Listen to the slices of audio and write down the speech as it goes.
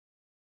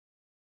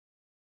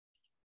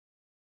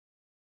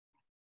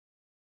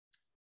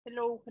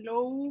Hello,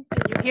 hello.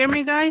 Can you hear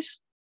me, guys?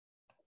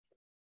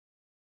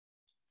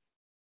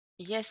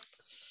 Yes,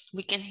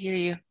 we can hear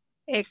you.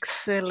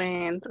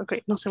 Excellent.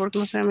 Okay, no sé por qué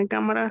no se ve mi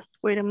cámara.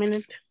 Wait a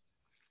minute.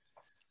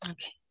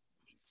 Okay.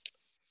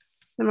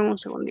 Dame un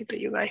segundito,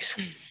 you guys.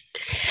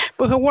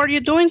 But how are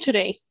you doing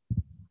today?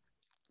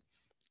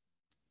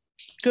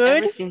 Good?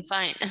 Everything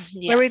fine.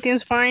 Yeah.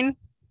 Everything's fine?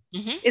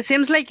 Mm-hmm. It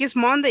seems like it's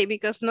Monday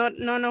because not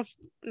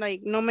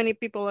many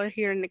people are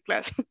here in the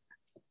class.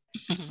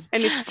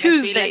 And it's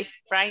Tuesday. I feel like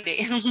Friday.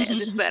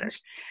 It's better.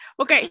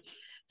 Okay,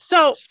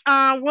 so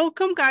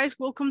welcome guys,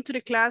 welcome to the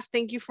class.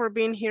 Thank you for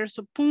being here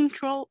so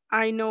punctual.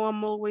 I know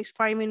I'm always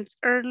 5 minutes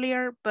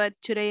earlier, but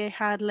today I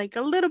had like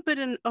a little bit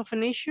of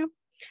an issue,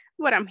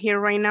 but I'm here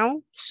right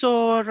now.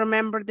 So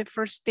remember, the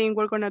first thing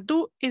we're gonna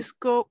do is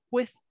go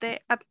with the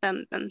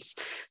attendance.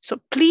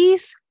 So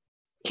please,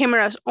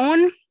 cameras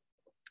on,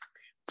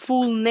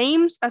 full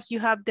names as you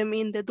have them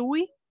in the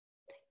DUI,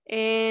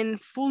 and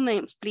full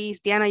names, please.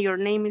 Diana, your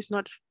name is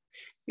not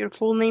your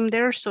full name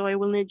there, so I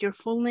will need your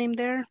full name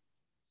there.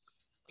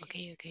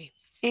 Okay, okay.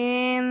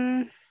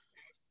 And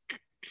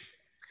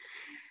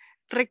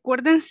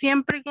recuerden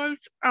siempre,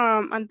 girls,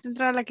 antes de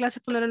entrar a la clase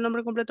poner el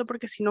nombre completo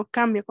porque si no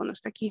cambia cuando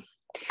está aquí.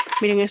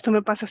 Miren, esto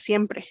me pasa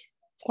siempre.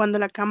 Cuando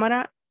la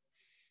cámara,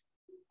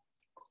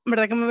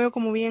 verdad que me veo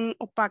como bien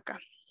opaca.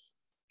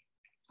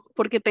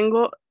 Porque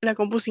tengo la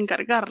compu sin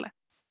cargarla.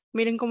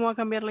 Miren cómo va a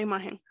cambiar la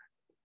imagen.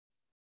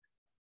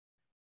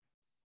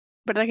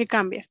 ¿Verdad que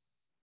cambia?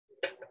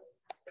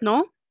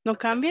 ¿No? ¿No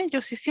cambia?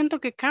 Yo sí siento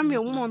que cambia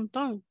un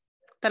montón.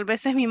 Tal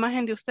vez es mi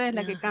imagen de ustedes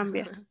la que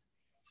cambia.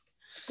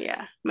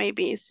 Yeah,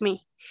 maybe it's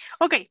me.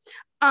 Okay,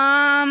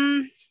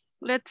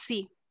 let's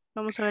see.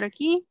 Vamos a ver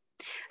aquí.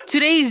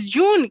 Today is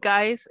June,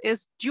 guys.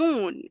 It's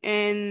June.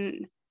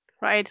 And,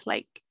 right,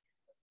 like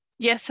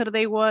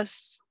yesterday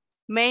was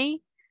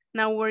May.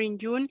 Now we're in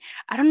June.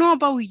 I don't know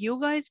about you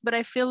guys, but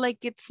I feel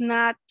like it's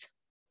not,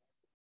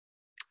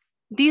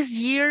 this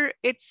year,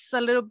 it's a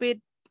little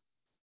bit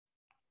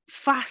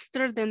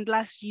faster than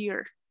last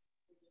year.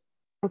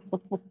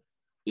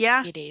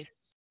 Yeah. It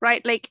is.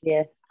 Right, like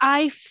Yes.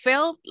 I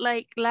felt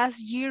like last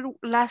year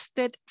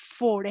lasted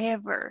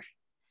forever.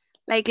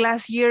 Like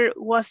last year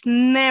was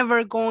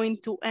never going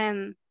to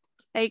end.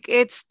 Like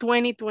it's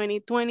 2020,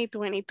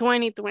 2020,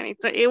 2020.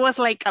 So it was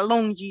like a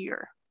long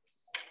year,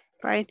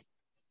 right?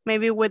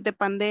 Maybe with the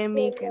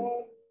pandemic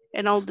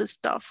and all this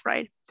stuff,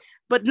 right?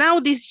 But now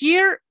this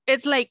year,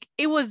 it's like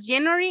it was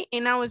January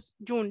and now it's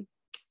June.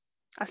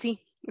 Así,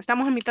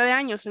 estamos en mitad de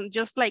años and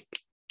just like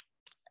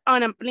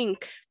on a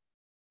blink.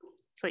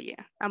 So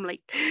yeah, I'm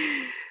like,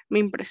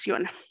 me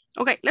impresiona.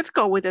 Okay, let's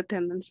go with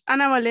attendance.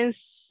 Ana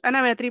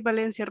Beatriz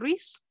Valencia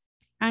Ruiz.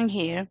 I'm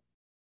here.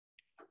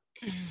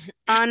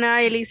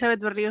 Ana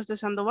Elizabeth Berríos de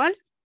Sandoval.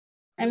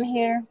 I'm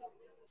here.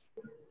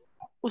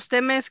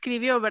 Usted me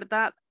escribió,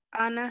 ¿verdad,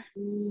 Ana?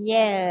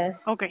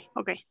 Yes. Okay.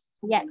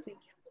 Yeah.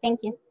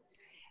 Thank you.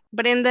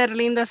 Brenda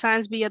Erlinda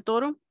Sáenz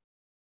Villatoro.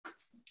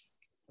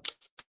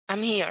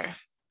 I'm here.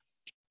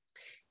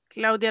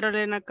 Claudia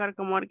Rolena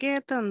Cárcamo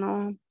Argueta,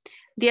 no.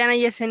 Diana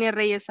Yesenia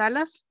Reyes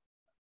Salas.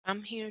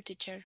 I'm here,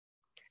 teacher.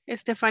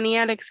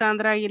 Estefanía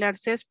Alexandra Aguilar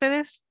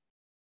Céspedes.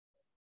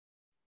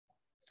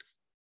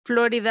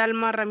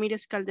 Floridalma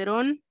Ramírez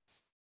Calderón.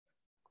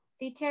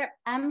 Teacher,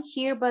 I'm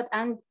here, but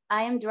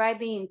I am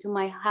driving to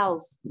my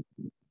house.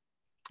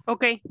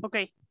 Okay.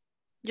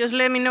 Just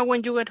let me know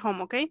when you get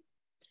home, okay?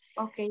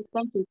 Okay,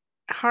 thank you.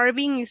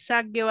 Harbin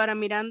Isaac Guevara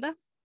Miranda.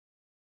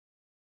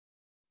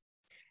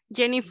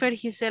 Jennifer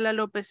Gisela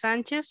López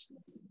Sánchez.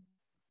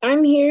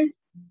 I'm here.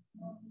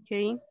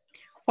 Okay.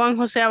 Juan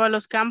José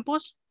Ábalos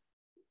Campos.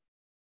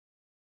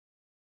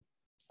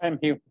 I'm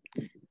here.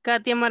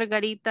 Katia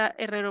Margarita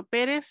Herrero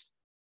Pérez.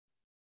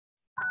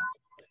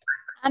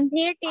 I'm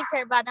here,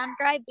 teacher, but I'm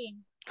driving.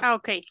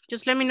 Okay,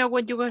 just let me know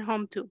when you get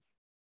home too.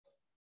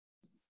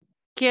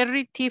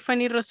 Kerry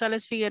Tiffany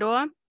Rosales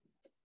Figueroa.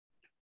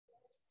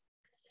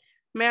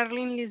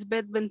 Merlin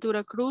Lisbeth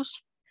Ventura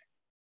Cruz.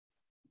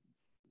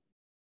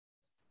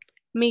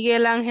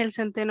 Miguel Ángel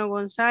Centeno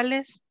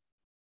González.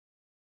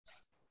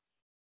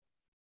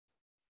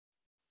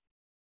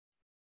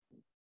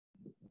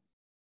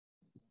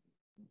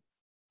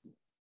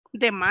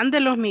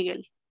 Demándelos,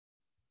 Miguel.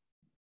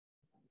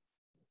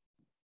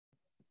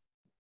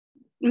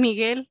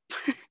 Miguel.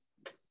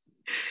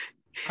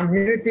 I'm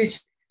here,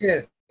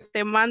 teacher.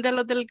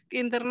 Demándelos del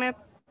internet.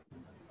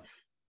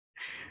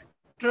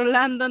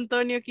 Rolando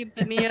Antonio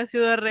Quintanilla,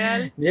 Ciudad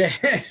Real.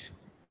 Yes.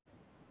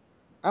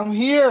 I'm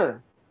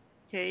here.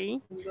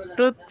 Okay.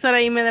 Ruth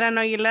Saraí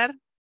Medrano Aguilar.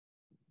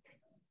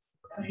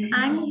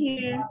 I'm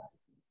here.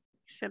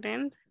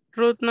 Excelente.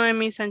 Ruth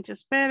Noemí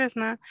Sánchez Pérez.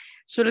 ¿No?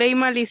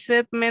 Zuleima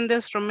Lisette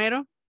Méndez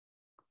Romero.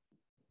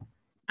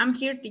 I'm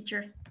here,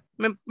 teacher.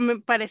 Me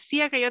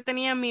parecía que yo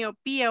tenía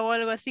miopía o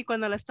algo así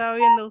cuando la estaba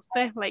viendo a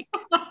usted. Like,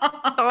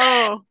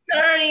 oh,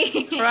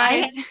 Sorry.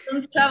 right. I had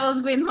some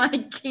troubles with my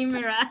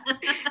camera.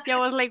 I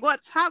was like,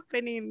 what's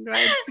happening,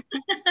 right?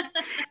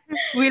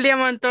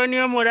 William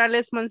Antonio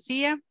Morales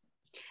Mancilla.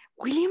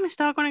 William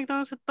estaba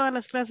conectándose a todas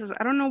las clases.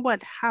 I don't know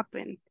what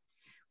happened.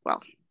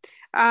 Well,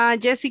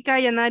 Jessica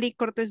Yanari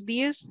Cortés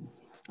Díaz.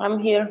 I'm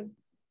here.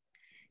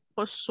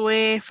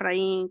 Josué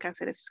Efraín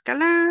Cáceres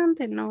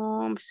Escalante,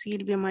 no.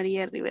 Silvia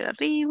María Rivera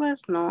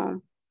Rivas,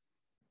 no.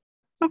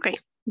 Okay,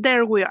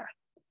 there we are.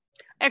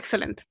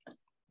 Excellent.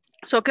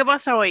 So, ¿qué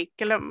pasa hoy?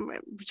 Que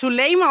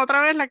Zuleima,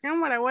 otra vez la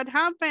cámara. What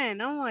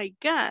happened? Oh my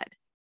God.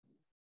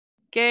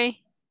 Okay.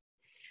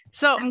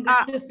 So, I'm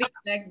going to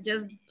feedback.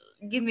 Just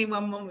give me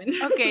one moment.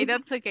 okay,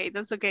 that's okay.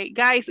 That's okay.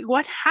 Guys,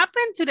 what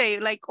happened today?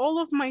 Like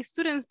all of my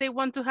students, they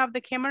want to have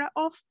the camera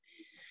off.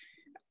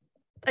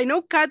 I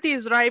know Kathy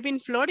is driving,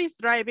 Flor is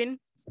driving,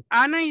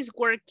 Anna is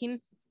working,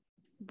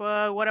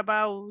 but what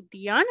about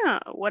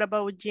Diana? What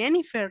about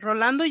Jennifer?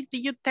 Rolando,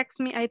 did you text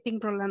me? I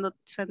think Rolando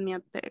sent me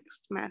a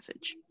text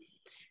message.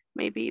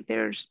 Maybe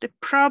there's the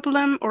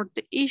problem or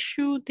the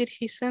issue. Did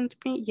he send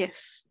me?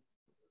 Yes.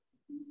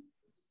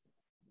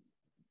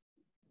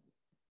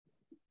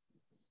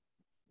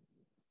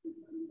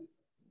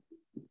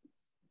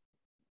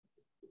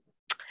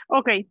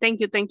 Okay, thank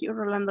you,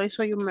 Rolando. I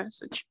saw your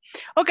message.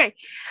 Okay,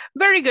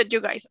 very good, you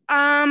guys.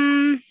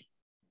 Turn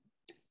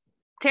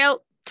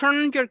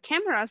your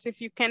cameras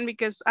if you can,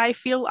 because I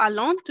feel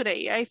alone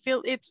today. I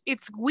feel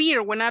it's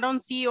weird when I don't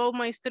see all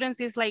my students.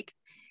 It's like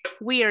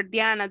weird.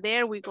 Diana,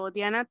 there we go.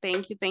 Diana,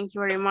 thank you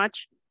very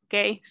much.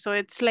 Okay, so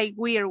it's like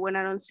weird when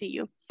I don't see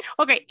you.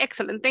 Okay,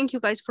 excellent. Thank you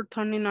guys for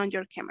turning on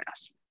your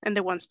cameras and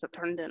the ones that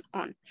turned them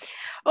on.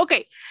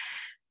 Okay,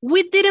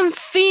 we didn't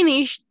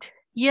finish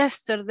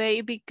yesterday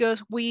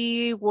because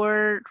we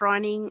were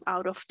running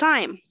out of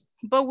time,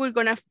 but we're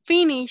gonna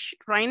finish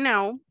right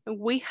now.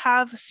 We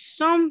have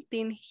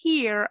something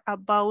here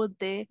about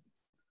the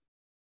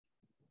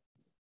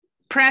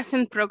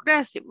present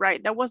progressive,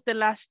 right? That was the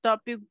last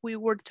topic we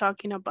were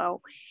talking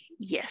about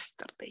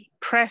yesterday,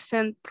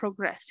 present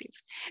progressive.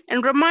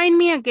 And remind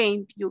me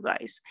again, you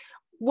guys,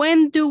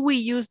 when do we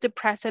use the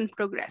present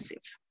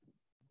progressive?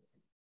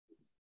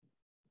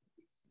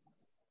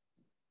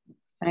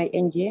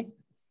 ING.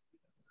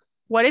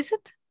 What is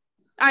it?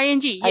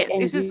 ING, yes,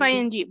 this is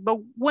ING. ING, but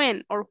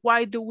when or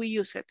why do we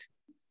use it?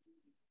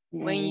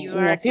 When you In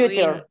are the future.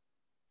 doing.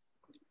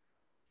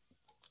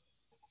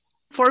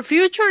 For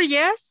future,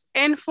 yes,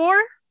 and for?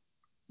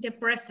 The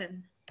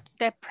present.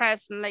 The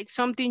present, like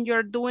something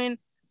you're doing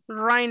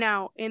right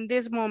now, in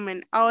this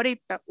moment,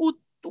 ahorita,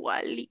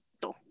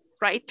 actualito,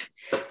 right?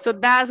 So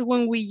that's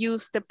when we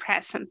use the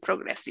present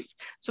progressive.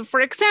 So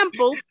for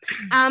example,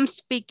 I'm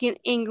speaking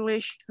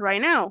English right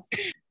now.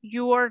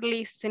 You are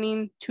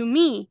listening to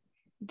me.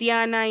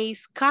 Diana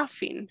is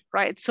coughing,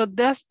 right? So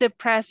that's the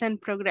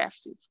present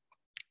progressive.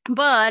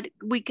 But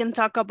we can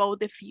talk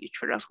about the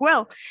future as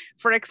well.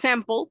 For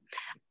example,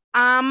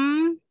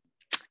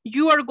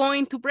 you are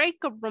going to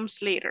breakout rooms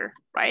later,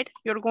 right?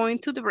 You're going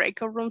to the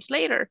breakout rooms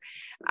later.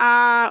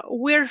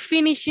 We're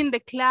finishing the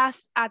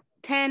class at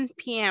 10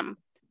 p.m.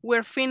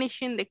 We're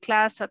finishing the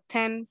class at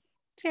 10.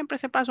 Siempre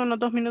se pasa unos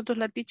 2 minutos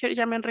la teacher.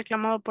 Ya me han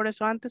reclamado por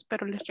eso antes,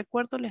 pero les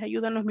recuerdo, les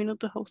ayudan los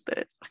minutos a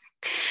ustedes.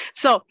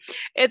 So,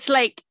 it's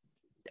like,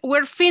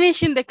 we're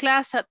finishing the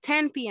class at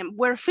 10 p.m.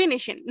 We're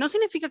finishing. No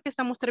significa que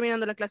estamos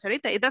terminando la clase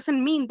ahorita. It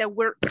doesn't mean that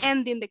we're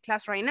ending the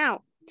class right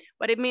now.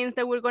 But it means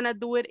that we're going to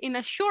do it in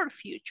a short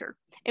future.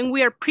 And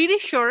we are pretty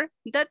sure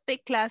that the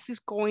class is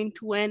going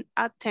to end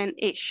at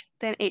 10-ish.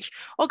 10-ish.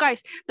 Oh,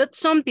 guys, that's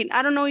something.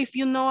 I don't know if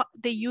you know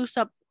the use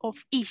of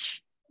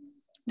ish.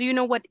 Do you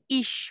know what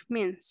ish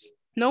means?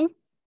 No?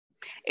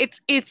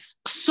 It's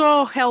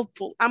so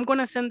helpful. I'm going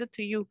to send it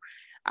to you.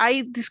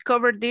 I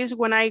discovered this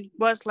when I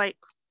was like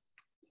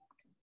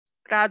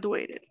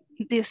graduated.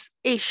 This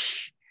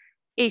ish.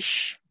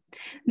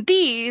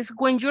 This,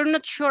 when you're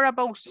not sure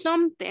about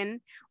something,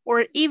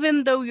 or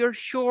even though you're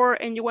sure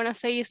and you want to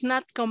say it's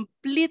not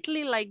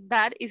completely like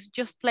that, it's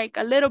just like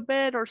a little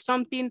bit or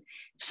something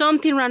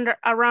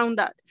around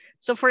that.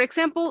 So for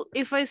example,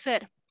 if I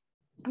said,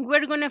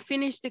 we're going to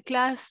finish the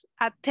class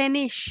at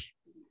 10-ish,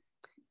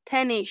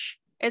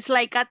 it's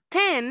like at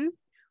 10,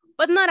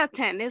 but not at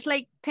 10. It's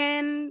like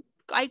 10,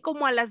 hay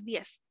como a las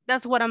 10.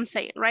 That's what I'm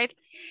saying, right?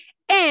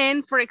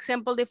 And for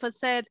example, if I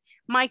said,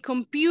 my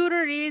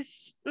computer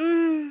is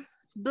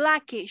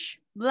blackish,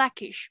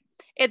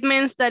 it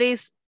means that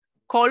it's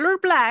color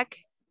black,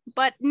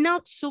 but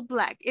not so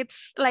black.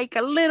 It's like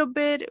a little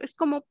bit, es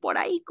como por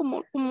ahí,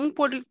 como un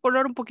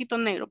color un poquito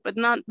negro, but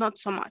not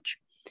so much.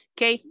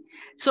 Okay,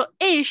 so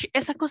ish,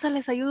 esa cosa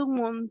les ayuda un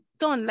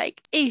montón.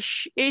 Like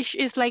ish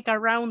is like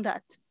around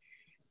that.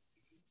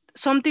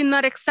 Something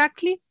not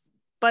exactly,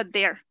 but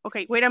there.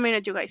 Okay, wait a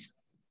minute, you guys.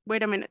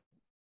 Wait a minute.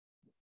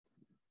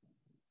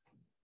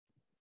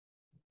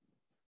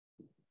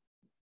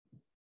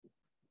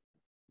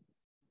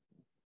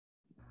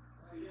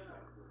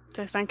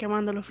 Se están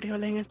quemando los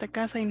frijoles en esta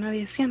casa y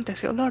nadie siente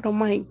ese olor. Oh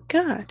my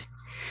God.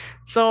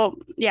 So,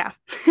 yeah.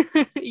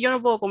 Yo no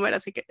puedo comer,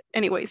 así que,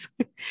 anyways.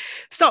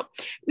 So,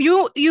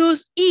 you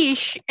use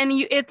ish and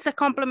it's a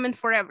complement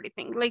for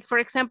everything. Like, for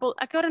example,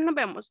 ¿a qué hora nos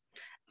vemos?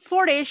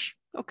 4-ish,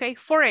 okay?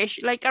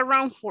 4-ish, like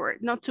around 4.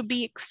 Not to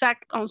be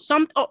exact on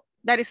something. Oh,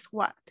 that is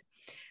what?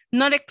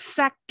 Not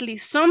exactly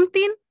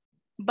something,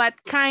 but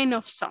kind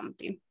of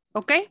something.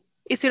 Okay,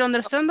 is it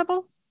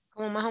understandable?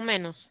 Como más o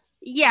menos.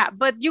 Yeah,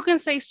 but you can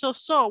say so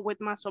with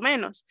más o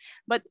menos.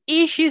 But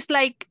ish is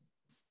like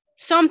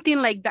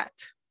something like that.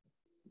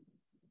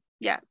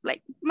 Yeah,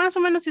 like más o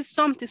menos is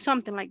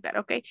something like that,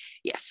 okay?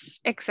 Yes,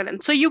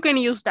 excellent. So you can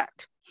use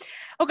that.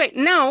 Okay,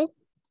 now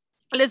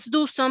let's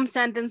do some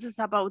sentences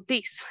about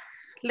this.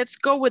 Let's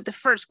go with the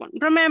first one.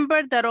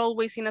 Remember that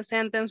always in a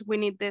sentence, we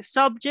need the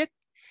subject,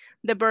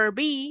 the verb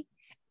be,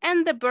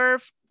 and the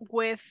verb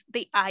with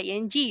the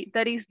ing.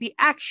 That is the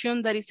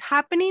action that is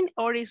happening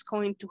or is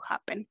going to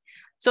happen.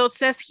 So it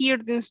says here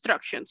the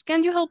instructions.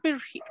 Can you help me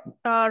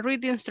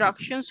read the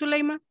instructions,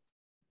 Suleima?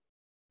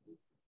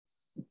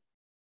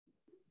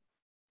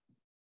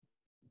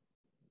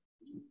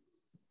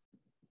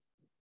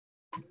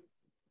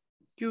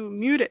 You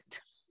muted.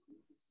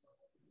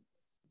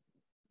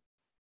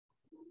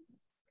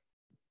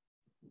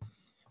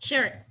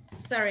 Sure.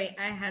 Sorry,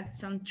 I had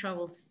some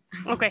troubles.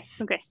 Okay.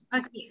 Okay,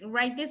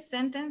 write the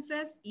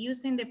sentences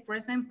using the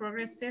present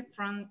progressive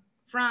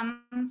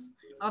forms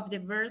of the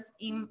verbs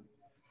in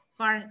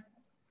I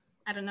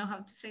don't know how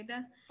to say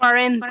that.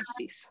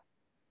 Parentheses.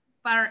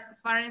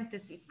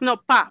 Parentheses. No,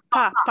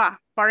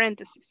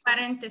 parentheses.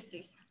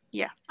 Parentheses.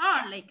 Yeah.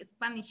 Oh, like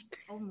Spanish,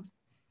 almost.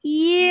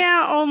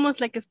 Yeah,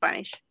 almost like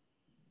Spanish.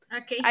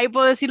 Okay. Ahí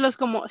puedo decirlos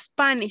como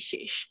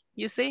Spanishish.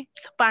 You see?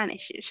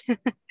 Spanishish.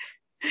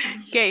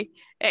 Okay,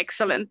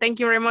 excellent. Thank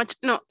you very much.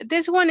 No,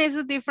 this one is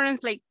a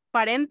difference like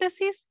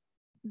parentheses.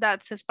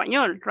 That's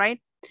Espanol, right?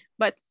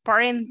 But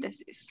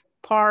parentheses.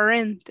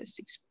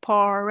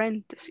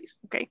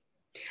 Okay.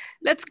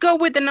 Let's go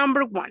with the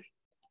number one.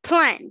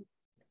 Plan.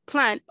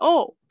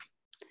 Oh,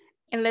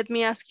 and let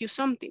me ask you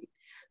something.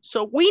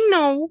 So we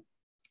know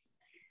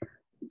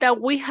that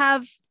we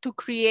have to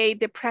create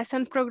the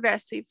present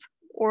progressive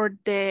or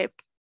the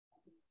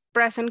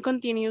present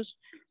continuous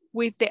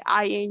with the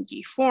ing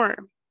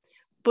form.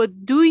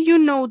 But do you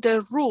know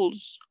the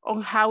rules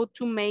on how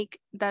to make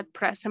that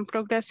present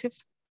progressive?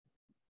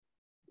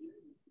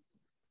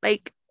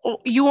 Like,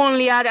 oh, you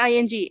only add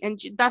ing and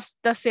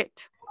that's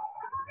it.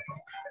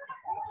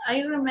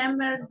 I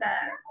remember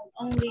that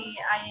only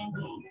ing.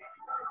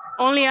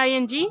 Only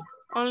ing?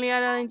 Only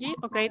add ing?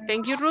 Okay,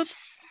 thank you,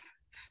 Ruth.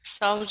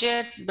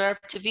 Subject, verb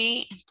to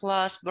be,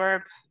 plus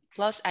verb,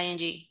 plus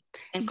ing.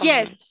 And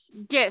complement.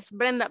 Yes,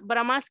 Brenda, but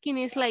I'm asking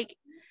is like,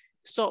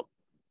 so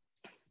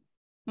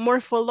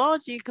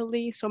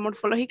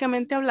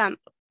morfológicamente hablando,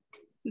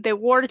 the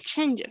word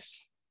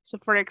changes. So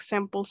for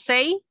example,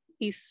 say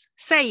is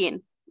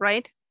saying,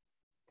 right?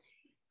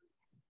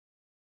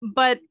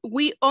 But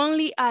we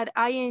only add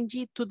ing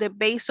to the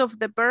base of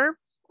the verb,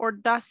 or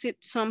does it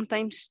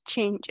sometimes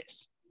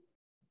changes?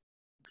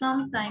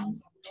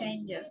 Sometimes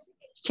changes.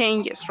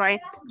 Changes, right?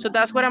 So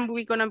that's what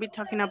we're gonna be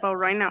talking about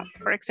right now.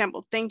 For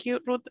example, thank you,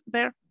 Ruth,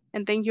 there,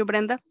 and thank you,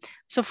 Brenda.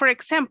 So for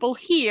example,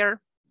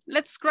 here,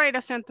 let's write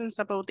a sentence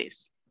about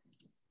this.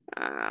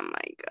 Oh my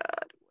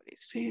God,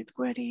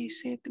 where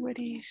is it?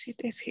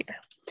 It's here.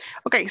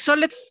 Okay, so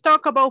let's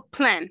talk about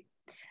plan.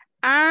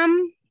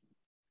 I'm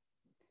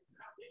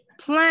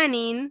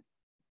planning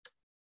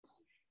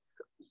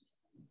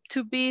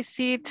to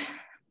visit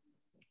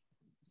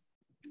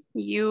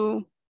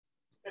you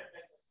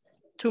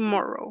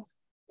tomorrow.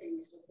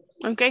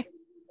 Okay,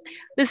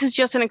 this is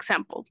just an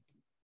example.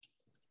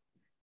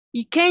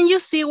 Can you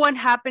see what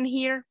happened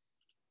here?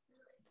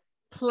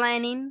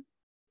 Planning.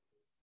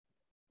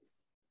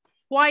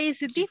 Why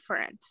is it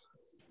different?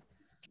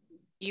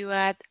 You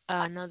add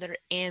another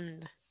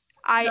end.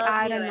 I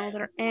add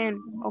another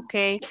N,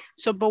 okay.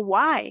 So, but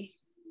why?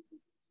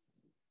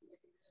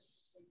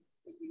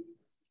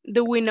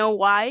 Do we know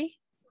why?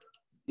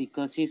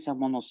 Because it's a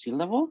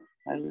monosyllable,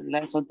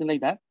 like something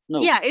like that?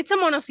 No. Yeah, it's a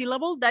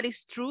monosyllable. That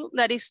is true.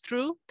 That is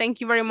true. Thank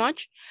you very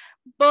much.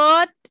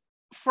 But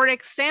for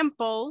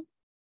example.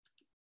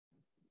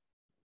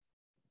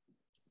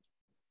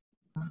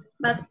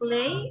 But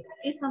play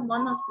is a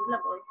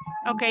monosyllable.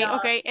 Okay,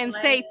 okay. And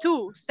play. say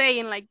too,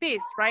 saying like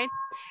this, right?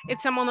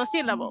 It's a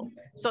monosyllable.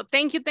 So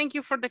thank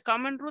you for the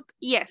comment, Ruth.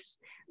 Yes,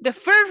 the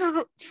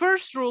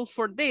first rule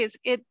for this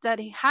is that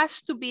it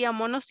has to be a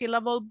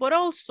monosyllable, but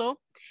also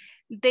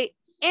the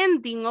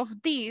ending of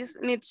this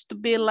needs to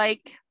be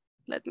like,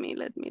 let me,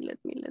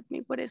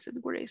 where is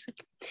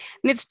it?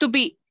 Needs to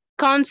be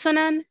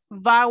consonant,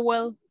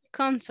 vowel,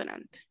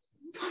 consonant.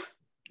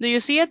 Do you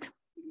see it?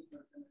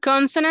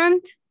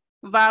 Consonant,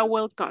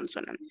 vowel,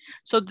 consonant.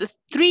 So the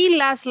three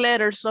last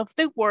letters of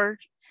the word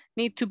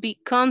need to be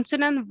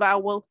consonant,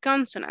 vowel,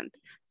 consonant.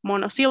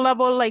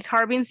 Monosyllable, like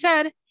Harbin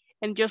said,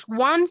 and just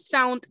one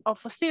sound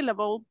of a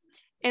syllable.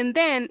 And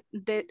then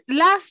the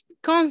last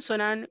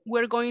consonant,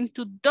 we're going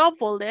to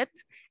double it,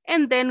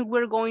 and then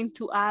we're going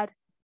to add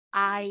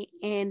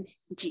ing.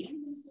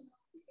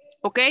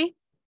 Okay?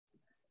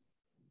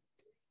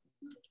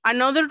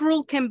 Another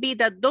rule can be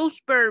that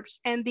those verbs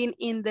ending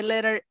in the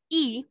letter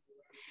E,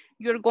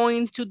 you're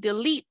going to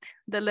delete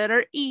the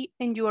letter E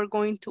and you are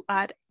going to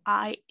add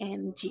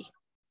ing.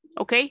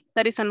 Okay,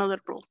 that is another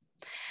rule.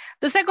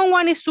 The second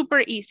one is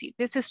super easy.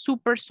 This is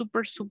super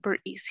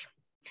easy.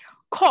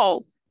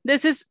 Call.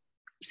 This is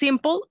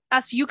simple.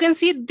 As you can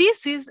see,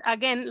 this is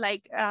again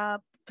like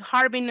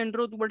Harbin and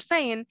Ruth were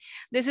saying,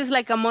 this is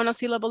like a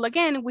monosyllable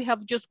again. We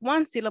have just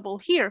one syllable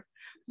here.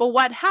 But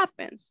what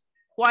happens?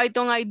 Why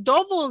don't I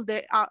double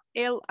the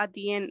L at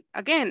the end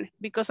again?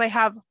 Because I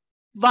have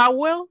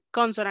vowel,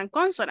 consonant,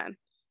 consonant.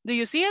 Do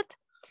you see it?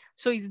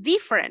 So it's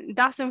different,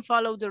 doesn't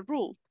follow the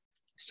rule.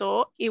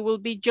 So it will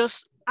be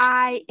just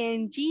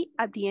ing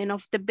at the end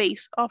of the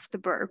base of the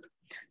verb.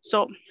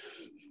 So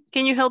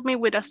can you help me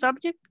with a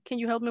subject? Can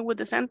you help me with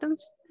the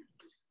sentence?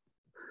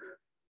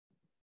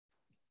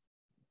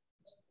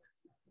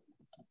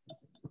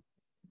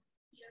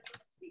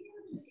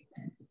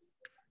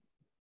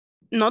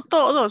 Not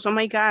todos, oh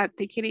my God,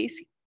 take it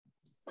easy.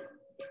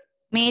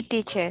 Me,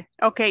 teacher.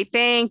 Okay,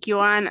 thank you,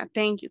 Anna,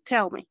 thank you,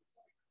 tell me.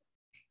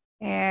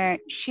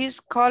 She's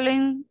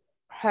calling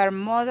her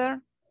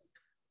mother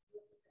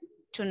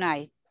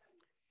tonight.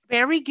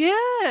 Very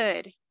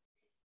good.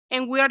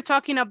 And we are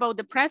talking about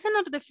the present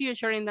or the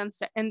future in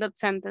that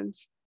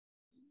sentence?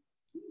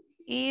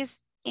 Is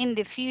in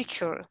the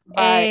future,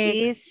 but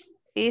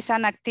is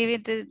an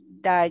activity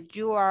that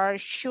you are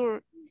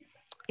sure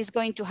is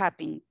going to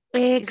happen.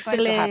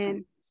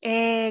 Excellent.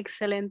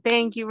 Excellent.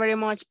 Thank you very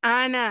much,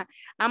 Anna.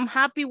 I'm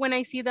happy when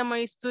I see that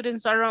my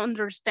students are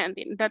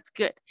understanding. That's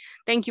good.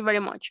 Thank you very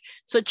much.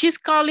 So she's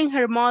calling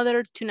her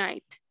mother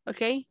tonight.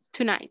 Okay,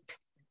 tonight.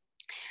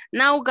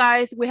 Now,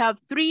 guys, we have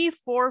 3,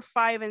 4,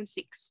 5, and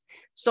 6.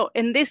 So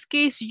in this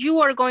case, you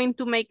are going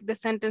to make the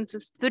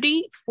sentences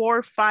 3,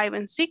 4, 5,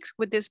 and 6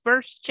 with this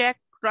verbs check,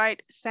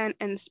 write, send,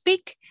 and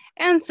speak,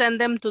 and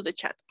send them to the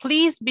chat.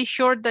 Please be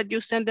sure that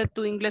you send it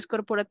to Inglés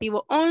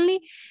Corporativo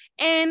only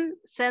and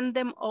send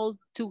them all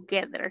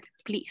together,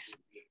 please.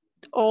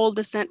 All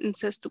the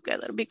sentences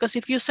together, because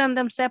if you send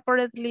them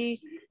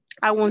separately,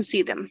 I won't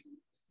see them.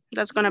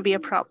 That's gonna be a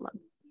problem.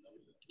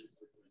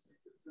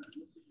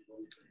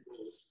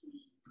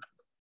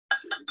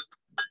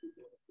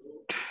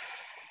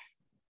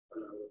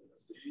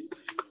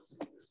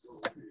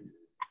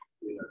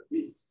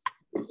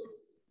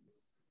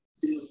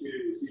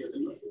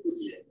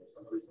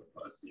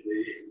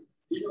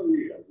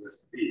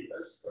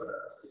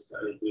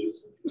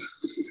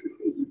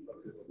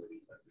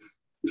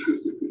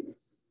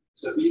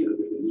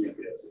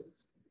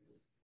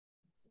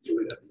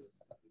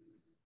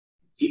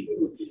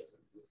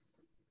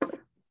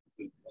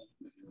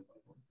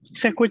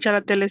 Se escucha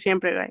la tele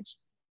siempre, guys.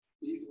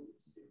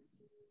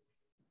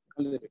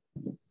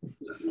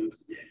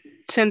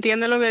 ¿Se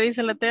entiende lo que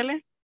dice la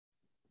tele?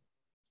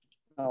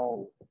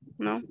 No.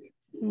 No.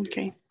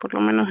 Ok, por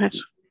lo menos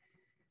eso.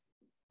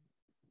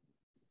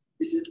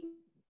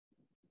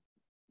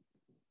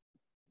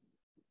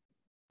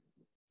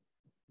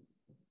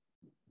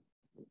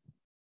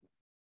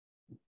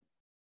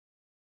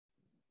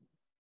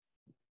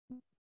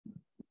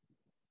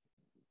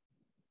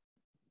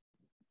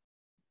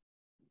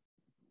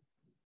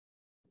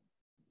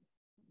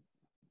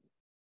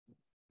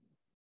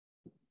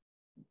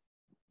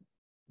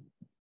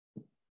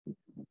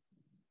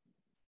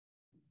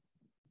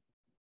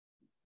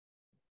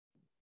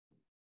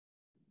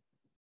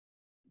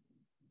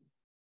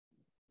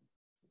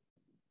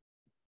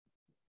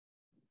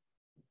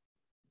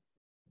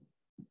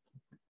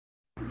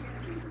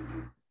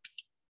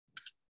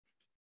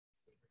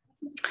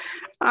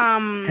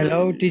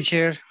 Hello,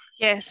 teacher.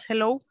 Yes,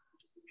 hello.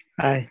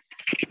 I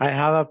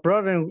have a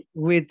problem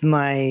with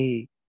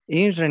my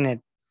internet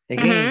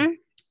again.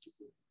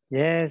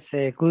 Yes,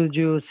 could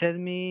you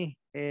send me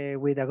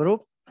with a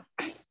group?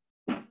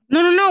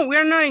 No,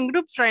 we're not in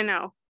groups right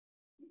now.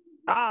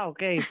 Ah,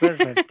 okay,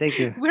 perfect. Thank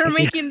you. We're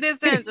making these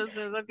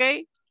sentences,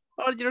 okay?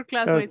 All your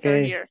classmates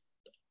are here.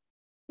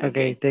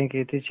 Okay, thank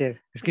you, teacher.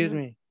 Excuse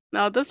me.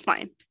 No, that's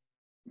fine.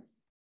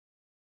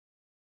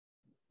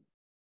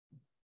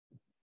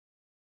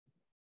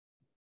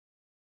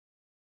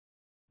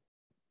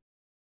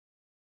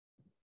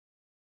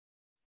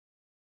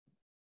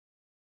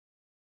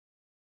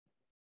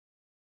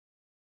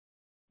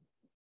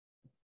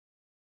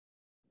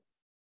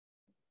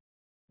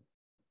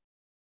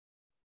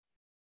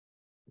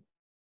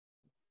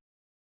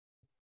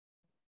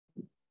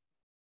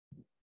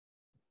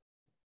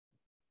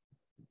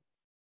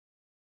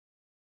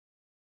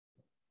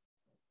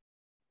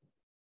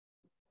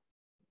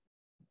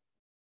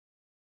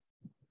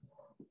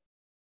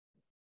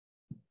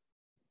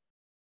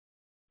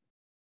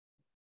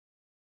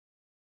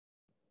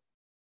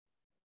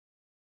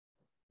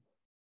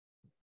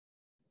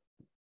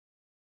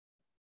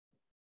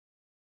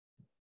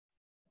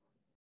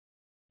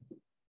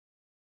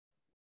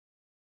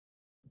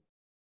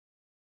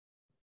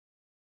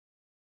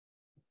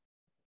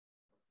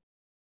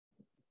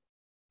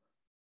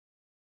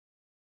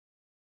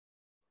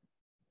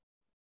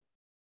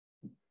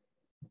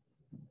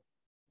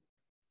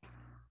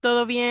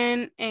 Todo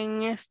bien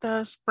en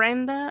estas,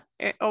 Brenda.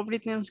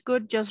 Everything's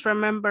good. Just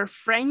remember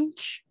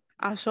French,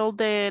 as all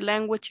the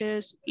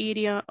languages,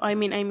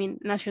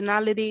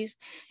 nationalities,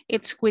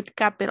 it's with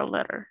capital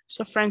letter.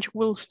 So French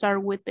will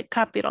start with the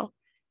capital.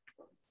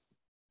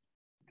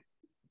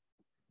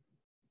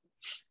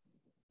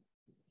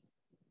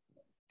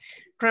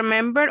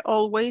 remember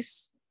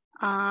always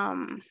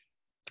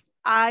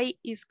I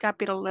is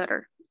capital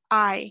letter.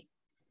 I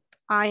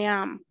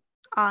am,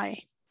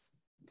 I.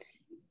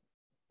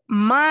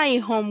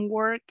 My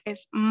homework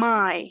is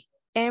my,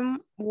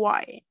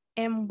 M-Y,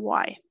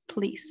 M-Y,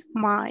 please,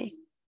 my.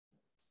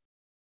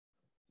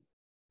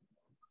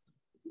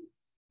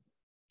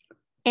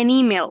 An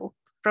email,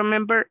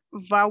 remember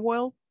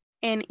vowel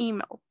and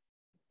email.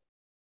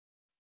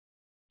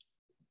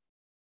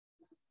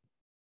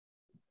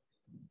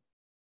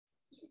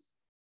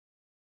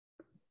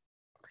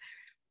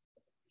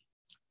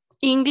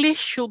 English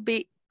should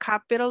be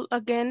capital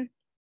again.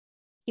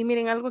 Y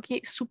miren algo aquí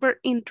super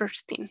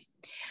interesting.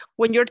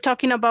 When you're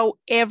talking about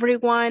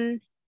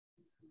everyone,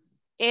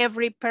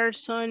 every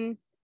person,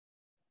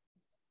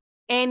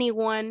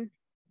 anyone,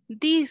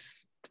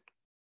 these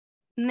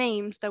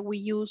names that we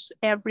use,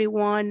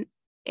 everyone,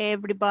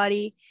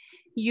 everybody,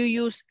 you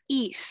use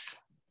is.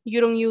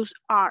 You don't use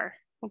are,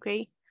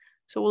 okay?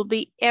 So it will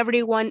be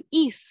everyone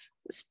is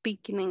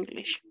speaking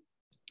English.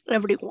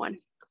 Everyone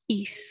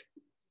is.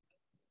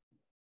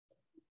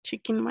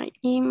 Checking my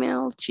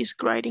email. She's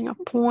writing a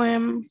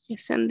poem.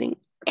 He's sending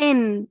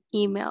an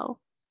email.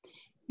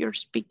 You're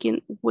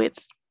speaking with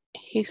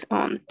his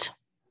aunt.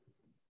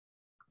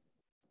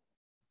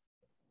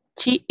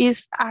 She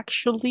is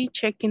actually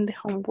checking the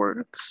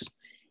homeworks.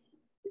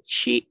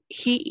 He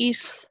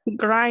is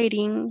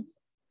writing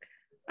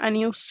a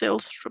new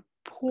sales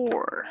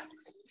report.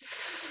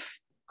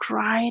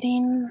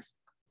 Writing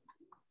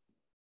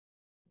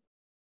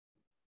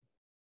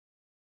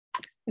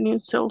a new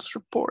sales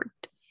report.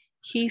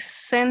 He's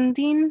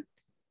sending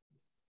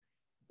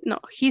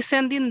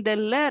the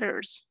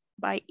letters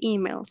by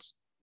emails,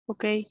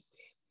 okay?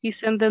 He's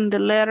sending the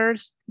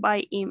letters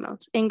by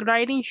emails. And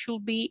writing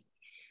should be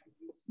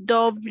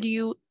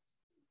W-T,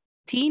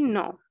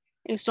 no,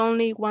 it's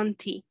only one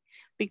T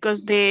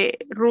because the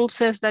rule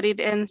says that it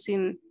ends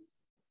in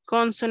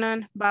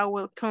consonant,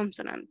 vowel,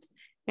 consonant.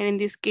 And in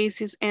this case,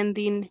 it's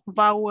ending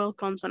vowel,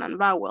 consonant,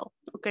 vowel,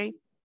 okay?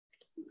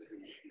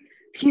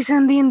 He's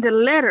sending the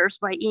letters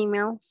by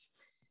emails.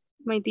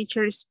 My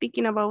teacher is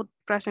speaking about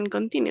present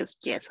continuous.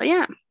 Yes, I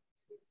am.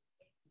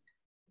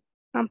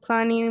 I'm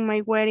planning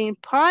my wedding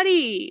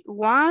party.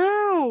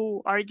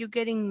 Wow. Are you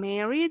getting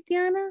married,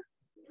 Diana?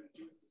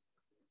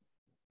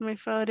 My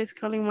father is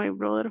calling my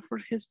brother for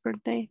his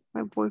birthday.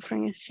 My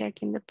boyfriend is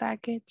checking the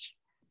package.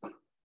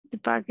 The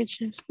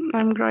packages.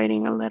 I'm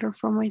writing a letter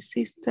for my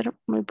sister.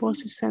 My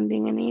boss is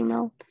sending an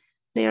email.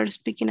 They are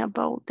speaking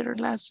about their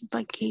last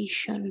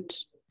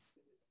vacations.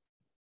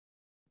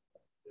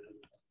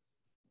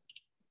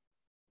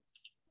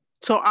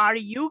 So are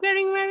you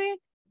getting married?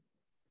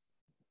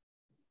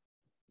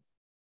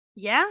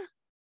 Yeah?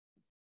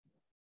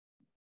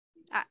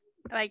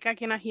 I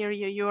cannot hear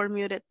you. You are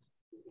muted.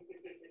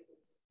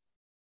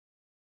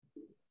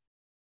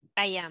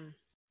 I am.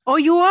 Oh,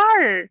 you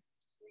are?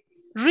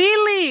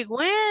 Really?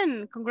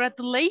 When?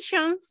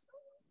 Congratulations.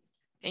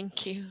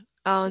 Thank you.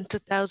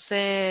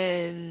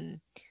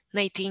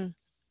 2019.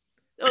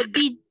 Oh,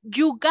 did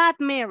you got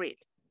married?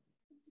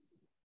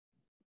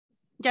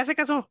 Ya se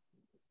casó.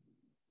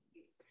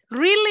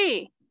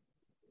 Really?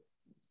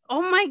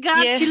 Oh my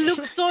God, Yes. he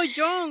looks so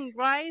young,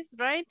 right?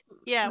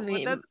 Yeah,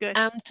 well, that's good.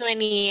 I'm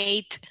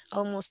 28,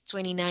 almost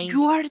 29.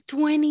 You are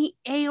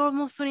 28,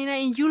 almost 29,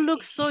 and you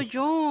look so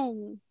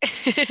young.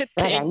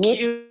 Thank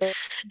you.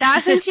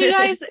 Doesn't she,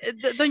 guys?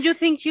 Don't you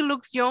think she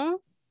looks young?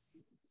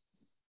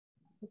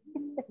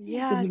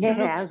 Yeah, she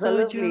looks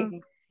so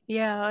young.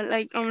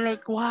 Yeah, I'm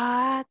like,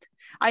 what?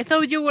 I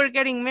thought you were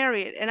getting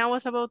married, and I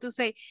was about to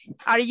say,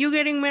 are you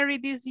getting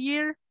married this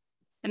year?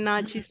 And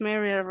now she's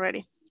married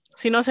already.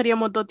 Si no,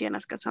 seríamos dos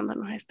Dianas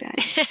casándonos este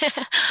año.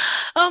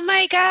 Oh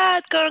my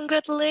God,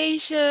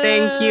 congratulations.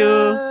 Thank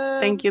you.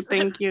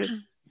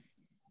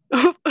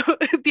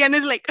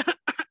 Diana's like,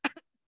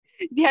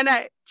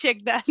 Diana,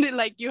 check that,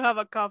 like you have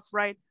a cough,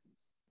 right?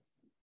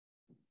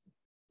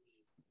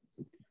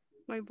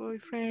 My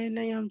boyfriend,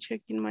 I am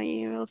checking my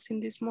emails in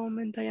this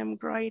moment. I am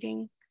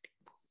writing.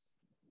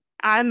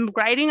 I'm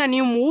writing a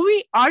new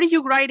movie. Are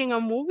you writing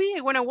a movie?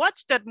 I want to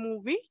watch that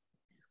movie.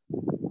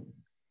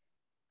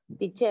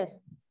 Teacher.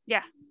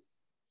 Yeah.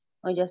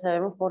 Hoy ya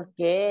sabemos por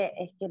qué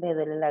es que le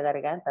duele la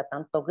garganta,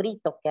 tanto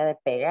grito que ha de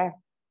pegar.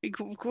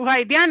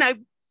 Ay, Diana.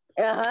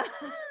 Ajá.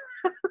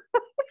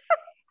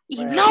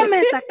 Y no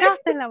me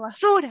sacaste la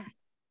basura.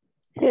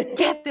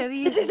 ¿Qué te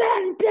dije? Y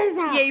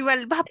ahí va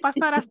a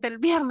pasar hasta el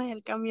viernes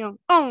el camión.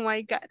 Oh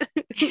my God.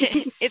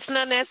 It's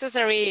not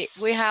necessary.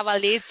 We have a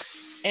list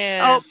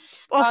of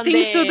on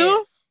things the to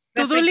do.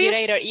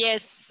 refrigerator.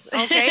 Yes.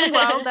 Okay,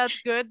 well, that's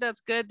good.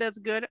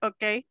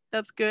 Okay,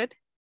 that's good.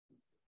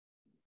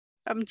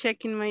 I'm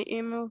checking my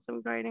emails.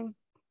 I'm writing.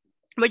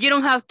 But you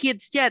don't have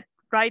kids yet,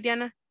 right,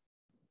 Diana?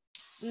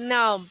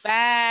 No,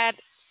 but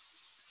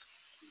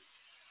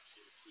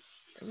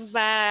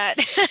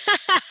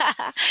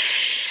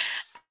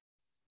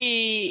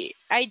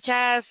I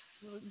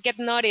just get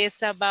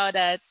noticed about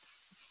that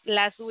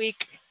last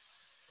week.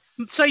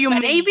 So you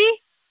maybe?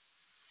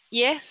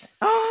 Yes.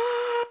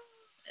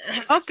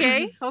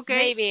 Okay.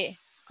 Maybe.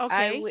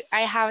 Okay.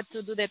 I have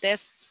to do the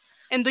test.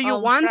 And do you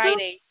on want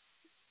Friday.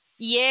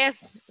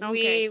 Yes,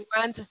 Okay. we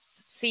want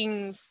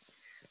since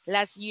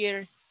last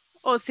year. to?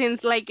 Or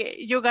since like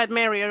you got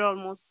married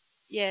almost?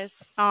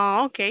 Yes.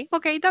 Oh, okay.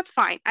 Okay, that's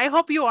fine. I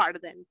hope you are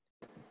then.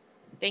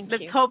 Thank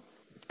Let's you. hope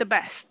the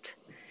best.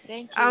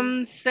 Thank you.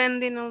 I'm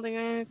sending all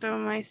the to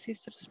my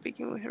sister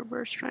speaking with her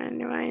best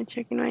friend. I'm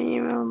checking my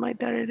email. My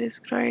daughter is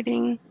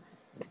writing.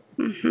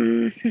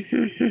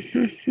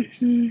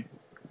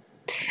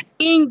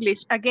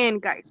 English again,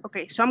 guys.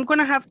 Okay, so I'm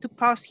gonna have to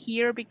pause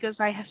here because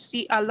I have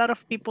see a lot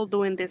of people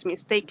doing this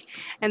mistake,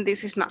 and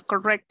this is not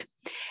correct.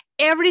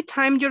 Every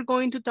time you're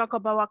going to talk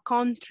about a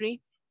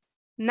country,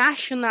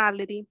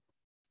 nationality,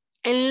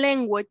 and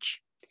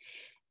language,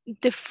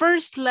 the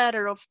first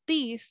letter of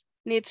this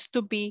needs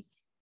to be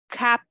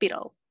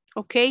capital.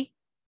 Okay,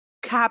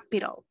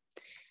 capital.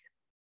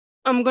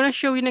 I'm gonna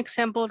show you an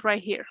example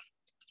right here.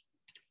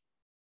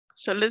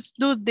 So let's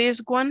do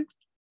this one.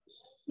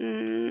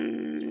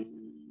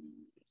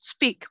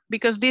 Speak,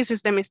 because this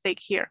is the mistake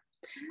here.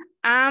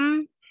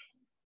 I'm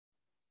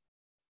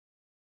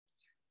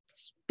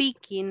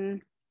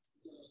speaking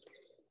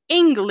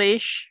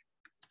English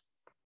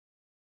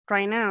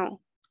right now.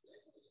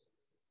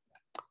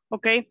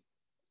 Okay,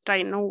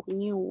 right now,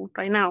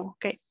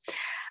 okay.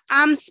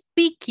 I'm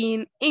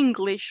speaking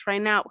English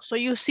right now. So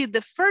you see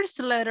the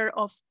first letter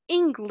of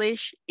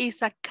English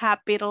is a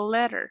capital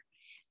letter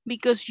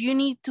because you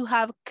need to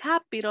have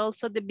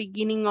capitals at the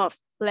beginning of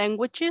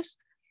languages,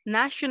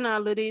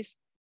 nationalities,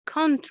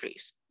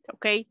 countries,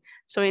 okay?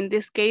 So in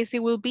this case,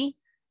 it will be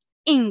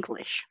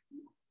English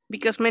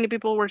because many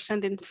people were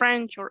sending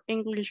French or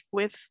English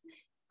with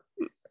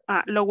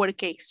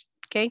lowercase,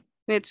 okay? It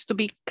needs to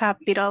be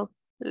capital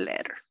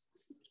letter,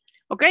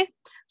 okay?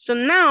 So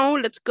now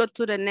let's go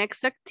to the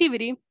next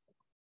activity.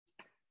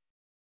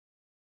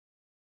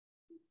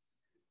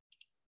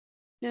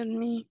 Let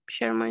me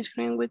share my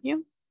screen with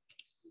you.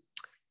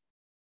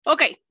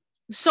 Okay,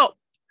 so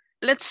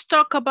let's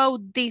talk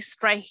about this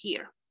right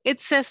here. It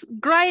says,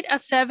 write a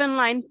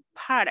 7-line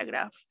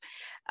paragraph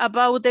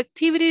about the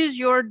activities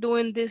you're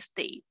doing this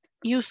day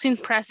using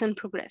present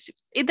progressive.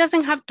 It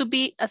doesn't have to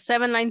be a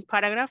 7-line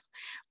paragraph,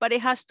 but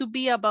it has to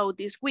be about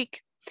this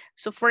week.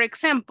 So for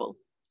example,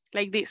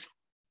 like this.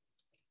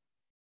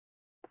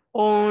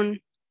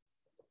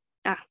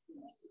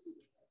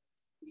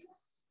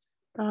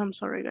 I'm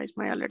sorry guys,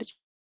 my allergy.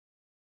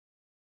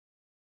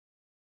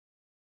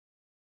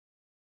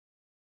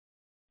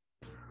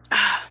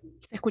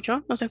 ¿Se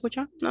escuchó? ¿No se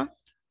escuchó? ¿No?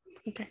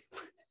 Okay.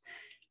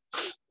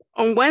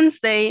 On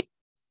Wednesday,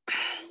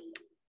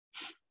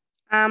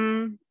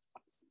 I'm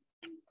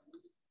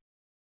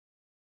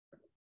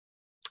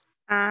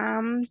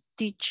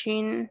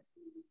teaching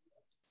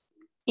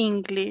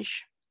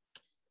English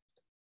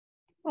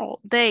all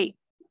day.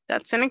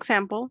 That's an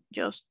example,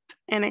 just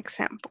an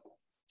example.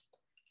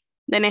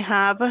 Then I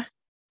have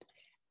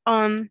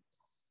on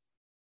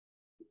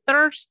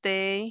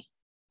Thursday,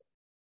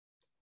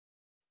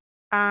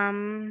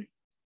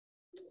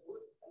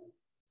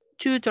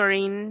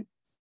 tutoring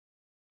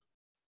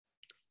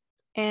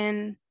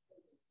and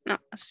a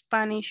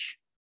Spanish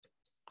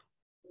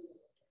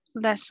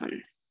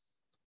lesson.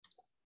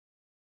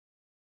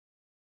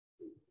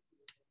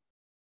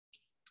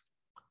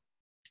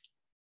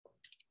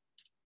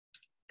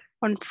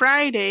 On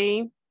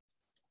Friday,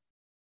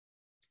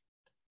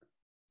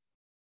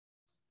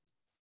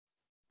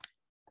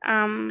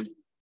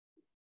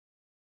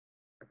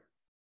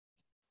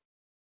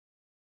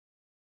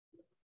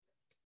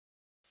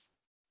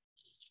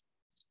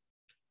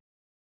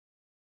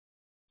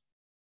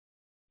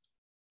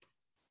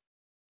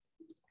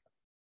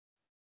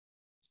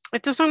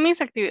 estas son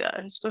mis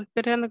actividades. Estoy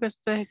esperando que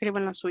ustedes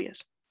escriban las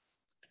suyas.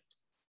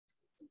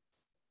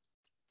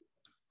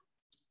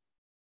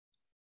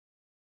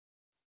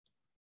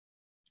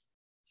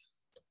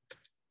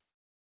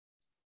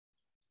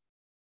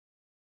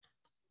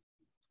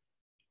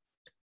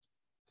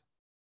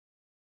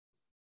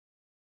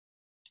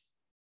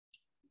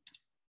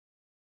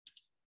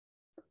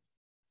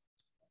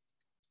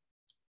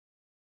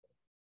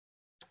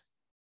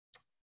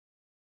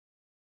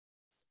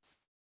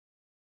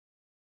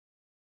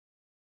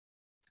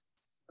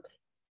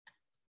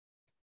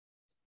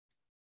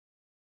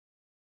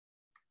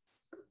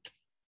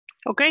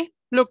 Okay,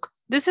 look,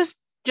 this is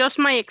just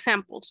my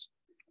examples.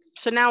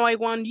 So now I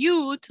want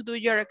you to do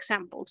your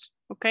examples,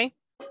 okay?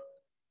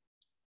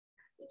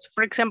 So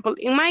for example,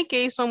 in my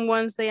case, on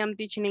Wednesday, I'm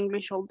teaching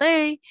English all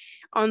day.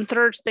 On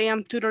Thursday,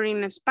 I'm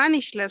tutoring a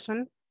Spanish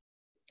lesson.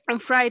 On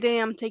Friday,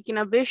 I'm taking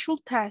a visual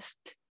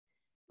test.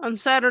 On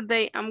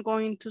Saturday, I'm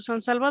going to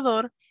San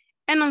Salvador.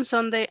 And on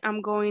Sunday,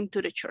 I'm going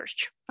to the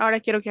church.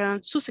 Ahora quiero que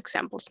hagan sus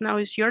examples. Now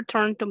it's your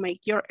turn to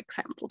make your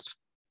examples.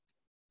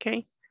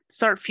 Okay,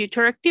 these are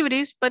future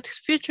activities, but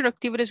future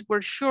activities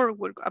we're sure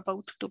we're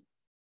about to do.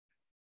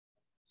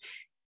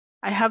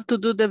 I have to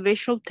do the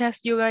visual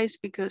test, you guys,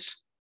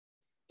 because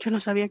yo no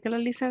sabía que la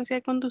licencia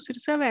de conducir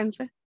se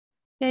vence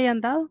y ahí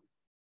andado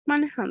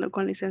manejando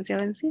con licencia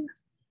vencida.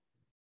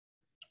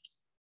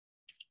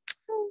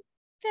 Oh,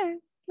 there,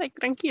 like,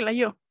 tranquila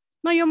yo.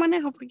 No, yo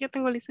manejo porque yo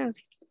tengo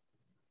licencia.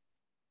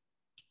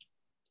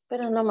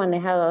 Pero no he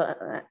manejado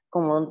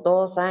como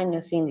 2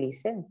 años sin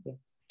licencia.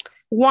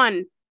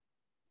 One.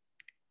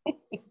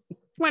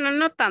 Bueno,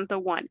 no tanto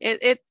one.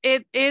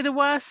 It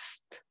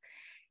was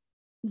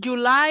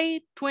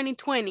July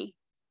 2020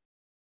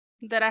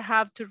 that I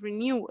have to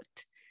renew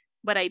it,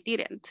 but I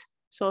didn't.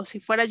 So si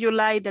fuera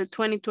July del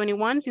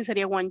 2021, sí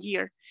sería 1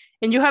 year.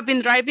 And you have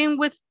been driving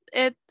with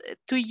it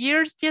 2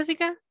 years,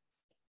 Jessica?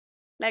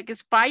 Like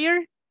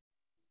expire?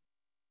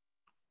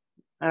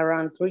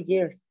 Around 3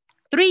 years.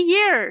 3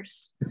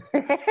 years?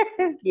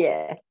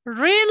 Yeah.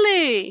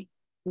 Really?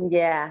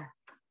 Yeah.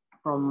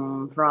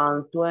 From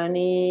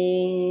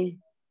 20,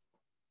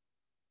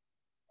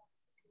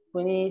 I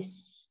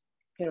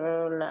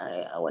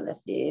want to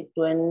say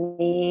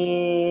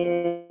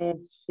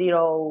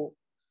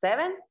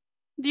 2007?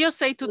 Do you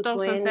say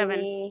 2007?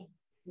 20,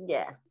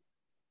 yeah.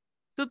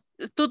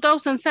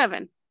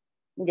 2007?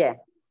 Yeah.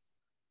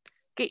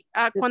 Okay.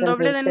 Cuando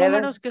hable de 2007.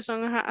 números que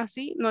son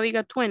así, no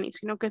diga 20,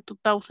 sino que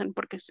 2000,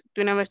 porque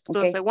de una vez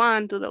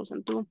 2001,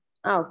 2002.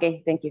 Ah,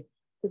 okay, thank you.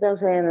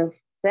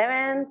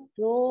 2007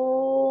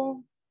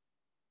 to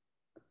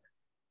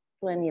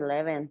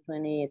 2011,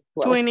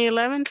 2012.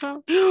 2011,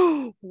 12?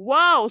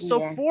 Wow, so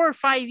Yeah. 4 or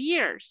 5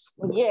 years.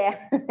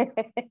 Yeah.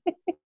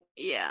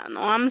 Yeah,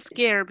 no, I'm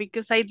scared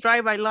because I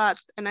drive a lot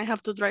and I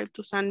have to drive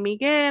to San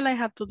Miguel, I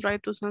have to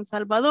drive to San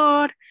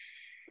Salvador,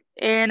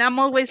 and I'm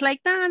always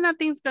like, nah,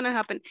 nothing's gonna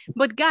happen.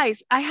 But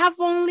guys, I have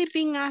only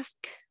been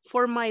asked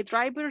for my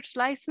driver's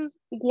license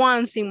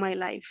once in my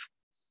life.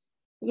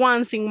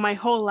 Once in my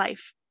whole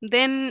life.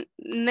 Then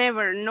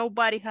never,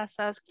 nobody has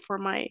asked for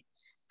my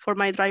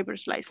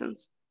driver's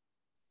license.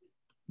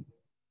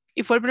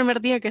 Y fue el primer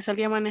día que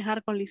salí a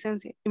manejar con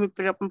licencia. Y me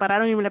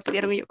pararon y me la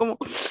pidieron y yo como,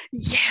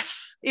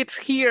 yes, it's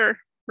here,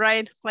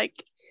 right?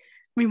 Like,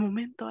 mi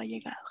momento ha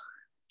llegado.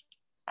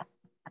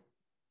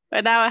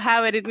 But now I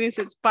have it, it means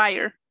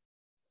expire.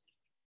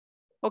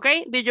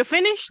 Okay, did you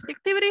finish the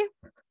activity?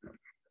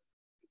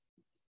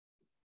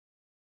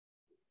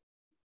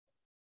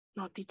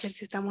 No, teacher,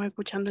 si estamos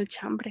escuchando el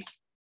chambre.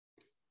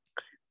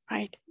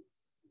 Right.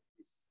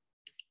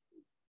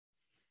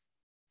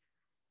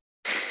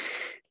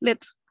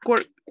 Let's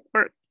work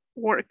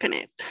on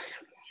it.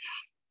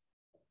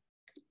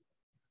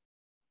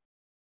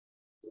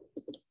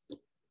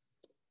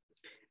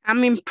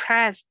 I'm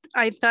impressed.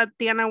 I thought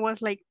Diana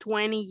was like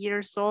 20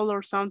 years old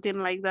or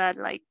something like that,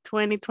 like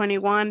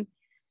 2021.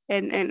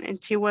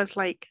 And she was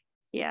like,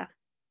 yeah,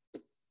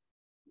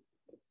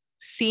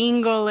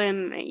 single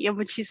and yeah,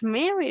 but she's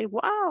married.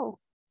 Wow.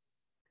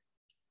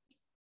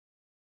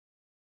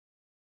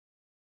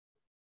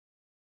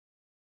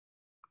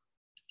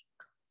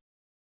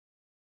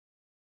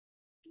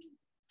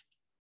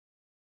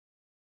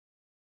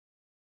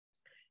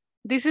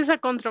 This is a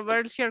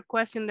controversial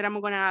question that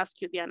I'm going to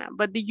ask you, Diana,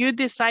 but did you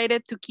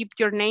decided to keep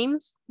your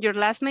names, your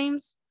last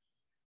names?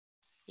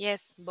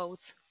 Yes,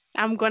 both.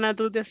 I'm going to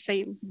do the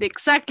same,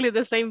 exactly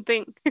the same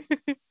thing.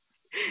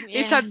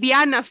 It's a Yes.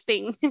 Diana's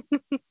thing.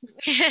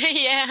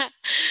 Yeah.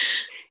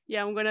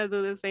 Yeah, I'm going to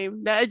do the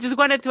same. I just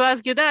wanted to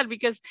ask you that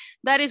because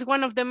that is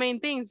one of the main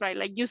things, right?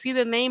 Like you see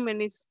the name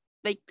and it's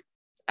like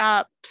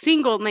a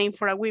single name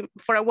for a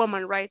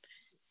woman, right?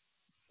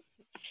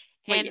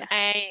 But And yeah.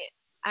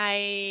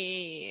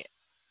 I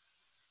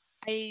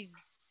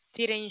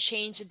didn't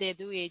change the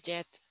DUI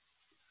yet.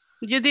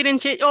 You didn't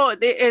change. Oh,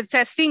 it's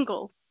a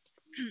single.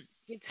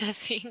 It's a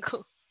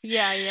single.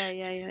 Yeah.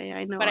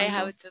 I know. But I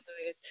have to do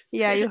it.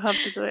 Yeah, you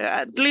have to do it.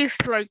 At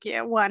least like,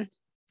 yeah, one.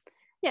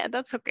 Yeah,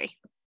 that's okay.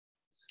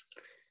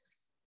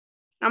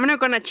 I'm not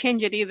gonna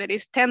change it either.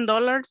 It's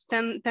 $10,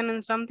 10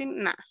 and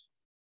something. Nah.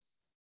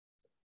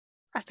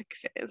 Hasta que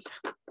se venza.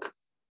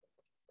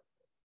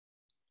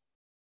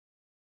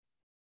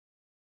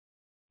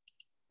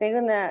 Tengo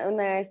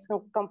una ex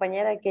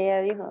compañera que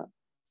ella dijo,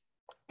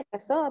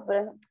 eso,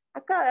 pero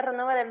acabo de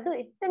renovar el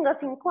DUI, tengo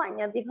 5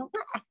 años, dijo,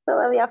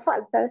 todavía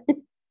falta.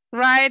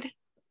 Right?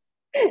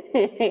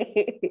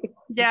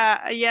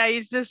 Yeah,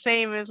 it's the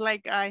same. It's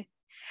like I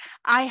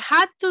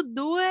had to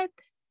do it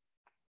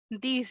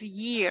this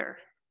year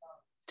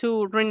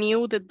to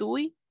renew the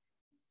DUI,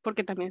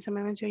 porque también se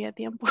me venció ya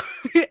tiempo.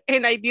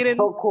 And I didn't.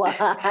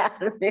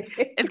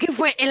 Es que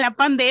fue en la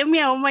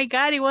pandemia. Oh my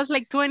God, it was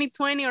like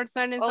 2020 or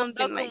something.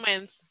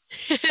 Documents.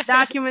 Like,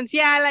 documents,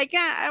 yeah, like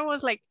I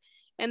was like,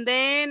 and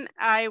then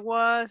I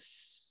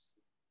was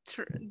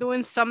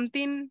doing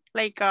something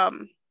like a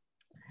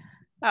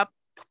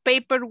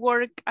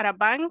paperwork at a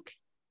bank,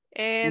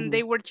 and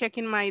they were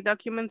checking my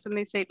documents, and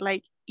they said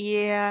like,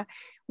 yeah,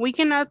 we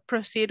cannot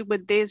proceed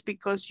with this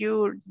because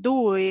your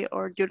DUI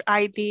or your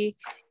ID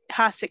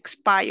has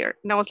expired.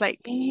 And I was like,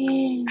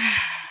 and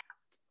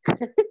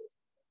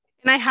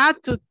I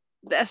had to,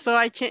 so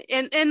I changed,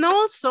 and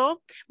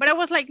also, but I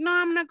was like, no,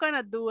 I'm not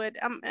gonna do it.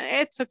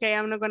 It's okay,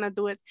 I'm not gonna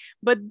do it.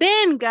 But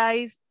then,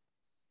 guys,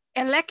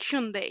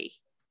 election day.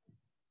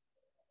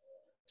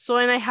 So,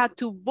 and I had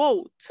to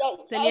vote.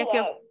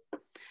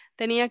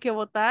 Tenía que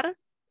votar.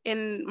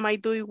 and my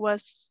DUI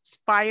was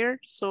expired,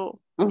 so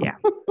yeah.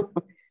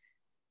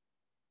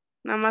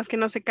 Nada más que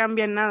no se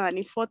cambia nada,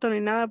 ni foto ni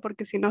nada,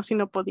 porque si no, sí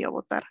no podía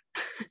votar.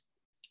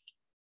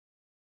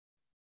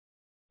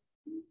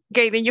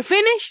 Okay, did you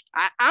finish?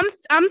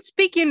 I'm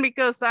speaking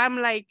because I'm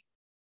like,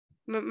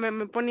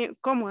 me pone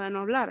cómoda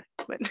no hablar.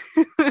 But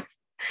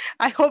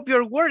I hope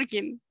you're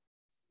working.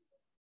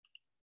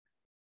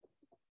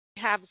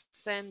 I have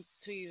sent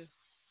to you.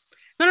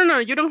 No,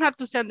 you don't have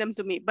to send them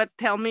to me, but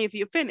tell me if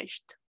you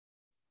finished.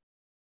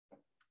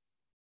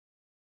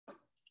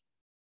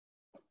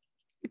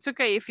 It's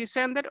okay if you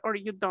send it or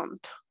you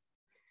don't.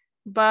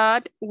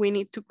 But we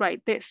need to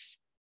write this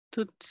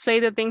to say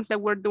the things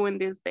that we're doing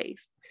these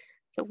days.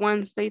 So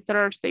Wednesday,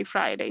 Thursday,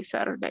 Friday,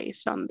 Saturday,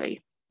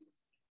 Sunday.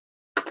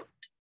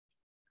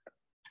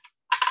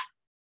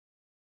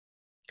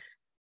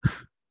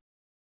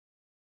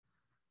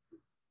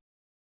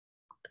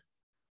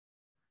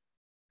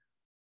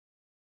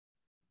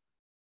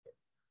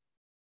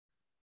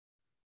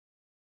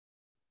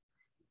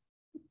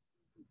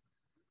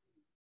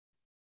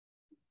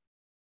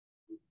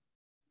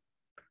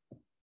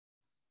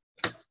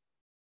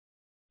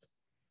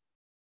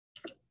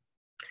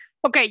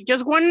 Okay,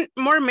 just one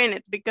more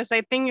minute because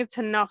I think it's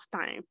enough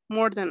time,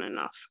 more than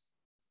enough.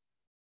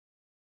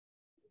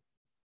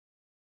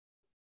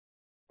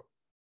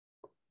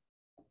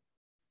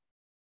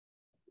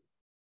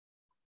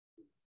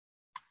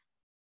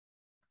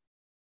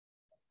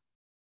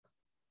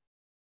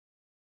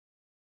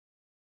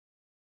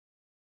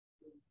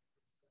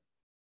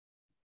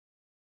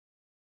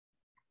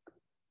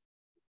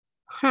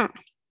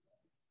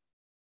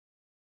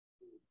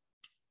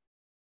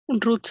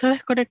 Ruth se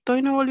desconectó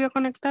y no volvió a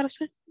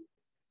conectarse.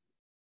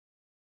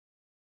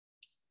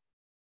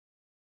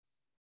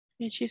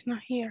 And she's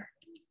not here.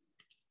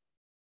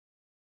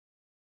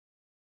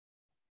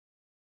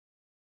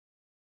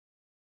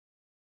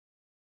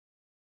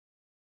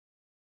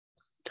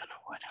 Don't know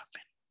what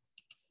happened.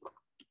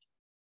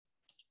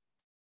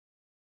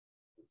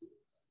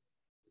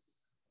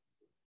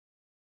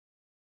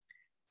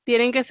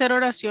 Tienen que ser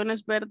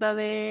oraciones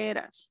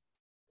verdaderas.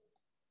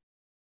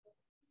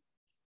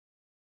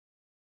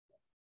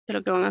 De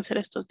lo que van a hacer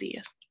estos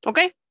días.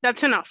 Okay,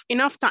 that's enough.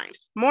 Enough time.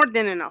 More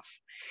than enough.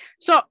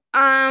 So,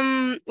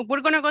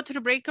 we're going to go to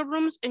the breakout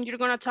rooms and you're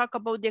going to talk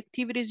about the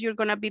activities you're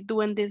going to be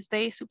doing these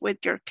days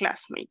with your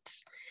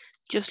classmates.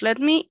 Just let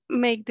me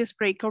make these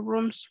breakout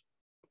rooms.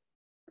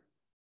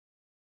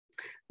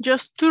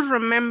 Just to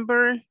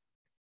remember,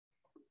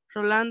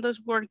 Rolando's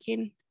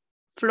working,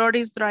 Flor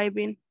is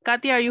driving.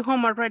 Katia, are you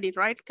home already,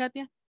 right,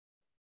 Katia?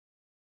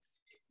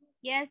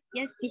 Yes,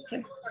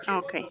 teacher.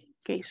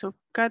 Okay, so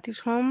Kati's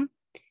home.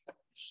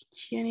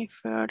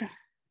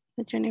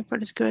 Jennifer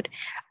is good.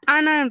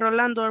 Anna and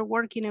Rolando are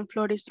working and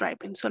Flor is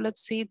driving. So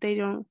let's see if they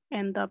don't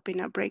end up in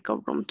a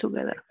breakout room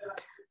together.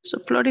 So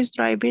Flor is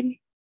driving.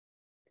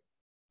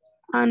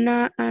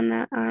 Anna,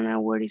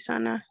 where is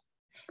Anna?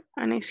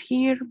 Anna is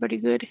here, very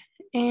good.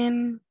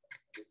 And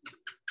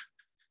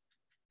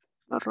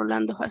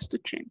Rolando has to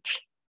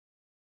change.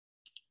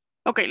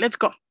 Okay, let's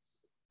go.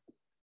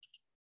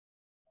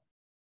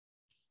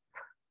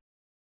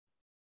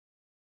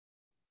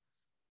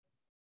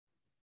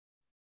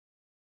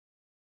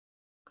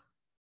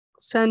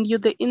 Send you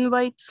the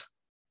invites.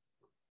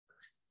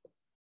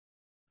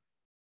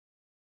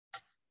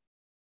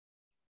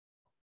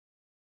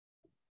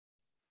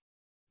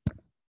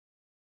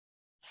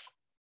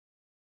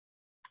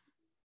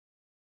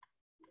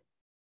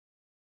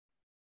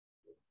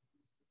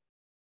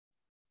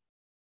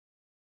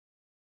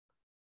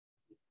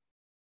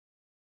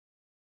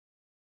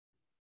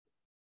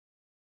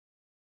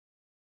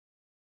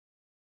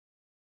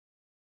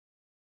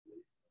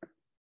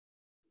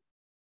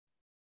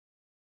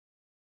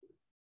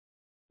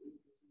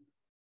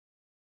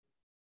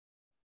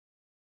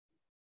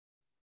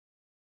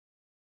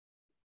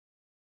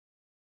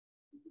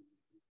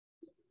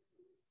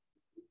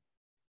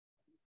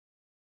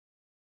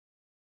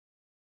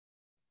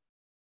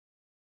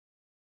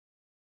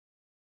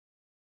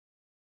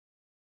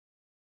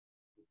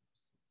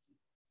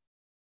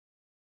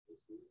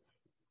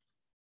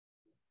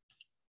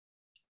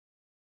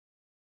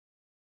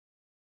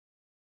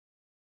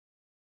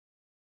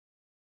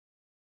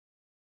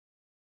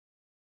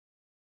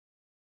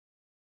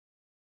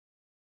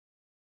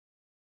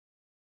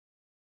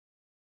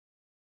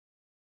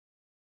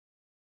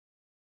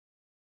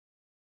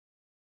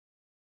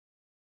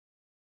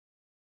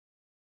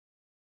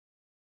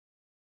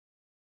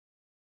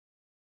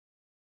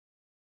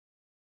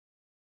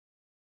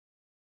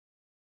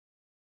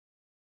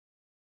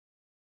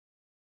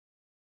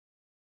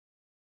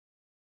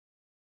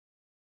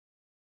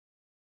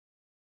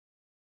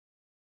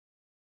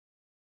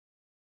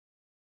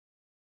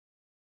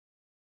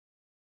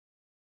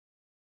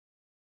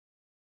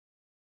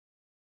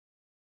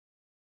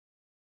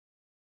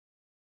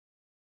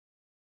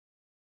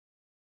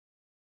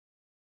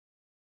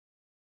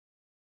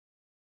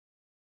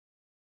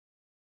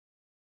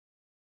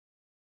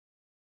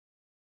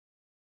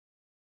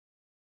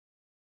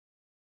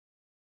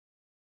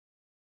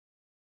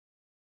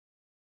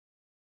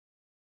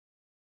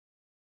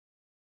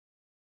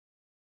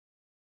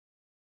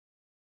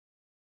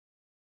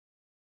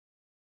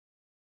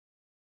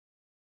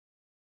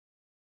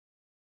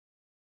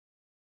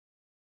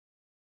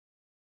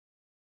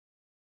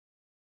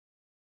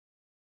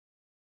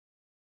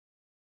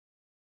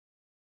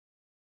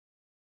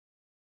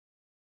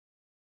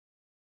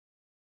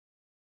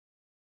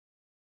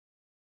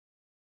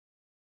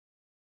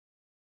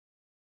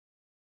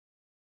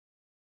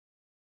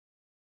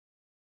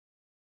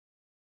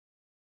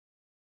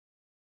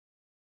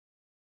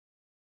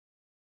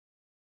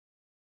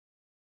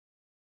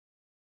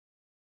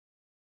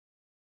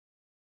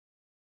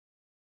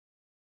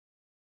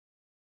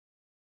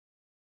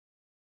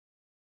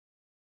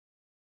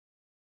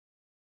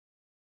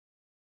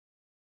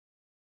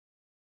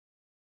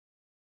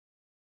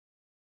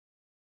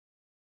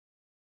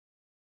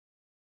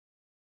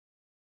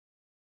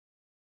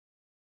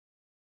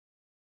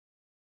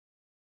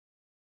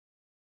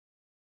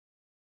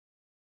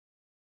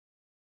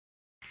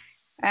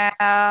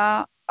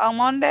 On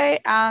Monday,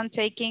 I'm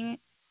taking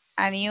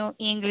a new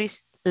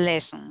English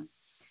lesson.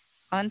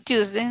 On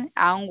Tuesday,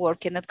 I'm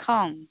working at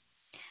home.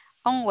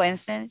 On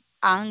Wednesday,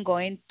 I'm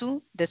going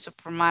to the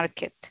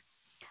supermarket.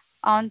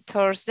 On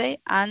Thursday,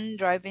 I'm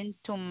driving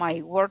to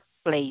my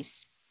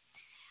workplace.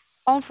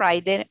 On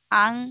Friday,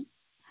 I'm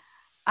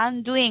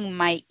doing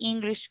my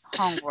English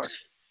homework.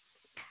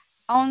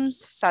 On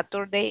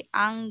Saturday,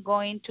 I'm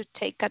going to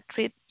take a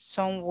trip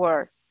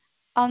somewhere.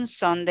 On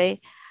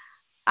Sunday,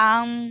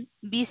 I'm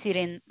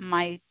visiting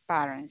my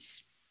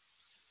parents.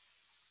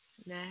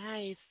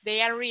 Nice.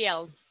 They are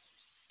real.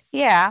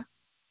 Yeah,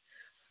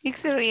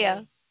 it's Okay.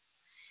 real.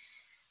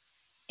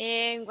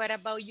 And what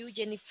about you,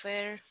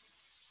 Jennifer?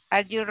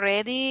 Are you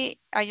ready?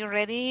 Are you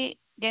ready,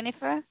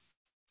 Jennifer?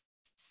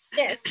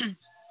 Yes.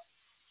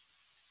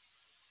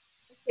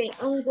 Okay,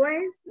 on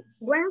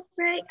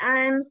Wednesday,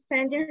 I'm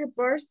sending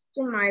reports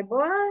to my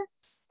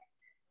boss,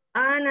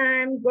 and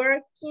I'm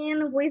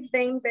working with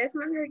the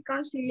investment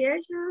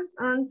reconciliations.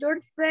 On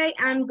Thursday,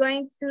 I'm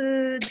going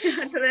to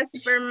the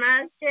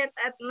supermarket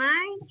at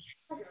 9.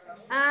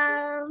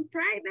 On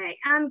Friday,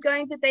 I'm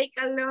going to take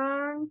a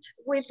lunch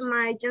with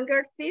my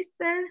younger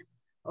sister.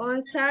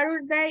 On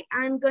Saturday,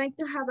 I'm going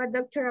to have a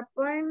doctor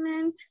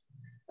appointment.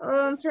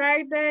 On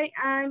Friday,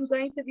 I'm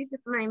going to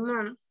visit my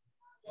mom.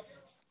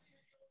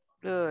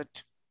 Good.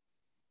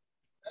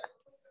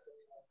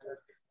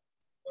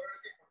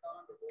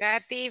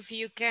 Kathy, if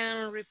you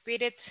can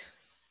repeat it.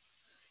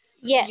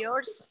 Yes.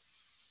 Yours.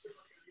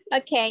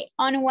 Okay.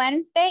 On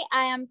Wednesday,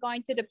 I am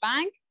going to the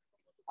bank.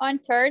 On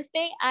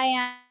Thursday,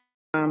 I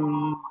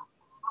am.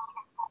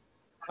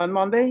 On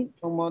Monday,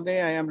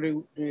 I am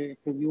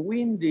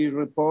reviewing the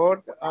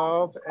report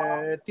of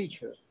a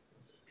teacher.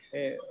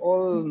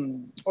 All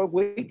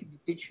week, the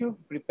teacher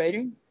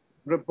preparing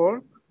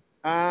report,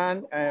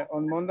 and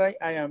on Monday,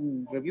 I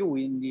am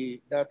reviewing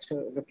that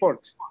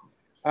report.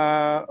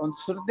 On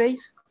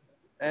Thursdays,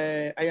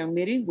 I am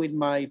meeting with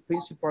my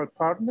principal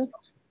partner.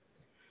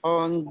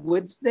 On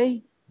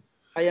Wednesday,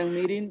 I am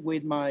meeting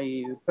with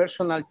my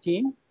personal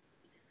team.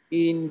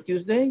 In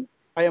Tuesday,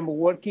 I am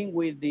working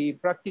with the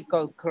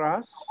practical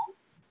class.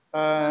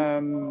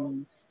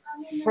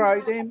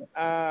 Friday,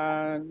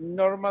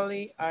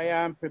 normally I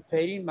am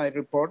preparing my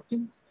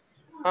reporting.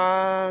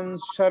 On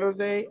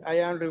Saturday, I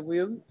am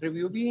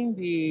reviewing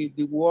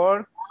the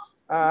work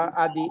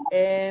at the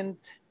end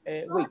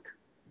week.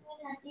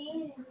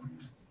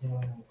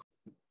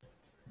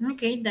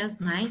 Okay, that's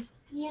nice.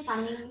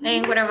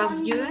 And what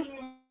about you?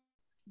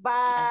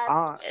 But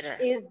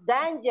it's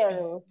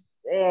dangerous.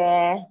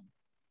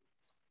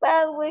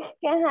 But we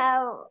can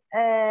have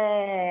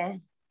a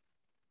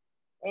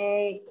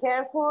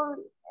careful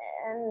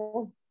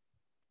and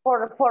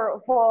for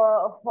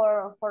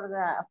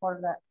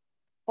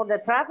the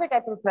traffic. I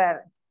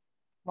prefer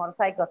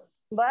motorcycle,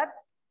 but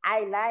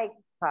I like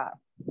car.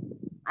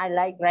 I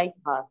like great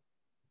car.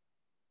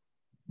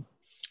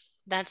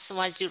 That's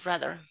what you'd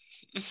rather.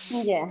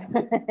 Yeah.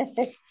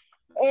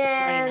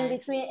 And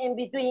nice.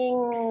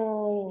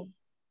 between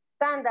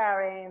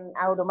standard and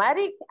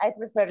automatic, I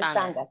prefer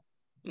standard.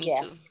 Me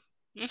Yeah. too.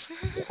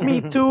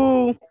 Me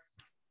too.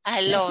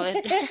 I love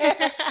it.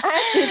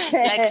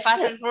 Like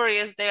Fast and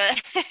Furious there.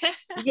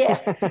 Yeah.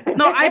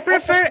 No, I'd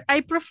rather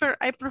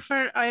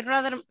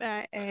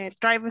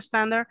drive a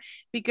standard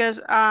because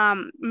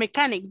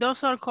mechanic,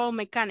 those are called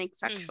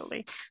mechanics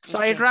actually. So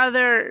I'd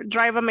rather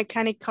drive a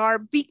mechanic car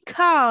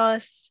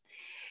because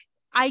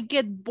I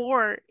get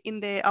bored in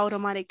the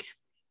automatic.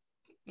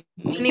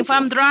 And if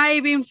I'm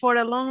driving for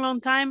a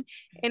long time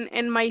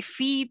and my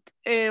foot,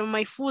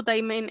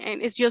 I mean,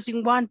 and it's just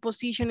in one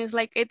position, it's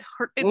like it's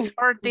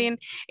hurting.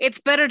 It's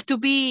better to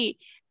be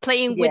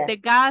playing with the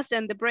gas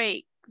and the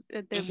brake.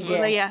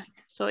 Yeah.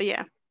 So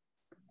yeah,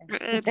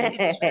 it's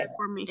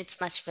for me.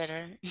 It's much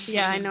better.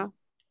 Yeah, I know.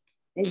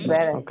 It's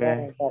better,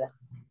 Okay. better.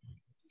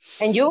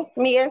 And you,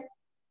 Miguel?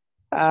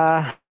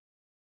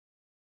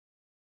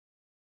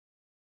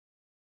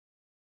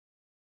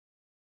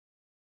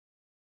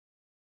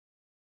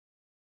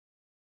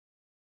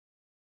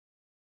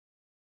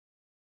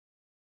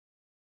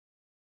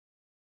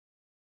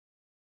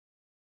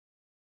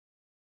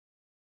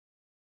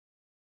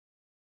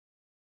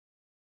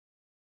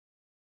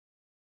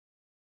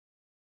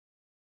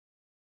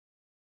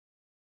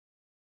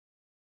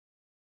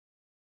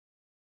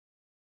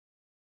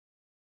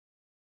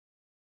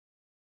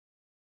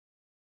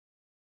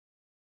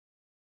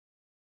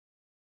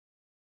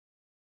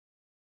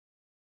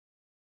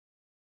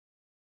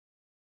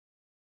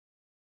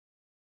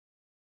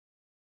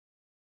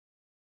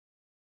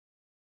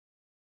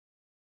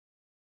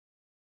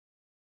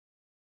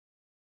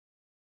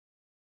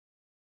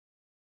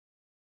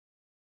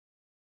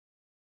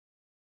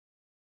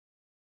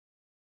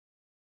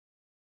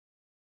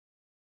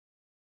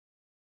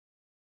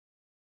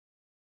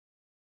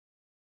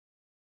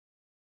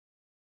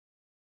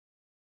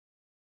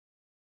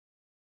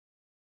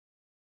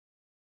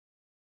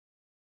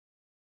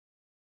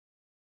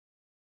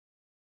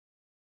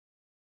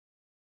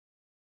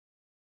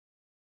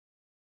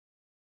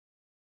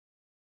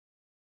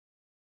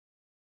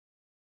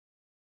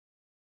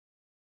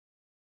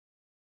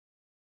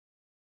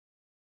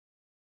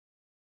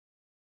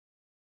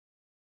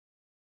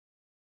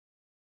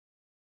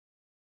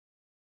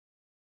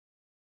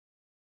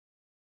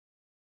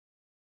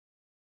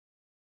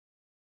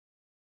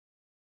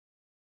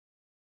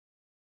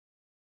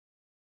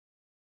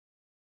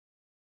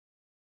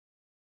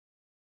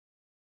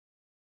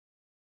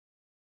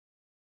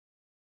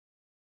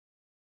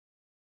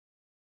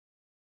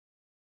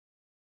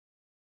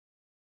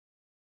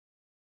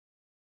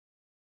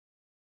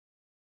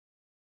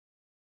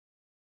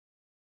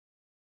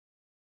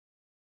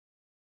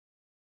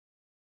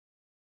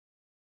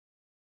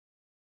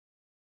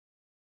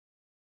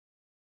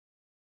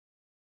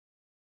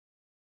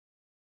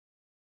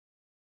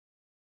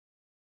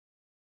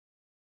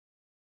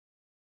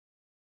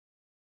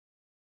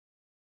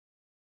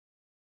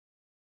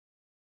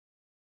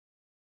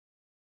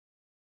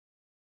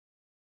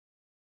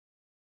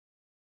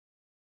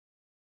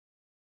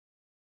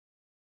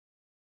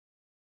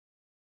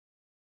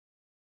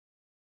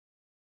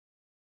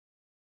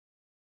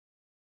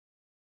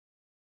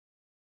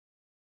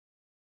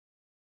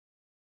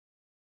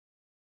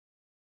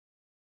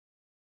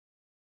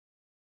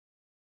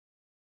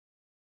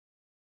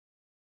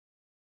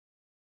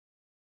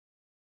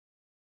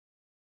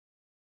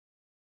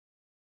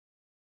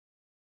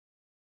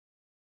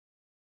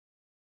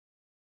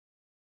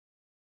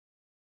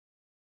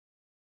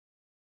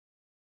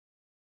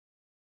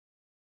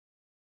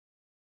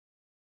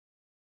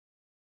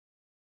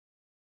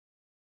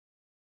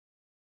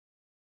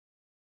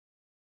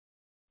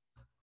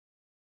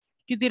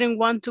 You didn't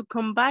want to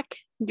come back.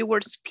 You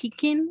were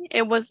speaking.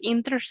 It was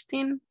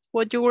interesting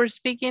what you were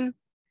speaking.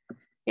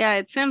 Yeah,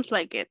 it seems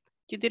like it.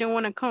 You didn't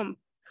want to come.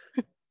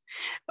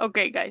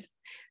 Okay, guys.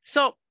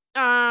 So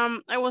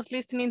I was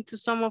listening to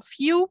some of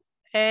you,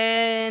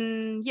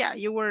 and yeah,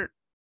 you were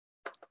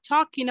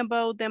talking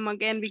about them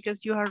again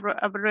because you have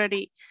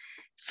already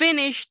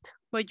finished,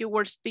 but you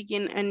were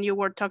speaking and you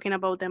were talking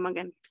about them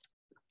again.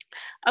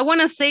 I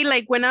want to say,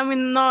 like, when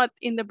I'm not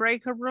in the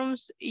breakout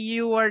rooms,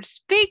 you are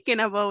speaking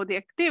about the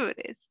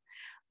activities,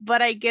 but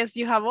I guess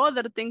you have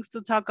other things to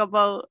talk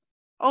about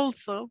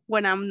also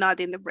when I'm not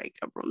in the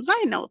breakout rooms.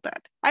 I know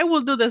that. I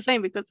will do the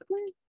same because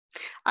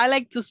I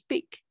like to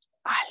speak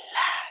a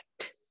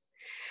lot.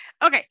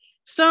 Okay,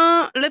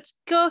 so let's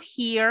go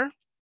here.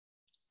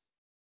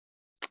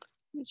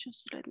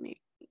 Just let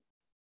me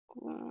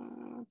go.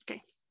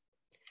 Okay.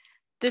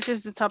 This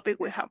is the topic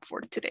we have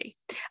for today.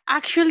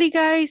 Actually,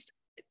 guys,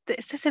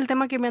 este es el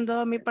tema que me han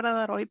dado a mí para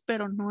dar hoy,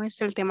 pero no es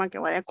el tema que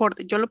va de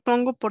acorde. Yo lo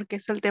pongo porque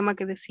es el tema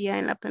que decía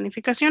en la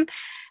planificación,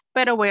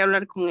 pero voy a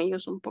hablar con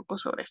ellos un poco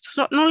sobre esto.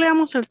 So, no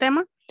leamos el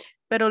tema,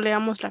 pero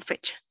leamos la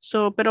fecha.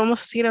 So, pero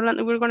vamos a seguir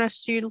hablando. We're going to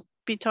still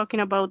be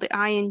talking about the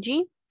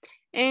ING,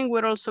 and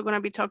we're also going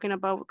to be talking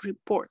about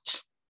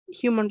reports,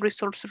 human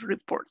resources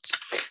reports.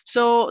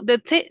 So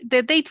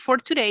the date for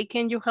today,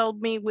 can you help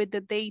me with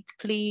the date,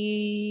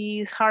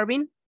 please,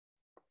 Harbin?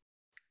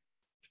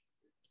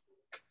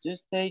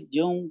 Tuesday,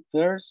 June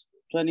 1st,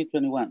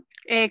 2021.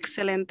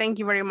 Excellent, thank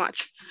you very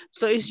much.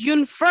 So it's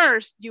June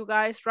 1st, you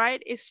guys,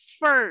 right? It's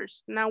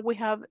first. Now we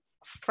have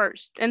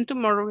first, and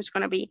tomorrow is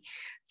gonna be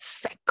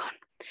second.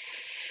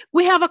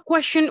 We have a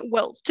question,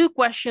 well, two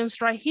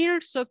questions right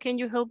here. So can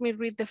you help me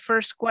read the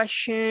first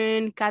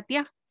question,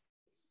 Katia?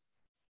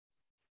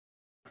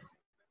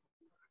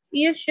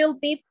 You should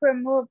be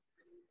promoted.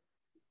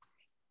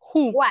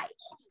 Who? Why?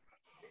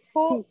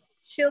 Who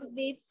should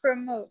be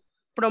promoted?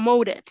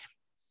 Promoted.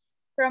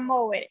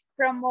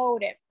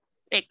 Promoted.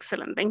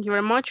 Excellent, thank you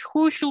very much.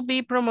 Who should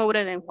be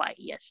promoted and why?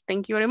 Yes,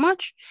 thank you very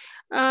much.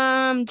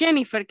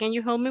 Jennifer, can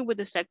you help me with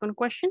the second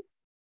question?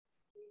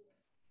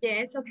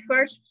 Yes, of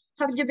course.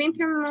 Have you been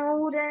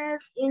promoted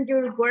in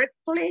your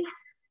workplace?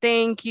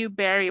 Thank you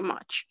very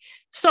much.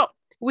 So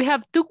we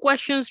have two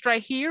questions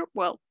right here.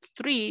 Well,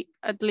 three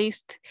at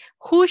least.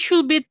 Who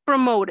should be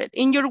promoted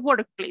in your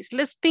workplace?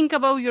 Let's think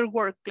about your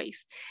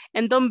workplace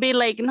and don't be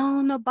like, no,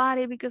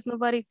 nobody, because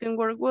nobody can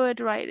work good,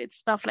 right? It's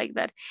stuff like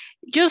that.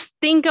 Just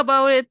think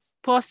about it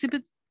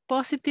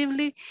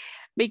positively,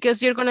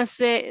 because you're gonna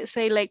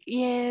say like,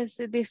 yes,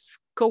 this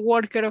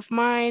coworker of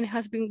mine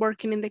has been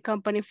working in the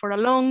company for a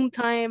long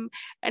time,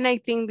 and I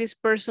think this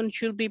person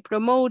should be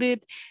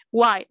promoted.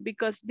 Why?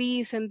 Because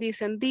this and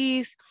this and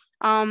this.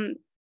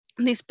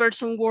 This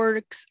person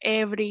works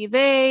every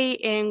day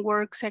and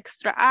works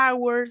extra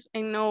hours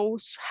and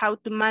knows how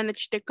to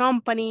manage the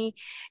company.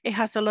 It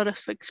has a lot of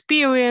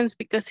experience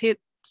because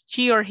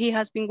she or he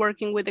has been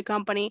working with the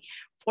company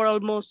for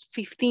almost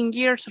 15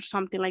 years or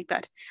something like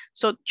that.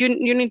 So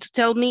you need to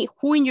tell me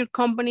who in your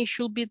company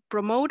should be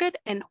promoted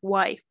and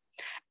why.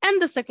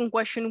 And the second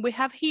question we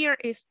have here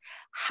is,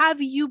 have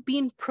you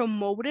been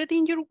promoted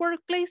in your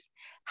workplace?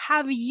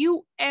 Have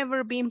you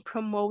ever been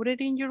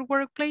promoted in your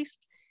workplace?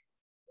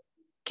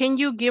 Can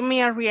you give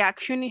me a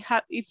reaction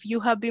if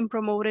you have been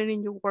promoted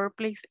in your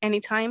workplace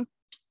anytime?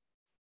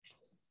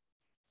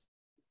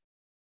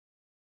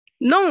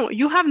 No,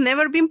 you have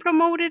never been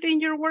promoted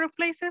in your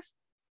workplaces?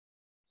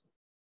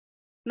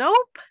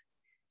 Nope.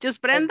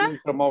 Just Brenda? I've been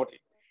promoted.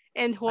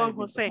 And Juan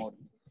Jose.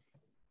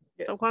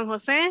 Yes. So Juan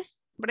Jose,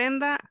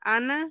 Brenda,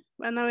 Ana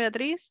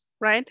Beatriz,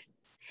 right?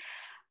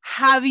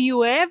 Have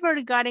you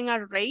ever gotten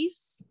a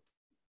raise?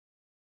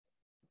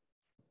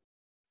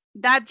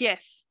 That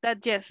yes,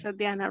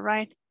 Diana,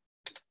 right?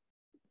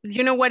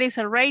 You know what is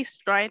a raise,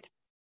 right?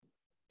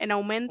 An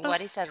aumento.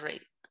 What is a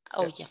raise?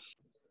 Oh, yeah.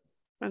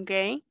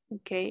 Okay.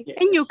 Yes.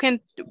 And you can,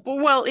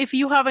 well, if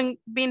you haven't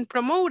been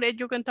promoted,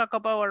 you can talk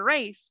about a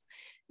raise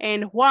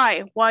and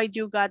why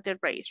you got the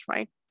raise,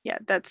 right? Yeah,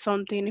 that's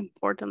something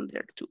important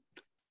there to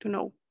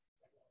know.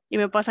 Y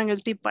me pasan el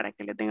tip para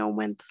que le tenga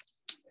aumentos.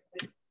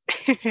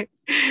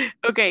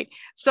 Okay,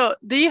 so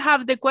do you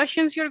have the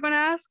questions you're gonna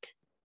ask?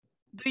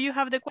 Do you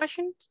have the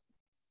questions?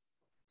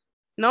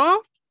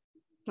 No?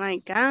 My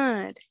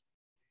God.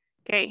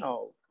 Okay,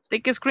 Oh.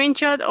 Take a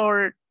screenshot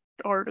or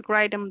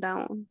write them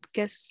down,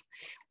 because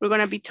we're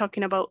gonna be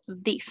talking about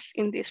this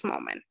in this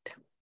moment.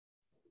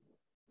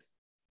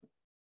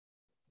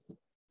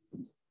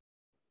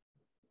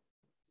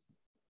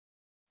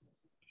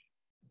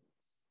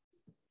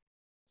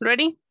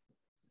 Ready?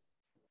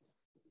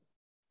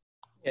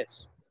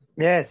 Yes.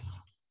 Yes.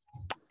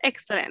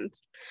 Excellent.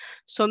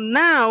 So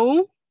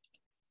now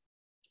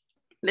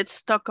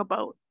let's talk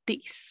about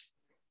this.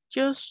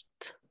 Just,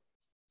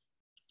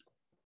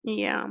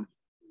 yeah.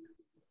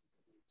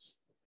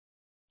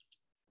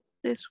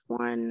 This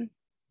one.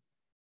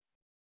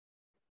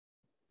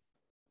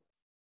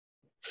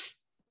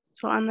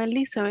 So Anna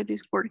Elizabeth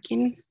is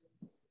working.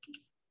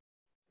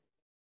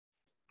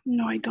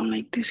 No, I don't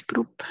like this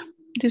group.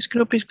 This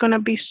group is gonna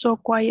be so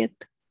quiet.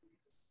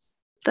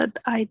 that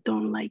I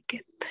don't like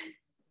it.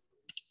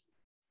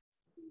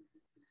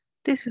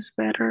 This is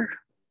better.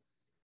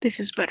 This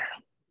is better.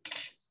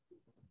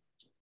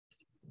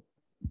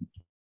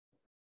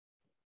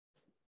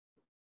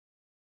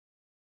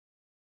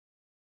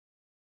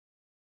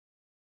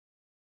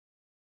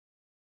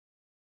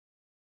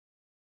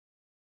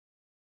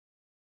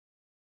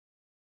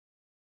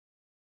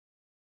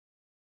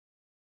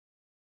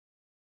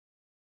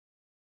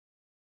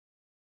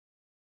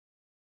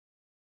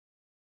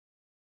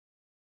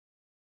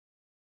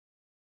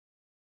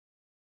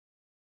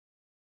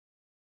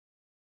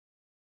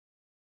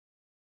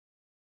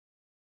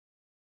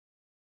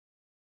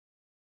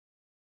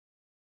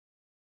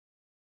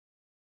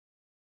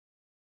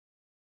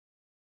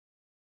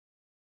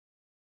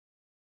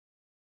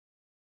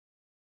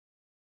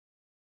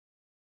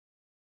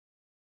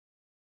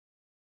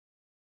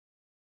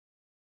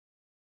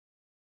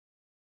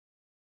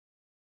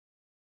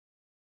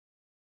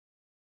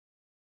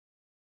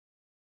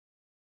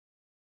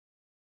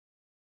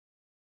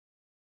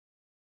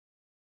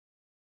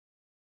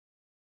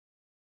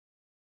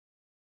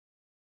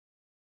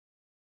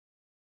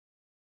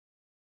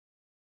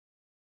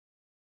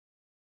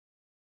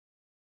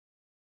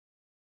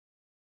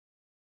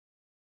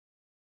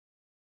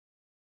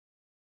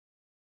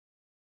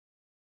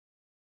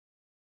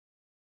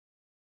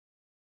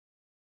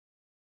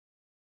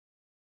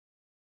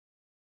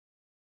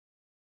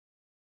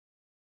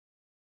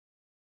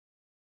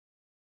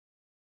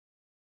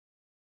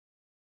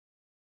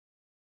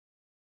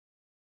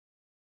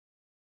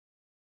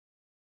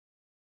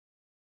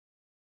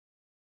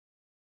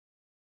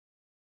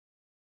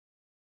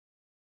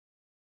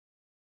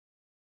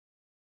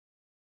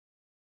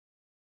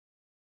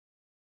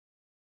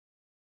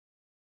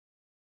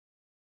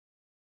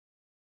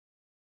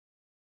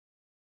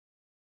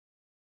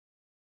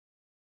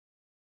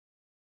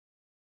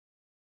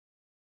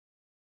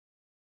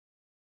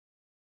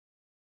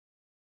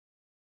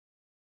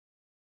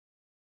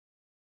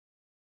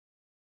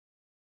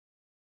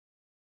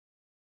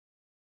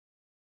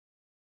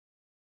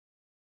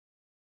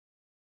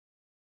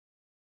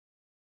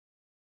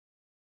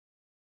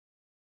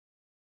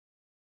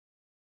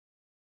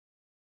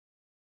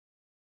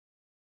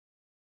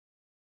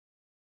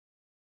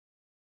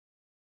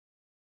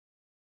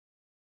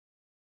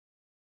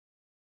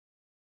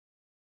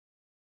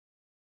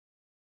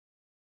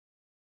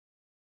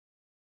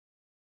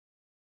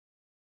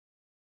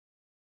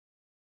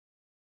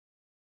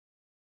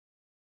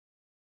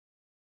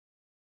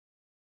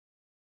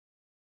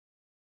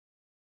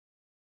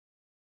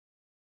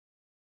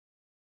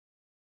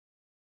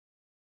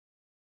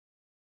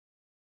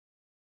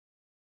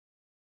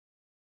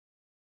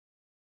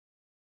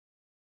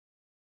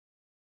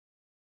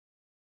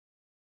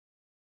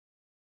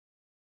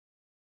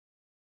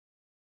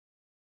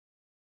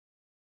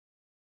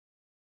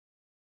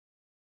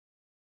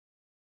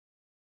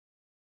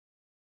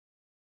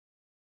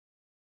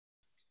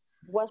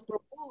 Was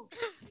promoted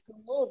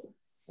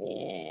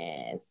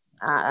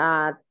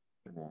uh,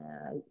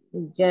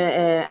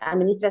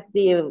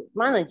 administrative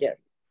manager.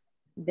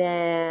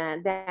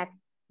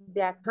 The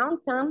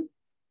accountant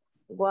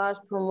was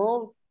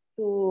promoted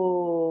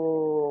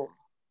to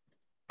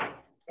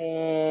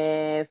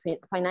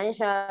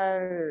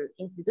financial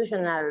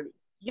institutional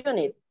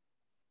unit.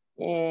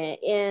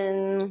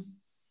 And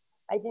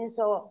I think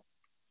so.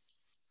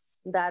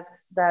 That's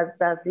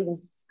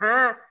thing.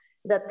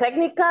 The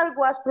technical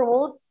was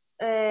promoted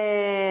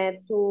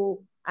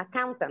to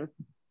accountant.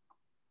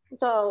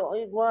 So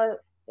it was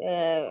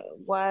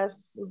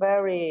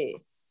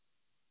very.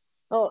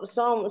 Oh,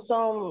 some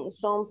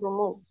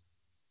promote.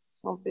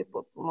 Some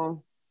people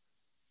promote.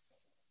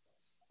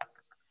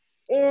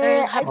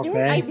 Have you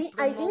I been think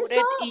promoted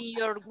so. in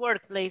your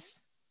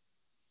workplace?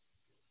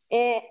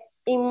 In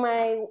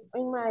my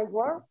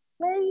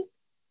workplace,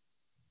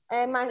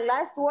 my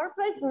last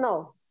workplace,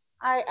 no.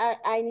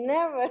 I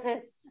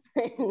never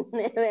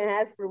never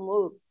has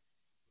promoted.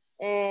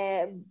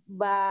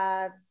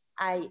 But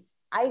I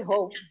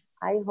hope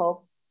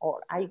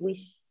or I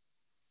wish.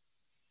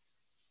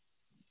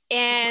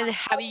 And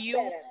have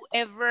you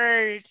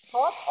ever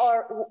hope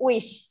or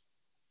wish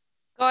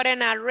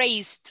gotten a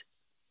raise?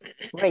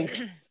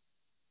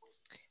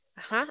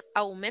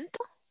 Aumento?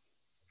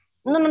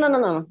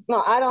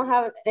 No, I don't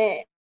have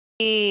it.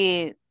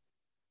 He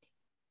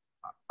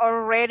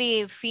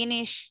already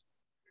finished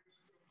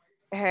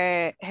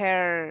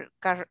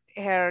her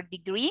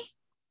degree,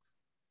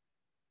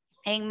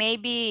 and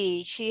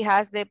maybe she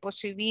has the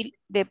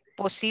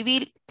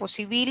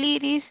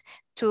possibilities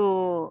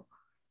to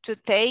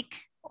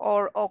take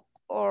or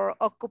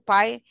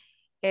occupy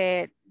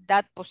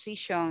that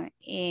position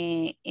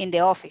in the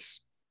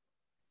office.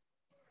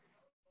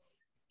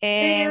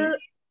 And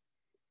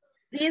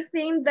do you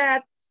think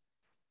that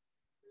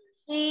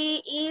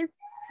she is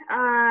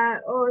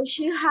or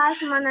she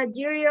has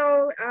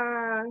managerial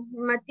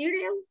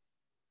material?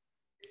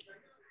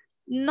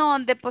 no,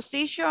 the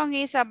position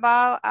is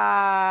about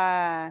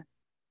a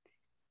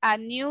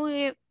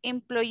new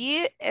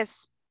employee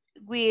is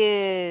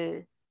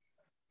with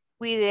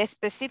with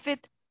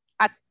specific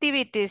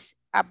activities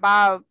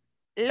about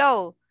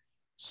law.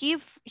 She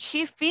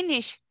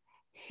finished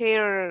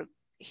her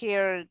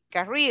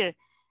career,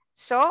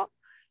 so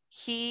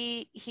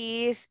he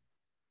is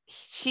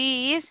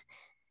she is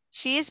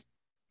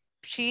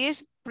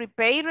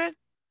prepared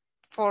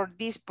for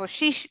this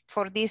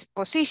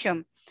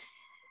position,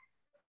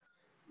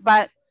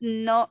 but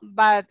no,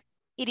 but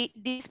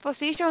this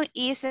position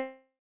is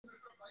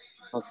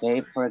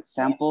Okay, for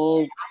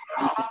example,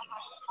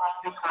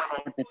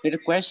 the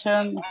first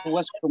question, who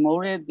was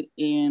promoted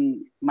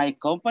in my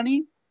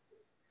company,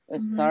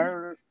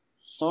 started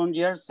some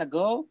years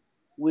ago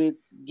with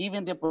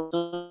giving the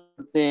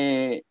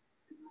opportunity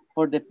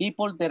for the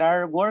people that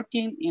are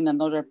working in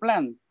another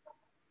plant.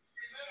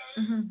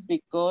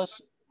 Because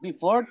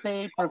before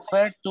they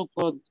prefer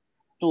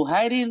to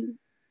hiring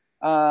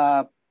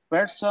a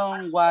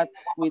person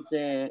with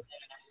the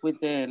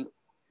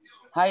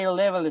higher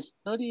level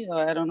study, or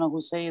I don't know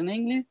who say in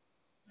English,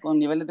 con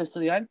niveles de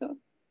estudio alto.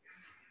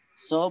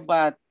 So,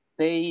 but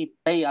they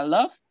pay a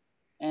lot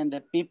and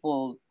the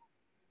people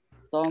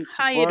don't support.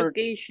 High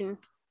education.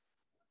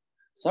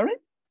 Sorry?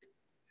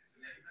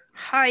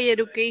 High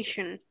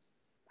education.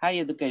 High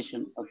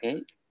education,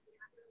 okay.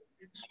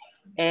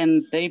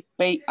 And they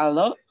pay a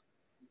lot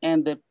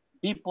and the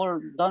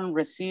people don't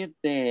receive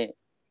the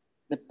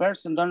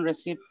person don't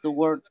receive the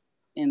work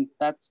in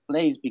that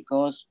place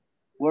because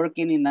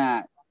working in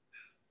a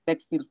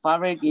textile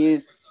fabric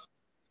is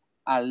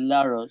a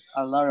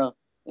lot of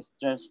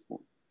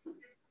stressful.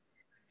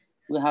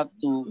 We have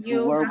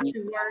to work with.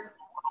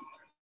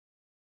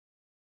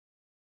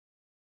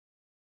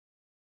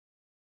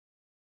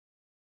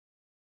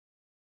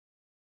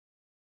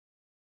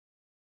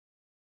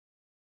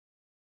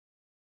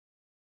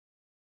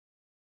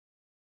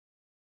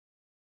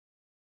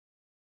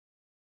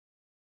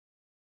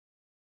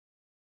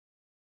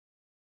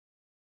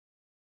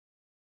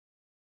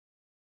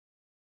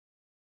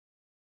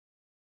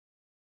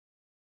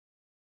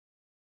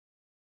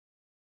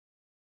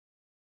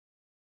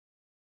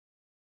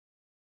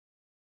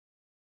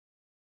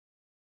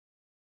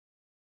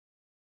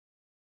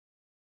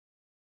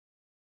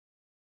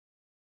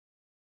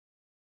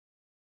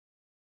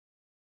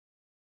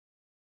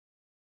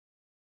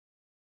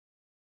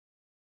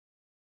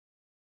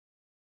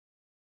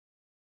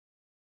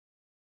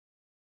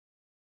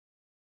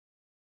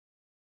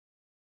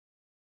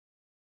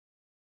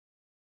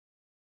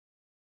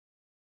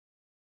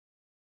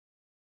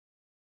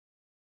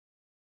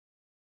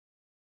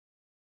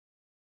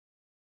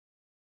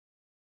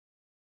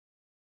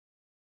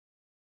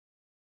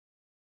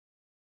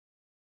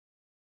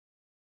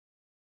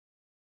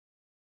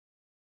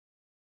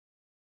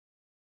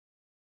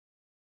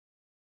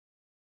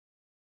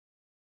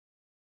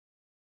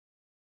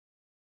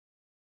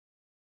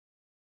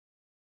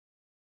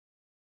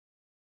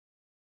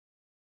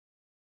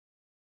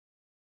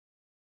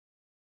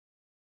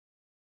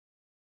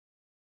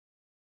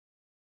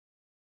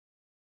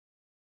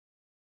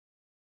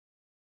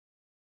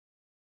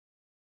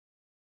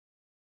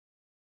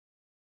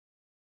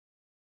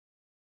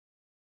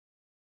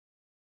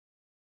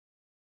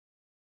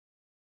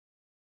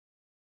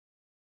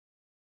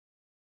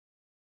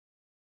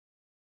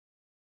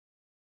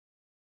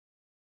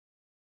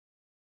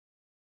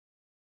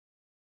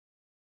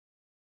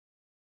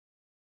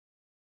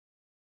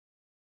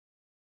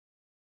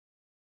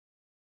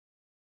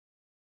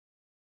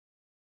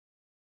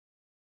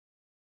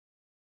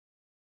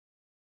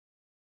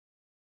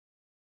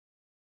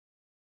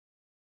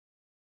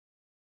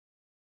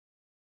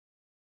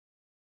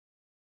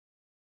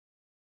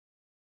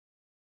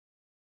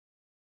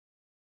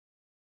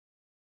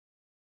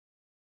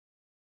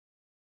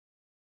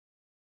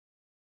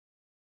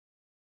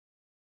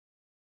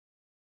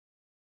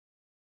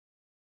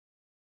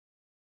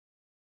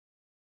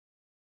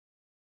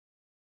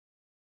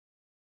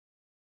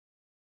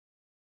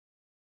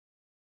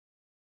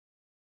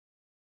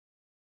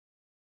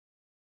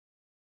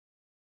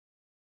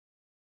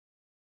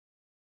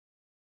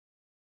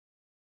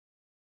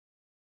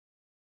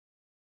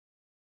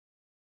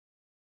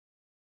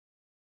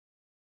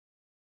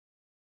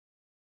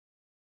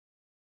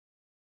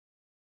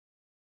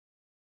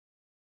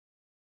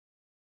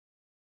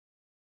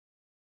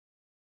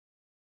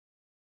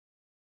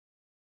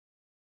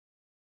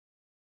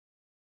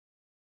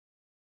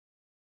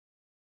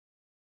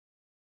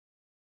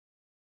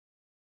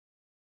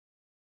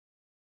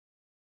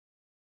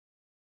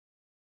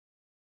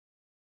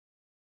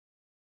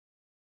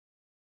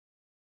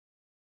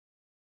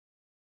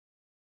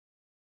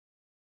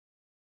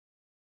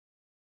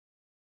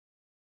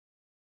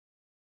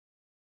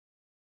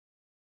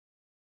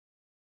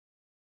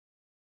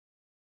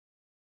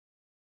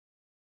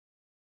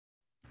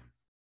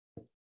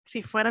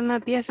 Si fueran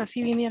las 10,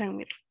 así vinieran,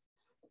 mira.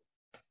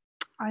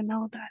 I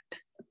know that.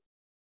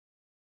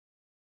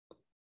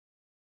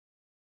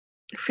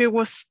 If it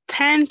was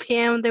 10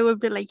 p.m., they would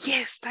be like,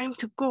 yes, time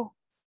to go.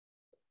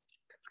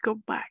 Let's go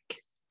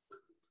back.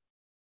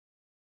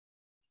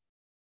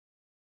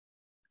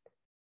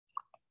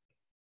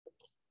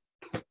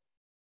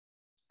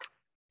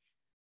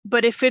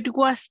 But if it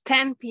was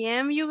 10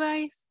 p.m., you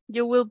guys,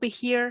 you will be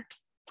here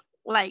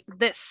like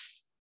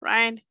this,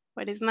 right?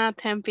 But it's not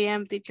 10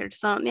 p.m., teacher.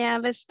 So yeah,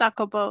 let's talk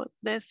about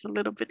this a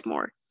little bit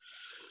more.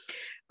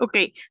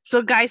 Okay,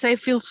 so guys, I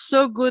feel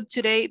so good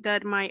today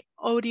that my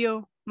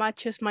audio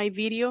matches my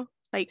video.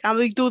 Like I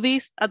will do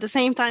this at the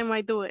same time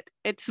I do it.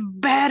 It's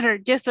better.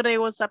 Yesterday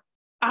was a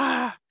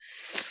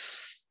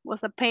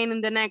pain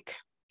in the neck.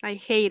 I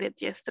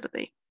hated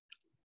yesterday.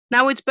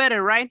 Now it's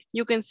better, right?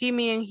 You can see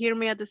me and hear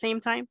me at the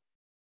same time.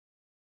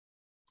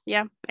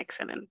 Yeah,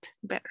 excellent,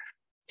 better.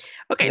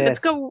 Okay,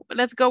 Yes.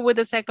 let's go with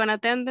the second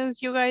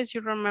attendance, you guys.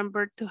 You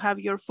remember to have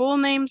your full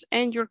names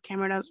and your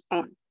cameras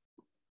on.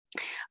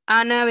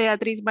 Ana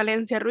Beatriz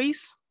Valencia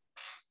Ruiz.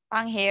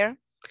 I'm here.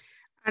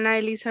 Ana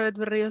Elizabeth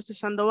Berríos de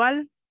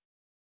Sandoval.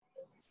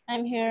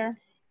 I'm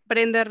here.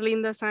 Brenda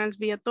Erlinda Sáenz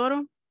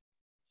Villatoro.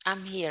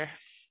 I'm here.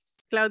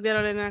 Claudia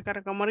Lorena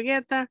Carrasco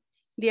Morgueta.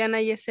 Diana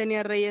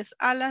Yesenia Reyes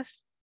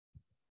Alas.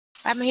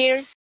 I'm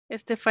here.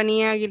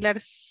 Estefanía Aguilar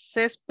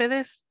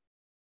Céspedes.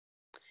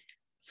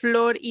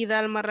 Flor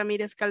Hidalma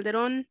Ramírez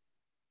Calderón.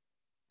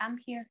 I'm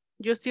here.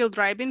 You still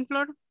driving,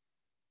 Flor?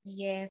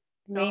 Yes,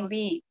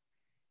 maybe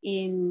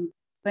in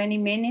 20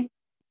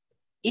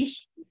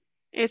 minutes-ish.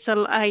 It's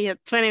a, yeah,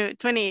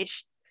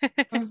 20-ish.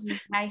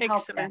 I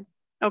hope that.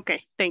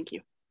 Okay, thank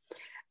you.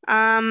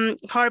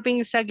 Harbin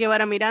Isaac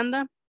Guevara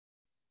Miranda.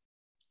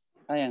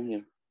 I am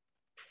here.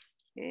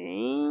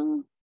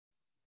 Okay.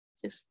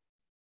 Just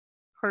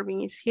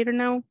Harbin is here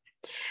now.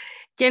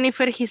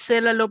 Jennifer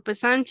Gisela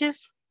López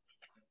Sánchez.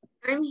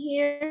 I'm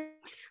here.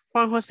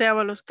 Juan José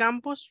Ábalos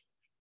Campos.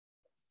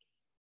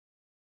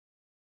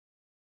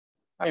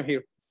 I'm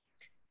here.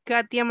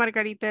 Katia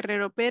Margarita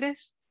Herrero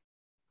Pérez.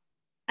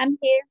 I'm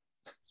here.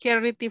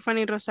 Kerry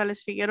Tiffany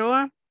Rosales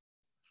Figueroa.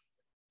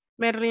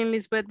 Merlin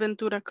Lisbeth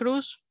Ventura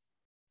Cruz.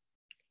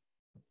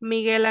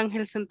 Miguel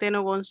Ángel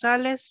Centeno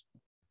González.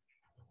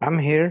 I'm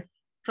here.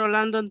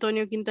 Rolando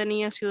Antonio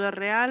Quintanilla Ciudad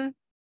Real.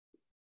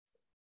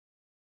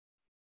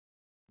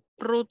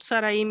 Ruth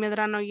Saraí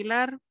Medrano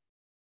Aguilar.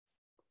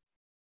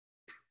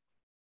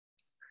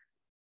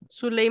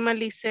 Zuleima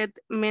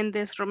Lisette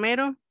Méndez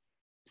Romero.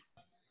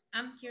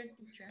 I'm here,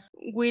 teacher.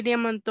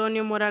 William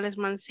Antonio Morales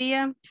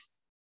Mancía.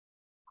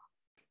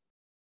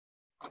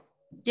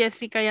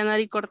 Jessica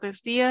Yanari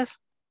Cortés Díaz.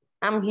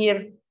 I'm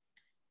here.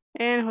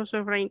 And José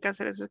Efraín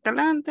Cáceres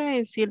Escalante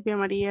and Silvia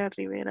María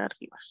Rivera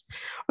Rivas.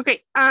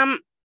 Okay,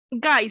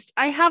 guys,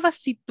 I have a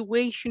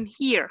situation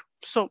here.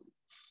 So,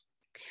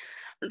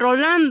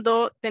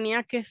 Rolando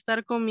tenía que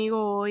estar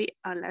conmigo hoy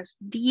a las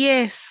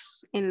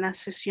 10 en la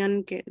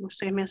sesión que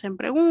ustedes me hacen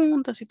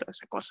preguntas y toda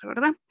esa cosa,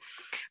 ¿verdad?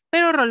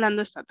 Pero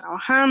Rolando está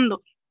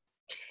trabajando.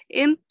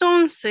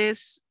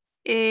 Entonces,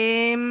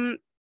 le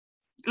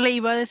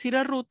iba a decir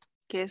a Ruth,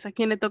 que es a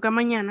quien le toca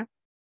mañana,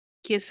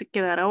 que se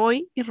quedara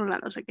hoy y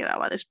Rolando se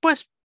quedaba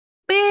después.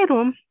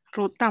 Pero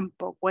Ruth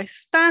tampoco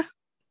está.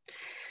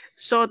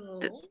 So,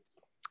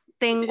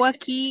 tengo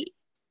aquí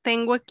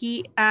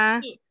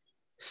a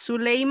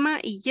Zuleima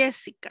y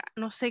Jessica.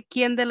 No sé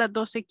quién de las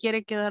dos se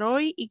quiere quedar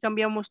hoy y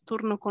cambiamos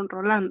turno con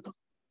Rolando.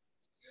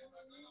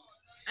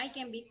 I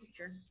can be,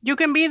 teacher. You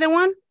can be the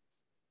one?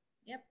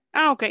 Yep.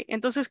 Ok.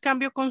 Entonces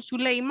cambio con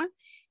Zuleima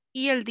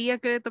y el día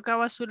que le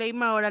tocaba a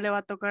Zuleima ahora le va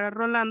a tocar a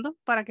Rolando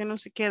para que no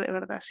se quede,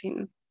 ¿verdad?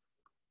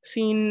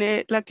 Sin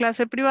la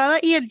clase privada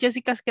y el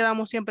Jessica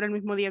quedamos siempre el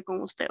mismo día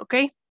con usted, ¿ok?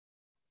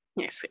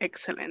 Yes,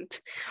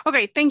 excellent.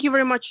 Okay, thank you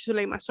very much,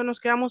 Zuleima. So nos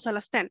quedamos a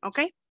las 10,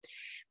 okay?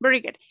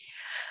 Very good.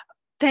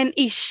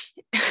 10-ish.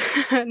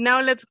 Now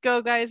let's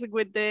go, guys,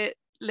 with the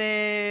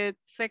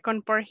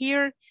second part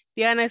here.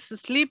 Diana is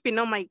sleeping.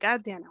 Oh my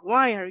God, Diana,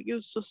 why are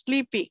you so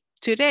sleepy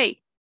today?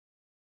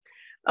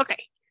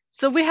 Okay,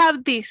 so we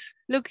have this.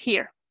 Look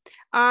here.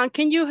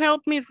 Can you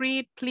help me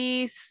read,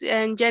 please,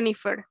 and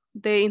Jennifer,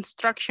 the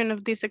instruction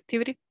of this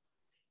activity?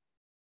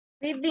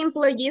 Read the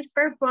employee's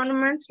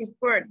performance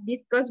report.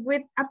 Discuss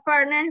with a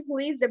partner who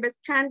is the best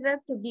candidate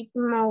to be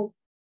promoted.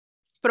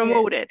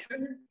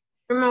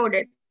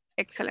 Promoted.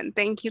 Excellent.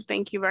 Thank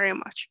you very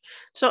much.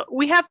 So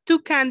we have two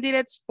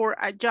candidates for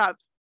a job,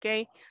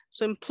 okay?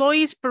 So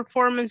employees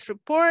performance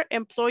report,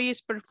 employees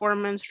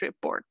performance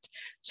report.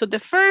 So the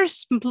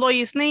first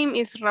employee's name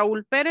is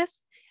Raúl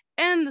Pérez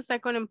and the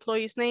second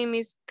employee's name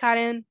is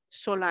Karen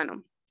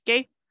Solano,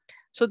 okay?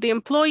 So the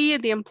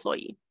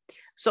employee.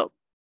 So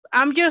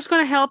I'm just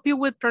gonna help you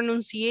with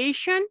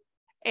pronunciation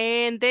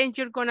and then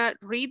you're gonna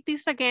read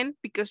this again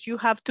because you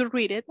have to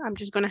read it. I'm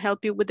just gonna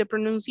help you with the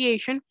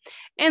pronunciation.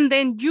 And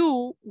then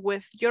you,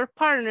 with your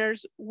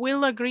partners,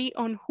 will agree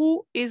on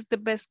who is the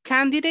best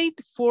candidate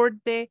for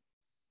the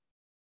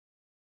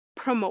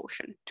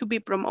promotion, to be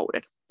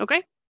promoted,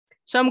 okay?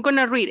 So I'm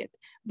gonna read it.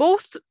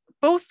 Both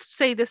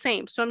say the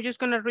same. So I'm just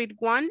gonna read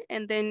one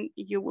and then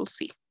you will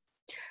see.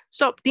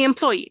 So the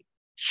employee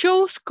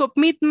shows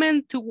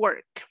commitment to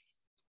work.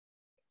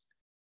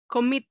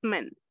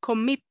 Commitment.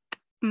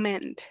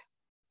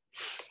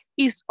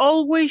 Is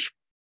always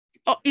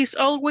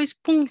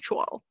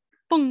punctual.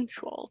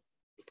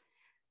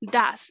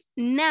 Does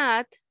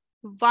not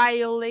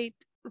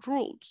violate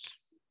rules.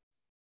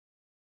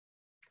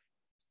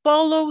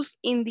 follows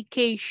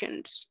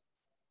indications.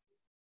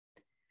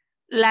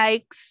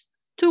 Likes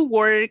to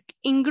work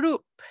in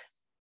group.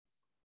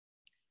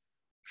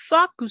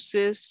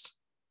 Focuses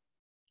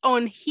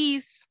on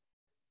his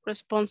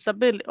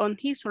responsibility, on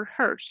his or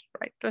hers,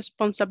 right,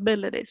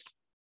 responsibilities.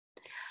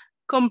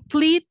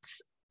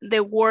 Completes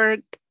the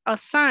work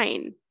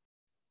assigned.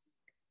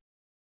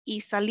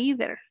 Is a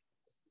leader.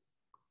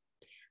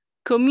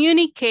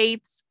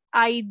 Communicates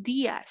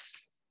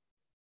ideas.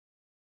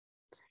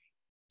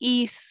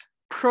 Is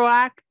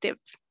proactive.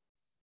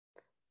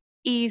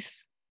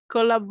 Is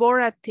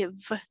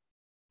collaborative.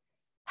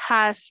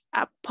 Has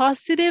a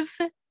positive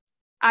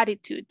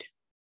attitude.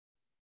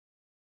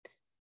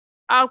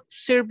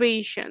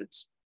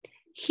 Observations.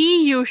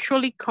 He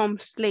usually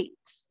comes late.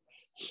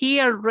 He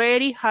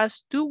already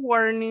has 2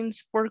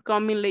 warnings for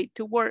coming late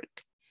to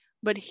work,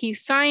 but he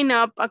signed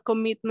up a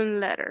commitment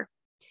letter.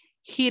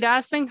 He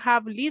doesn't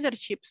have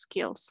leadership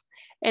skills,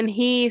 and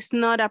he is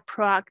not a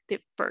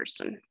proactive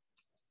person.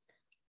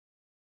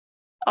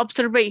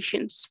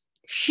 Observations.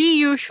 She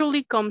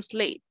usually comes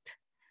late,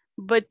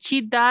 but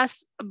she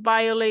does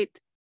violate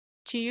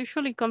the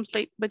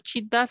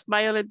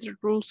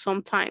rules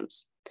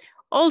sometimes.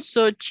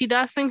 Also, she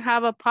doesn't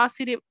have a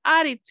positive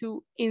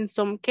attitude in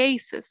some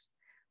cases,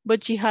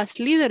 but she has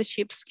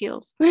leadership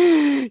skills.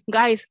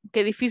 Guys,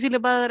 qué difícil le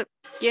va a dar.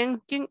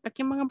 ¿A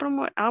quién van a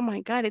promover? Oh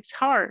my God, it's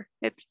hard.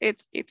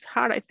 It's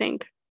hard, I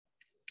think.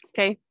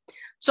 Okay,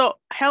 so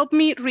help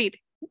me read.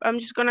 I'm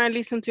just gonna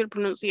listen to your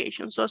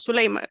pronunciation. So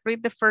Suleima,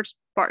 read the first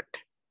part.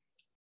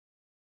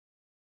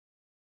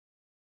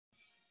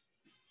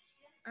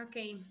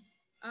 Okay,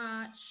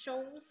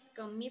 shows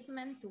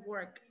commitment to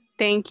work.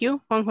 Thank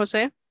you, Juan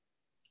Jose.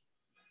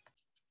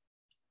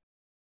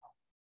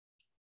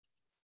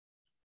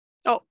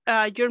 Oh,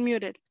 you're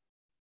muted.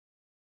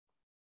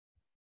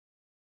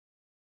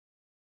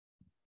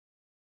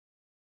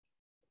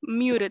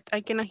 Muted,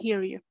 I cannot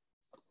hear you.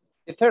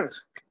 The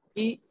first,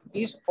 he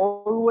is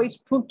always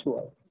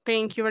punctual.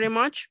 Thank you very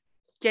much.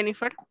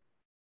 Jennifer.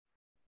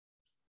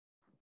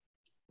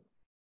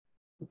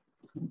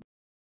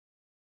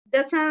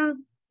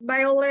 Doesn't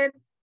violate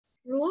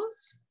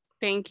rules.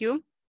 Thank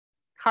you.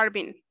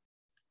 Harbin.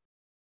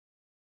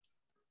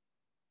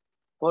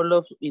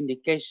 Follows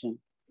indication.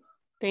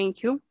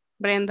 Thank you.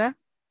 Brenda.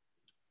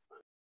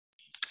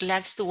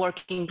 Likes to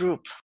work in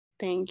group.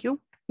 Thank you.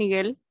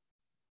 Miguel.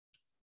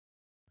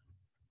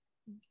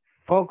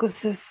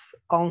 Focuses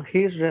on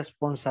his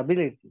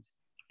responsibilities.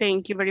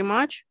 Thank you very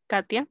much.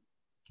 Katia.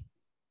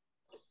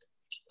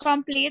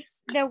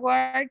 Completes the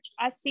work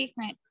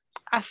assigned.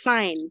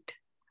 Assigned.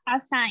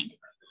 Assigned.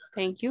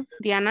 Thank you.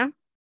 Diana.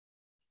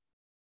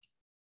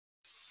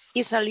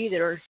 Is a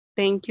leader.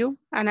 Thank you.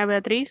 Ana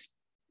Beatriz.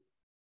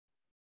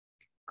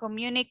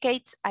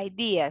 Communicates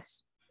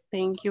ideas.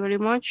 Thank you very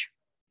much.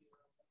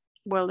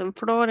 Well, then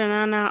Flor and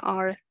Anna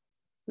are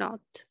not.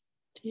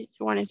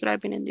 One is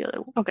driving and the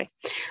other one. Okay.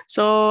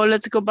 So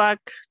let's go back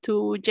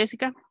to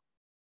Jessica.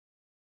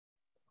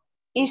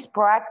 Is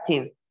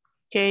proactive.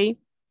 Okay.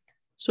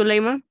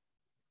 Suleima.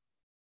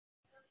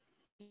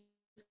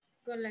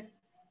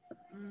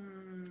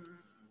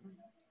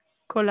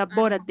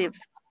 Collaborative.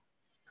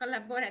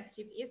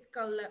 Collaborative is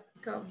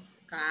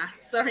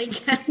sorry.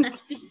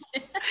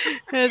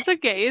 It's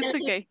okay. It's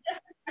okay.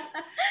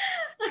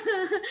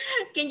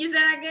 Can you say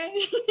that again?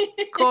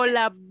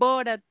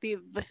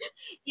 Collaborative.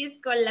 Is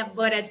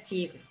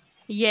collaborative.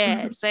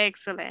 Yes,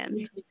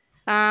 excellent.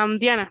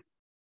 Diana.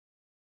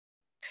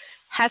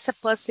 Has a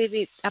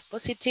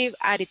positive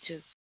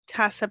attitude.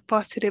 Has a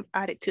positive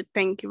attitude.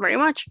 Thank you very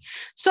much.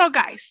 So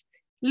guys,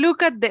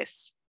 look at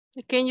this.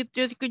 Can you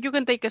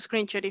can take a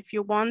screenshot if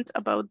you want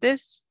about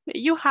this.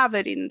 You have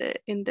it in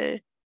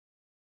the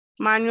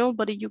manual,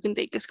 but you can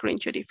take a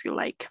screenshot if you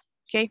like.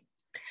 Okay.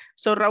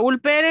 So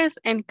Raúl Perez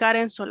and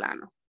Karen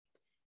Solano.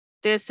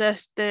 This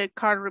is the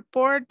card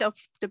report of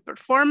the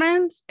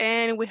performance,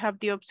 and we have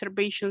the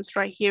observations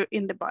right here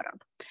in the bottom.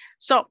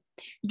 So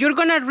you're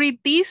gonna read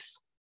this,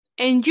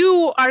 and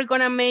you are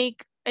gonna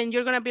make, and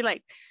you're gonna be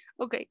like,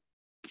 okay,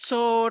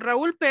 so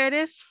Raúl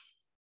Perez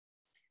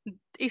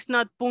is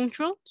not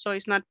punctual, so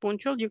it's not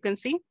punctual, you can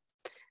see.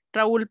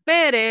 Raúl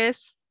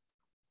Perez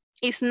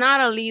is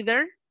not a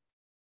leader,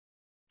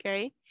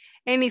 okay,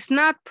 and is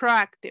not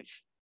proactive.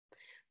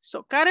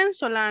 So Karen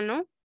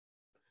Solano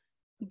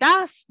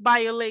does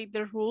violate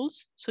the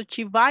rules, so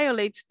she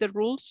violates the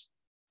rules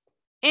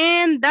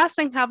and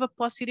doesn't have a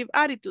positive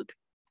attitude,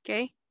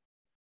 okay?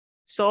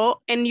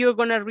 So, and you're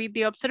gonna read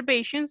the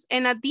observations,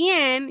 and at the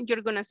end,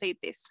 you're gonna say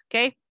this,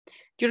 okay?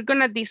 You're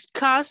gonna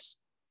discuss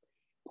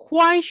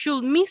why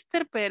should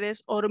Mr.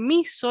 Perez or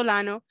Miss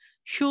Solano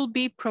should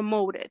be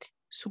promoted.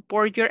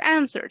 Support your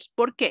answers.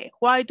 ¿Por qué?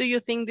 Why do you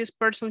think this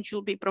person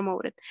should be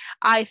promoted?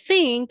 I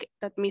think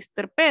that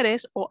Mr.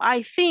 Perez or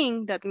I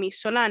think that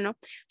Miss Solano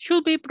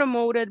should be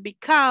promoted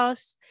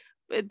because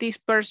this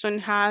person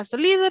has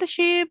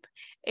leadership,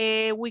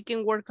 we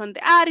can work on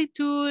the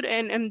attitude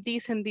and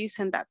this and this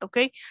and that,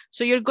 okay?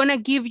 So you're gonna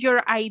give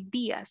your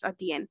ideas at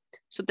the end.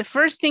 So the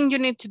first thing you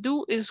need to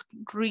do is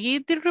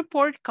read the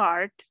report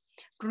card,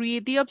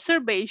 read the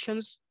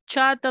observations,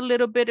 chat a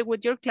little bit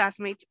with your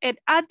classmates, and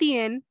at the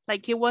end,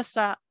 like it was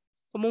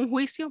como un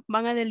juicio,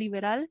 van a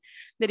deliberar,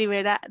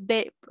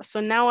 so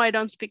now I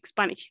don't speak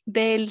Spanish,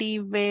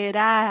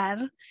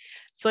 deliberar.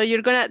 So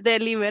you're gonna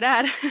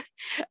deliberar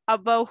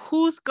about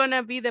who's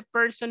gonna be the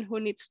person who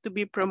needs to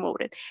be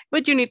promoted.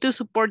 But you need to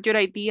support your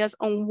ideas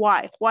on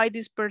why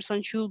this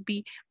person should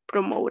be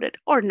promoted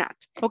or not,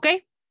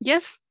 okay?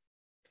 Yes?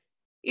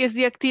 Is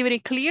the activity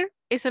clear?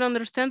 Is it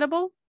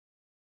understandable?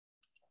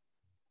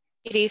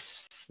 It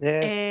is.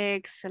 Yes.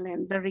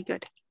 Excellent, very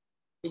good.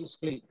 It's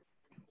clear.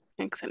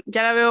 Excellent.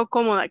 Ya la veo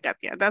cómoda,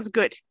 Katia. That's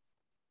good.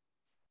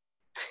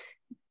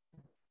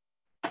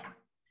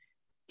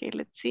 Okay,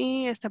 let's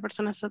see. Esta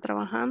persona está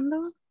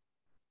trabajando.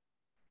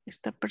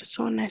 Esta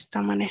persona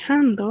está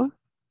manejando.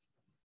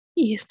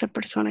 Y esta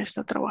persona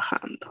está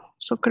trabajando.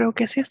 So creo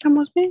que así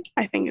estamos bien.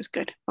 I think it's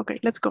good. Okay,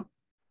 let's go.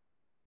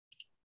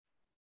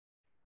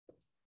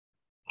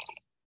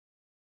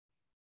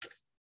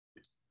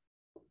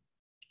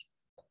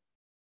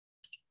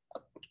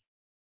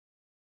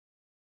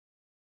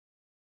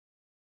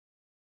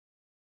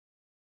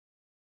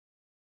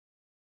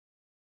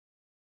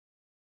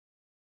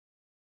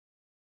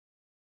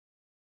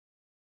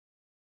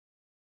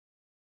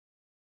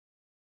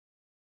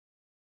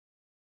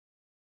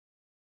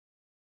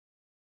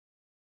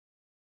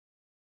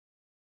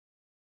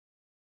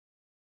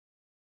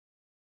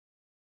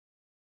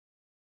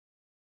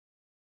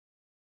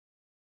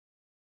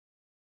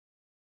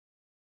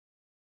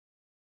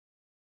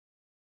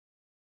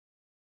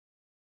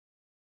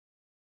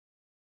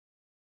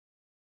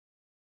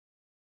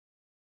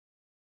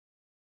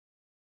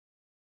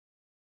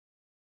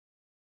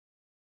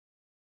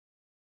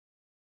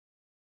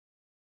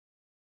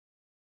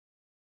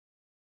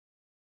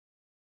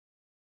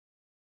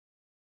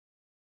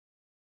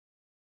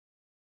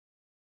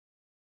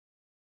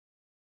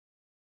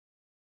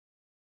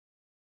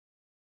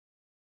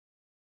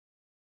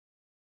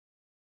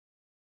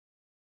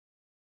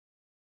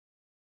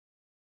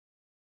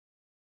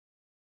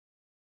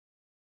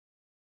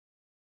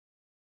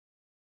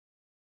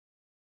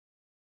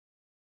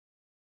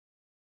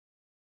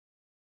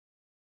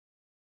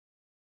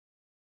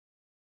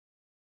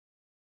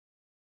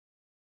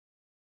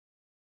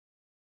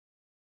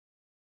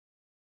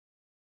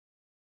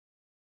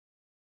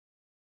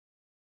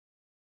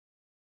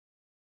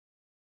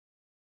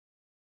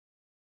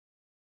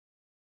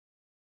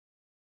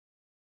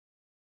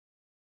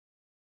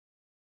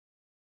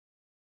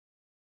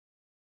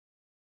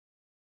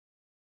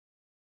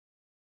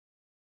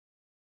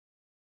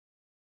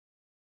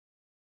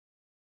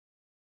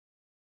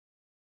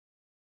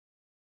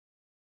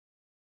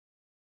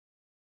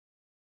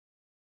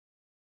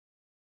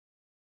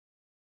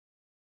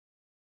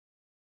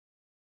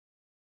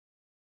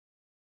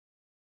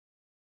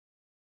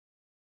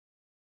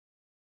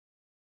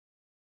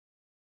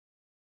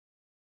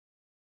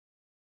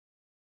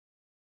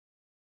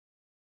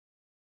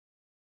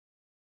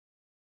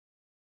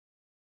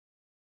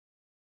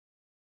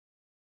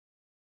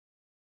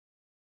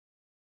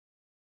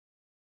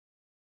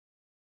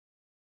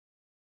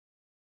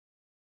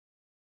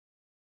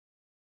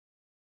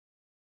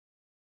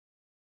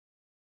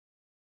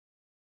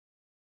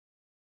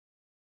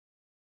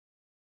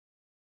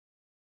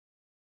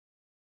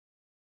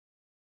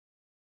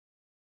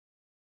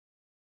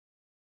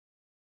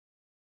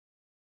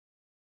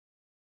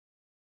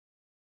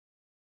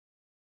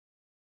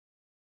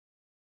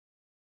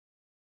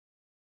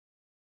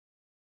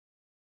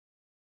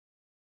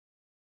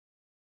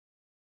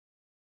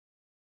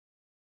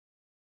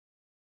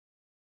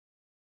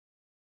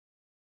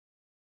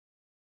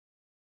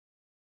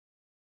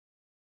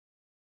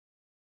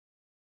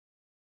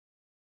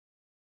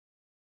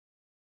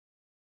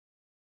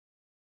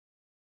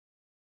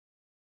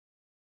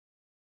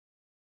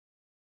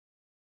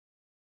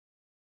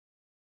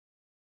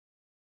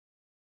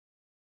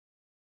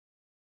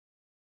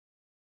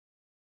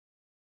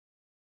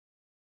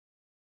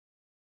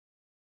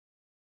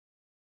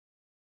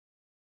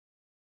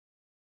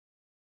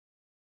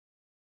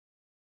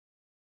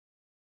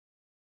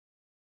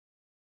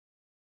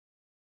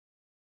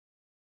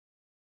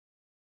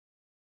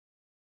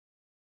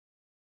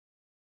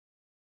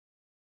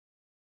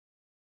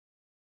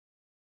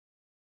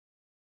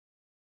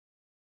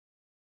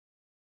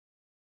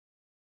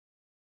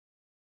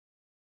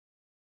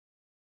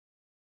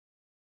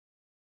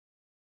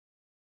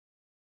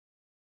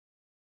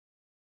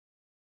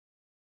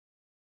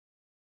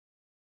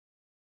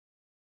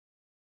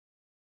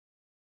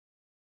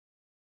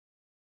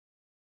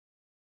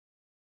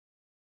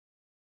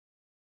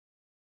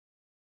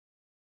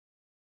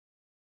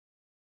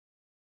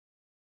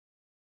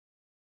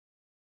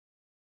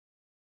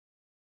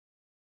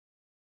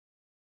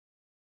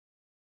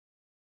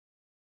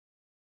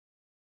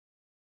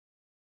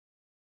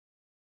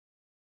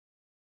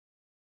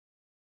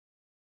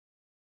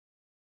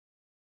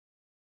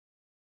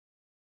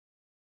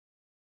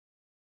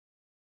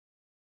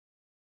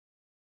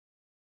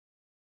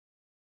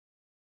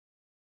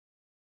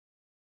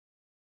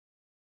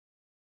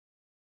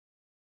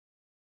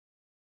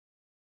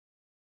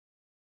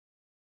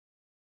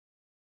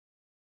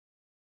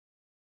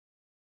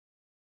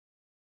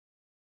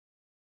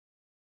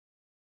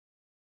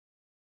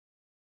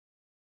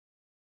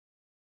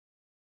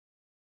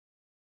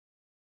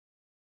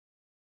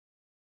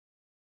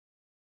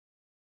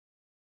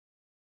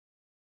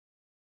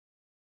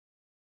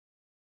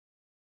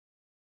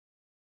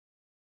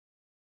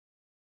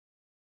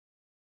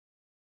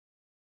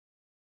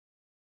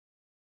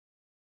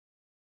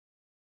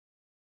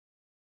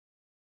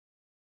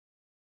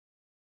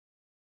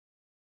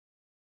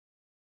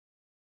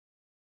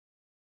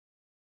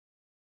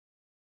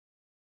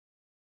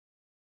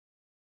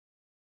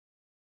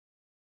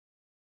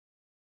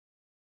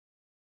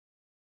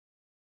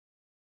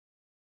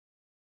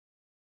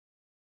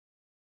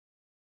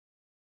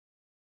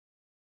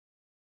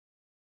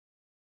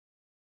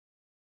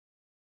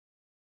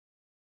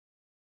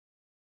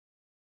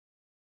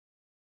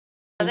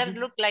 other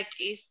look like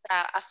he's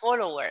a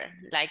follower,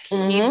 like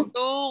he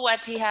does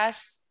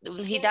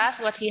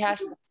what he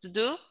has to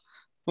do,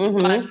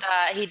 but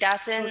he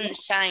doesn't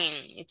shine.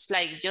 It's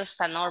like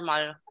just a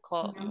normal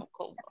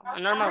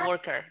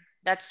worker.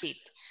 That's it.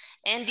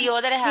 And the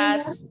other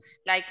has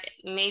like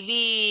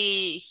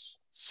maybe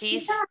she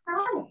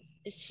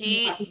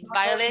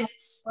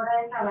violates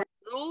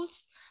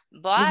rules,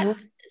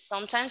 but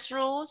sometimes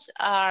rules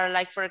are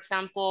like, for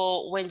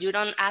example, when you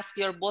don't ask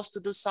your boss to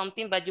do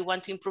something, but you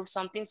want to improve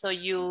something, so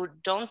you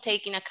don't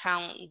take in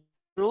account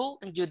rule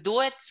and you do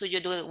it, so you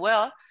do it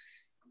well.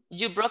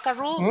 You broke a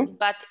rule,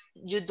 but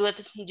you did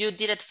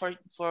it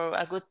for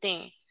a good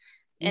thing.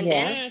 And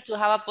then to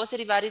have a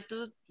positive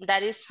attitude,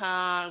 that is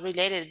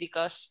related,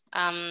 because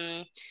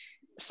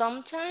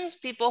sometimes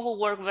people who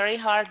work very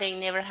hard, they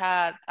never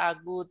had a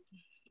good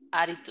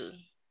attitude.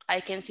 I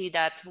can see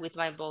that with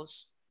my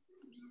boss.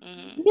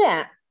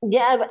 Yeah,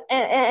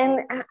 and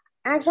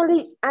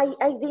actually, I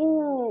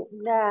think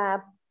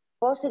the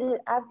positive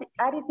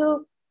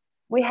attitude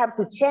we have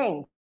to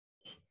change.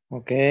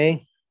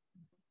 Okay.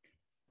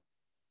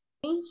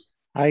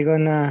 I'm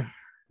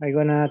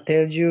gonna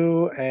tell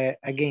you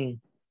again.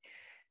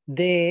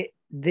 The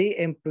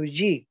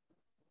employee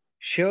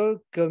show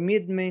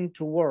commitment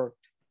to work,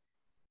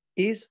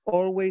 is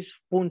always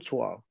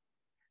punctual,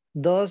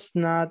 does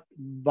not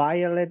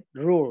violate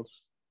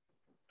rules,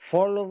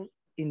 follows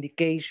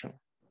indication,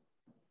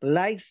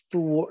 likes to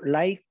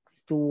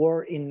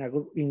work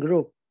in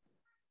group,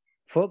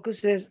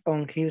 focuses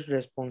on his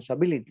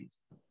responsibilities,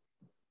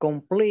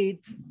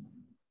 completes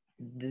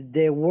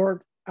the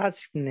work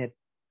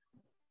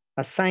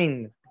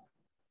assigned,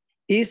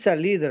 is a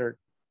leader,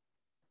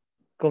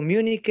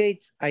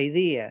 communicates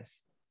ideas,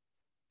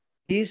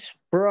 is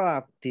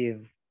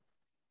proactive,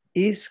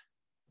 is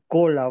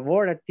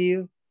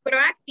collaborative.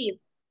 Proactive.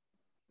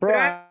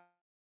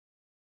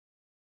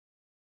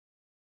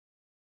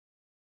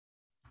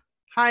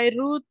 Hi,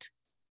 Ruth.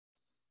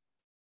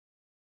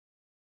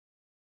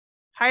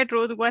 Hi,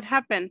 Ruth. What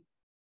happened?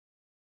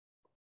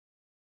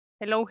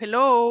 Hello,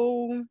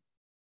 hello.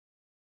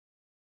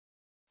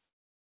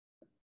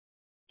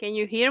 Can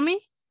you hear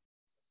me?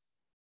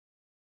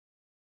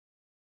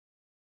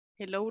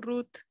 Hello,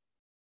 Ruth.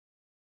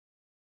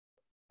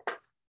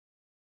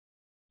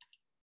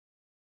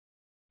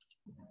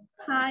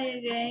 Hi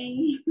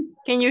again.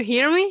 Can you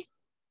hear me?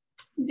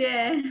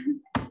 Yeah.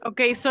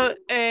 Okay, so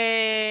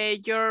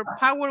your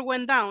power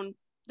went down.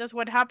 That's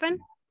what happened?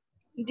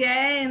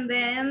 Yeah, and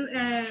then,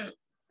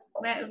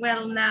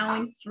 well,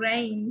 now it's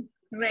raining.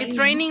 It's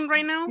raining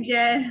right now?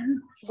 Yeah.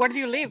 Where do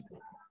you live?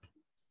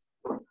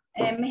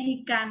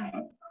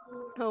 Mexicanos.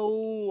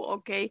 Oh,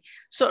 okay.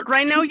 So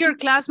right now your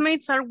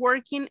classmates are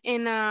working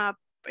in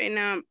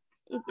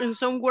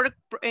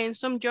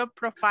some job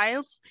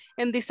profiles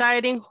and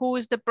deciding who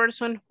is the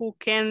person who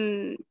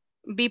can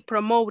be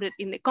promoted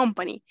in the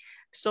company.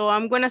 So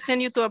I'm gonna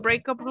send you to a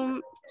breakup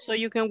room so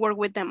you can work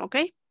with them,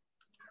 okay?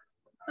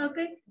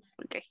 Okay.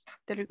 Okay,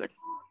 very good.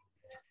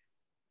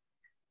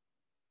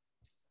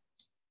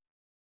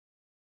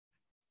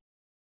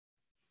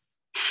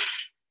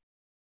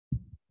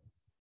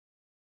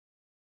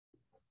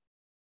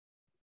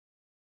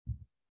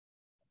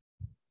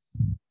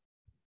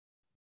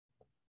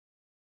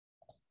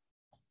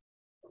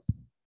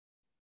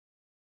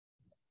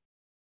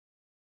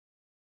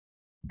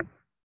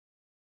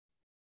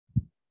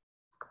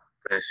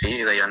 Pues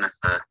sí, Diana,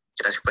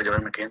 gracias por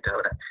llevarme cliente.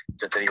 Ahora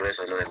yo te digo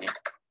eso, lo del NIT,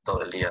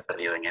 todo el día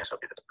perdido en eso,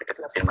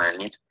 porque la firma del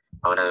NIT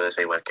ahora debe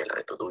ser igual que la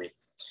de tu DUI.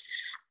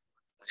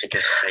 Así que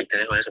ahí te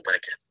dejo eso para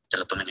que te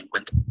lo tomen en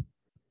cuenta.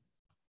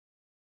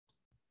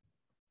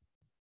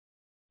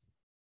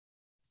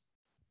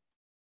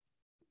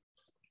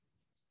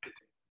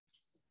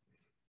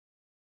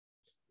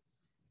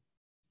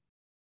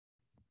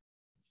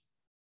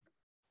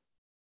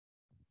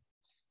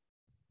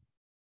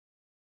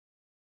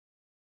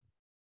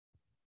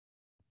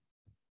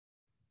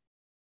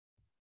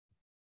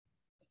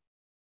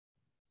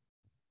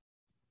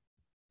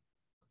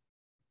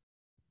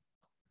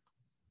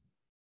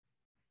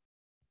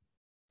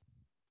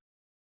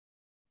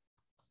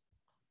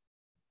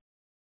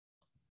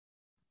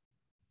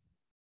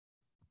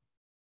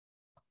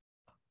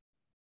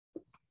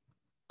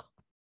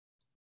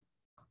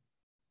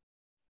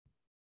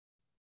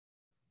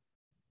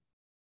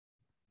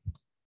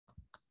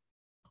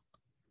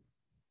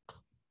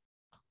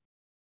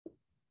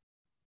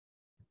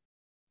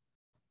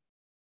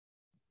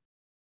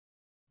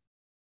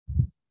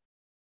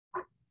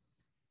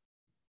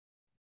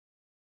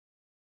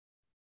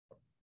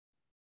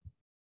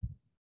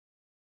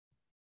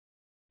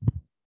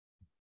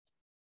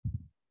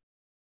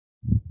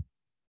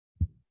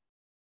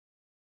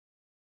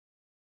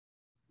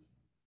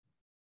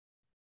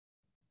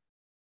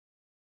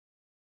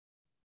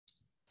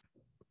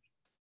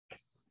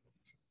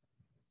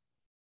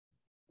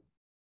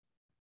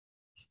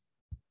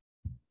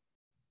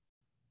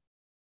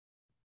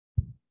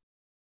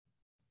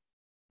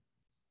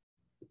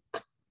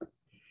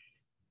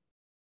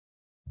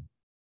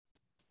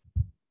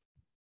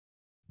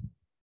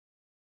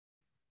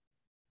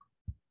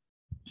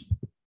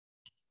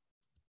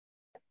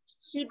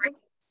 he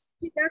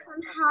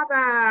doesn't have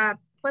a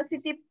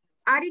positive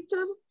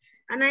attitude,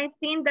 and I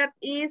think that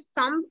is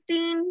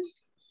something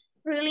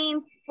really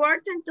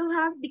important to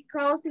have,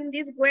 because in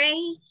this way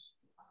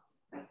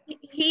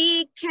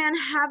he can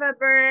have a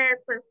better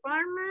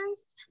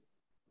performance.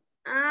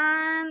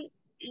 And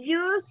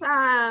use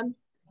a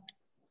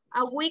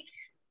week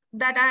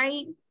that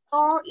I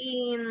saw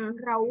in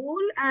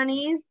Raul, and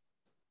is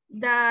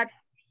that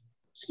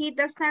he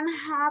doesn't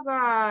have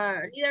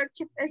a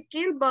leadership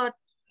skill, but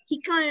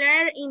he can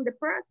learn in the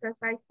process,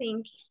 I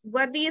think.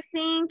 What do you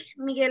think,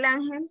 Miguel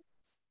Angel?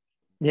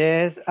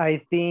 Yes,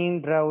 I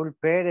think Raúl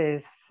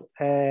Pérez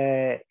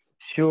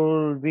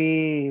should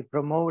be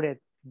promoted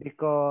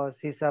because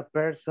he's a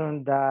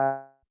person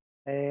that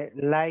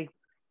likes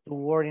to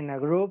work in a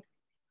group,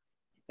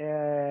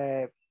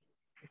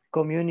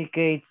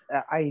 communicates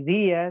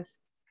ideas,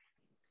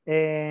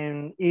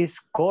 and is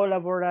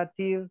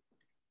collaborative.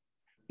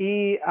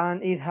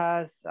 And he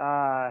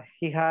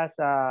has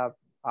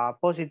a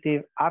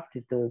positive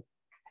aptitude.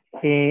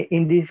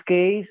 In this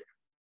case,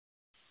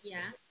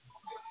 Yeah.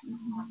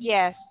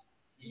 Yes.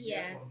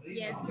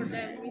 Yes, for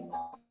that reason,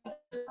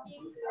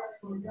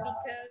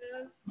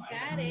 because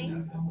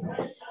Karen,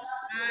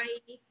 I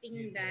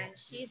think that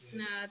she's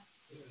not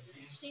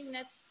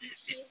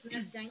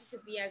going to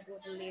be a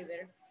good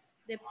leader.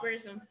 The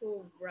person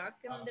who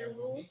broken the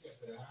rules,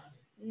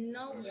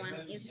 no one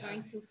is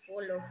going to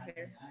follow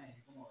her.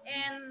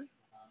 And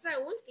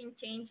Raul can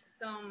change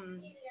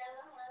some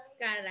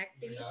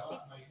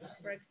characteristics.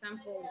 For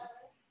example,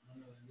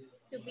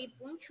 to be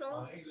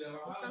punctual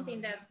is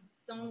something that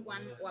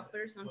someone or a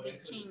person can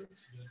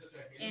change.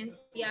 And to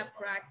be a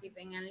proactive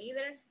and a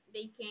leader,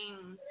 they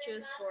can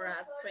choose for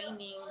a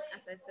training,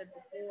 as I said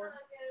before,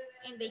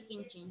 and they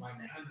can change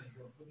that.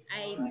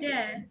 I think.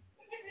 Yeah.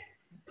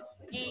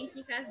 And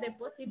he has the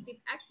positive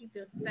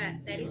attitude, so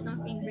that is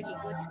something really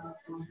good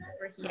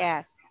for him.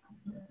 Yes.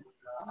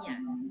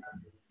 Yes.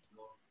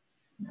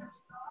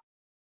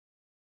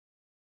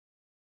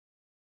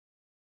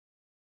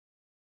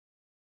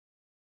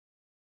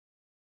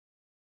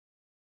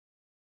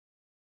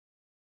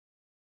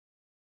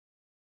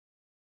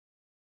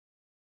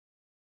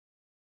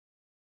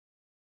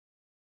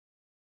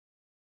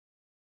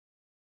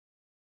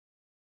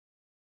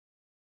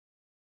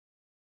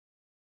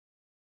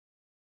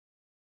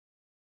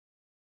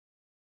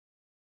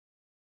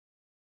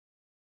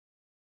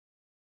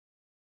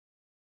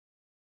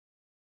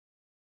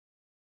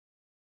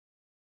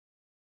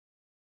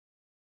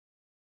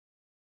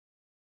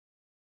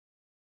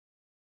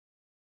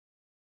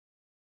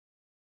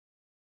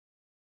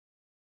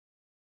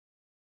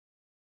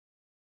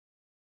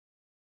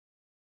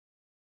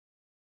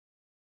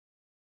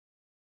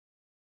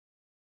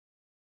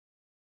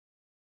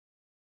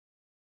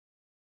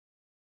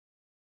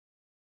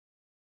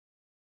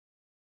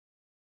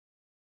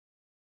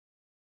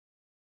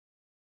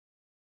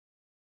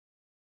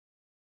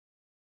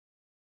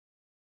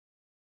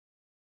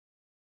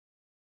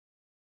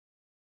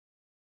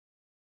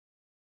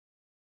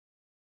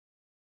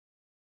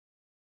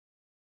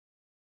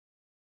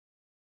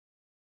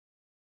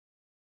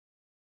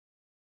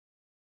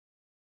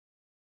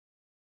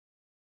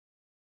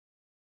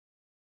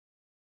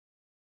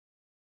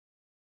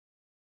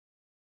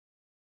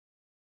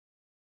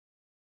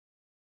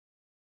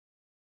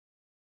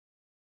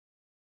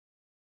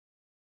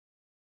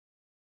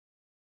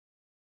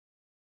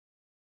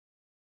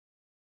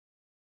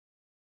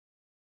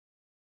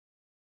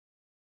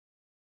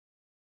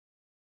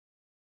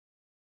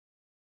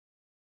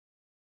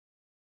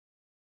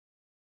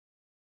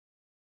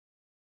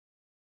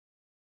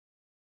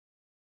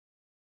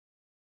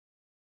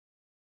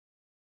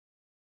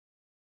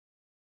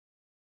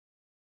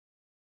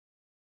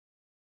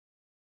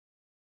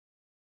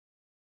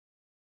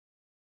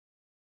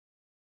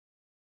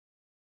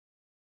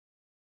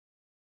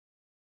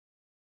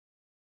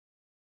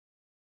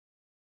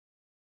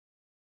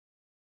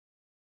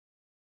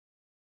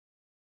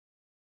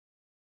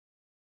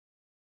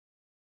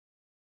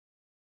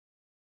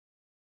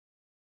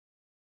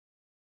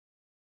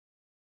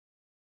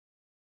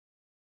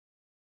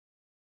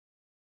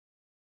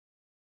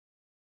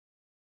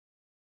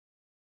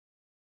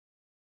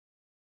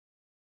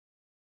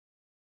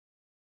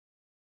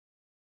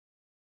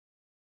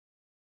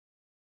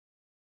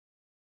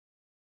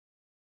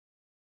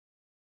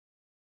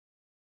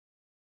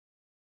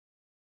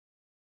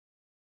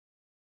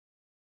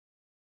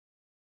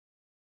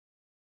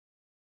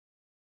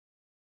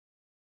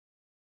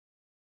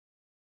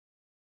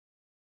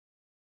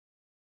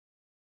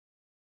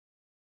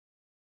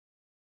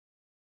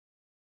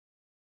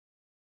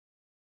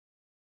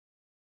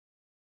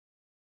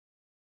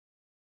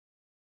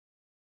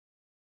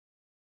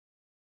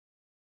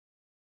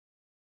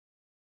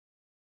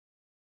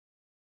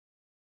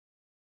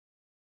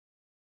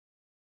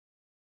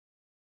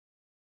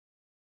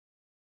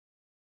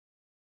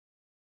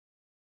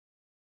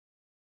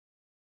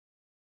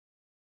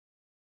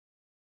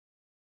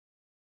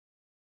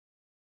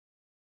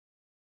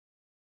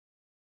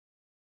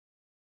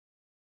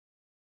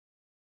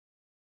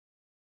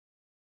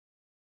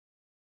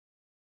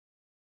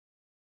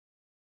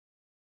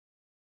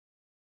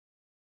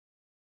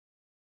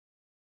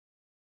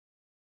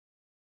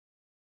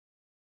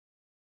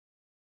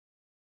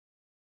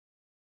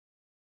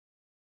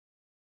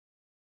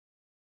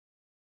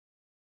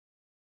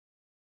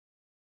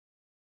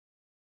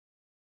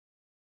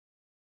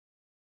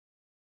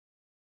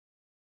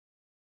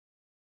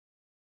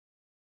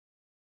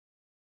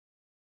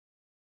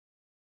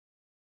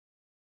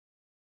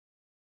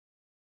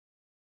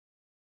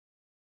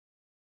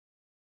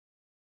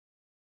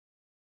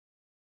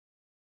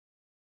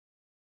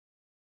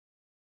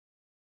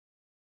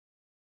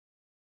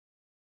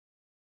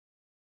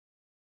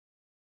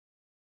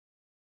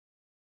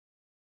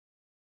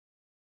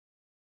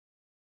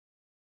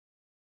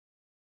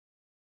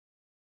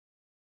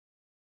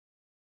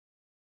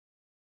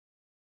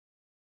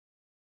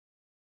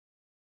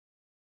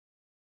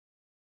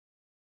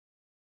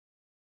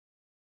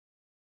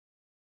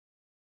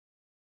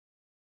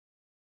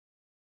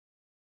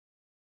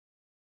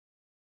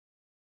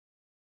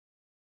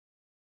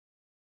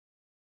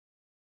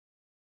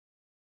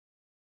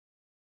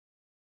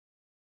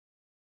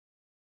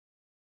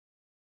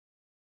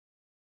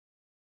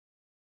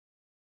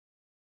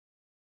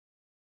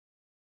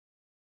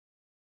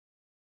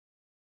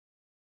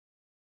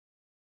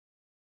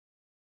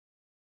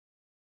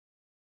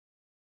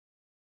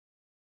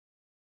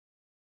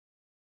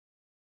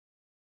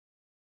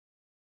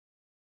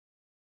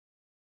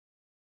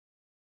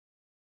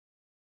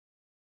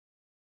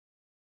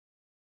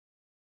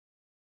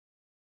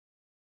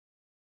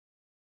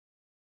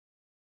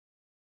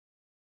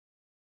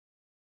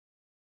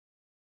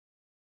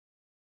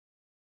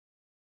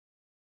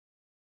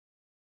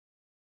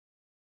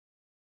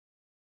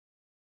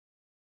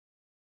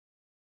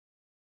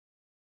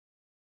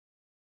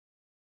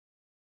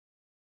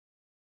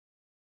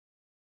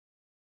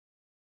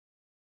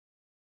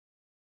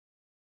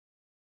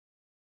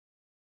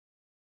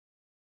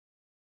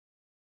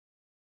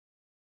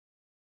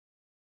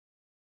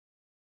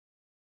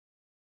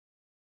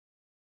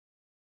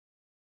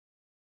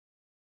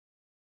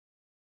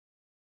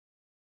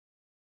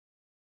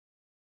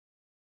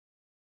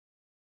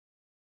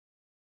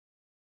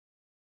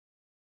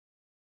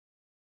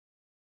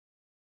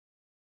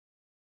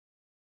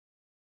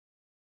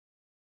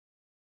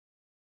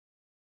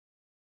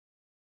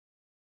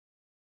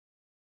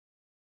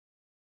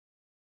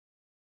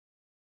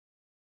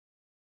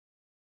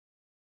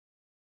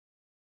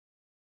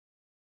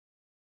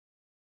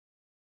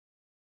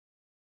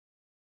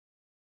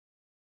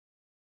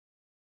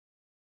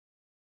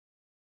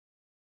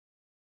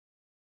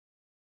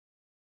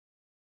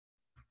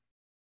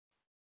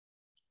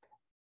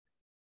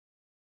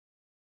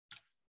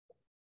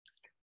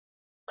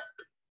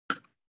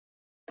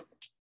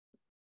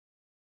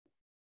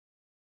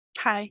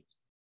 Hi.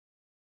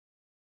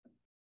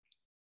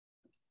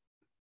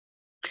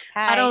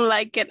 Hi. I don't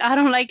like it. I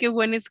don't like it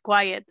when it's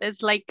quiet.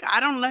 It's like,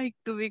 I don't like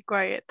to be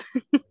quiet.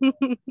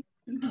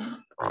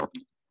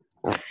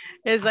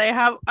 Yes, I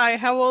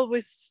have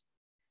always,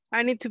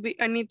 I need to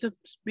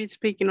be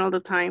speaking all the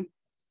time.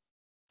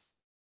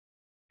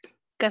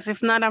 Because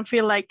if not, I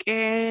feel like,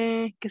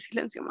 qué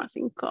silencio más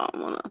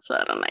incómodo. So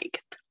I don't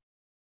like it.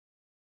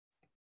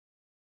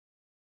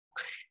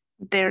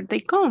 There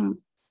they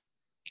come.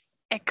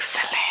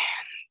 Excellent.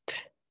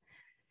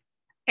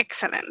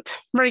 Excellent.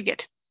 Very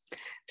good.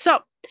 So,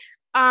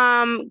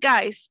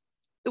 guys,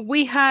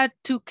 we had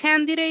 2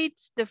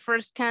 candidates. The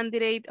first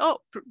candidate, oh,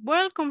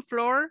 welcome,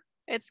 Flor.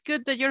 It's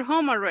good that you're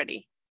home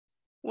already.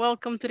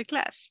 Welcome to the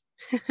class.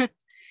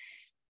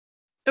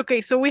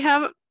 Okay, so we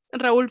have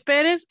Raúl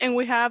Perez and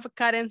we have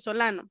Karen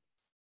Solano.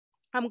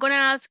 I'm gonna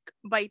ask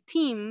by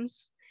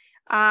teams,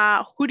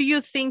 who do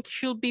you think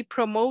should be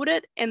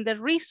promoted and the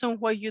reason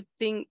why you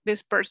think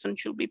this person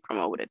should be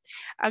promoted.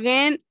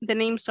 Again, the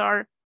names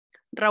are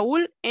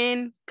Raúl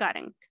and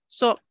Karen.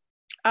 So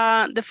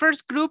the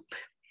first group,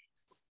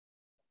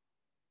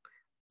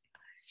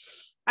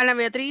 Ana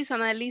Beatriz,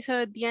 Ana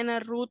Elizabeth,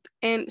 Diana, Ruth,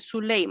 and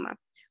Zuleima.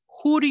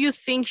 Who do you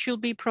think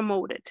should be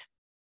promoted?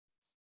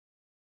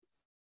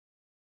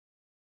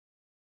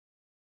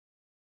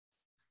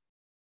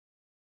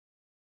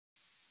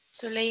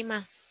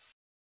 Zuleima.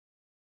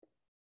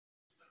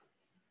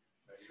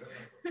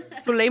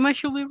 Zuleima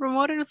should be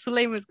promoted or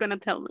Zuleima is gonna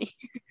tell me?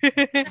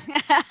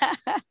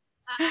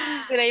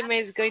 Zuleima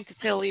is going to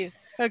tell you.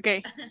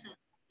 Okay.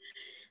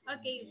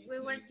 Okay, we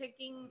were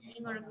talking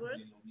in our group.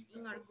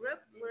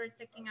 We were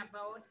talking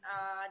about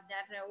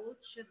that Raúl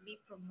should be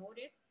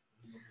promoted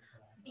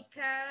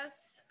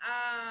because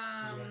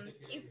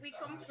if we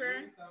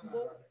compare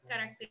both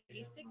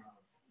characteristics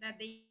that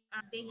they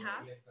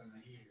have,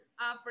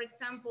 for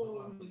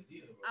example,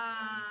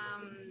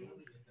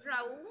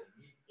 Raúl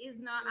is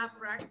not a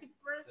proactive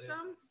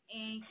person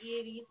and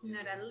it is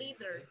not a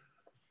leader,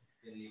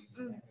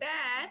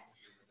 but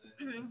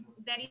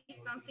that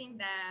is something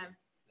that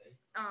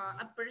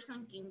a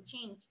person can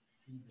change.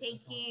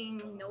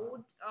 Taking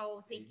note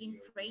or taking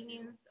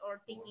trainings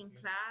or taking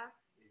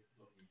class,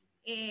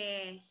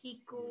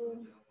 he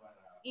could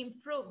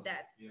improve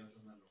that.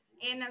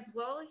 And as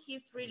well,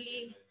 he's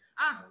really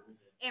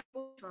and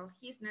punctual.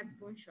 He's not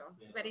punctual,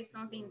 but it's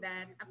something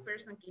that a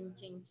person can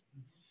change.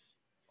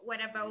 What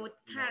about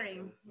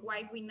Karen?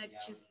 Why we not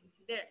choose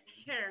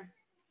her?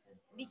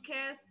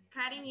 Because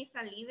Karen is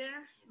a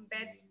leader,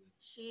 but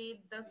she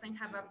doesn't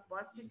have a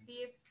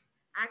positive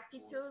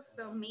attitude,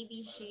 so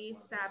maybe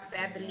she's a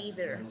bad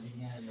leader.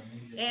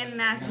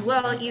 And as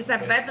well, is a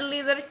bad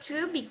leader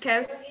too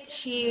because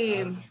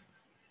she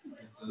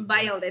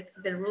violated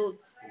the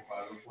rules.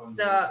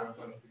 So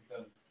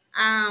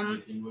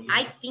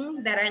I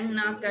think that I'm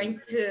not going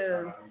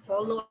to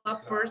follow a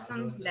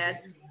person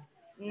that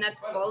not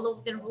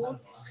follow the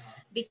rules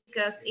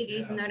because it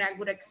is not a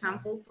good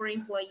example for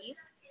employees.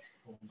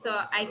 So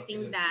I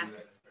think that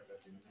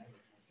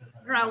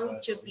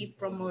Raul should be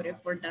promoted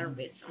for that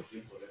reason.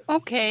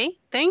 Okay,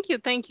 thank you,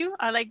 thank you.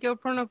 I like your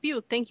point of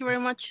view. Thank you very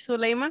much,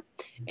 Suleima.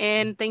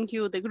 And thank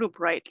you, the group,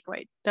 right?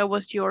 That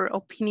was your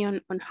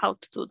opinion on how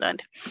to do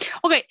that.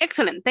 Okay,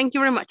 excellent. Thank you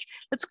very much.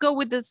 Let's go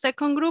with the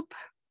second group.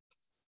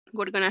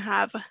 We're gonna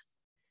have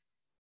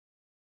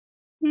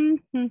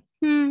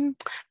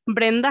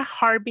Brenda,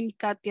 Harbin,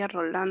 Katia,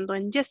 Rolando,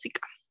 and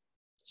Jessica.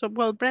 So,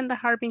 well, Brenda,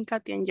 Harbin,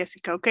 Katia, and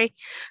Jessica, okay?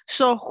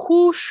 So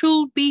who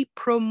should be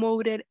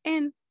promoted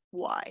and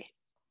why?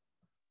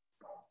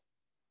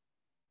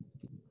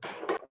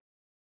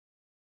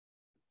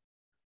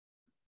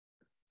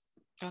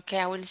 Okay,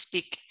 I will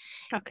speak.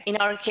 Okay. In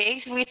our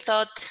case, we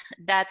thought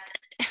that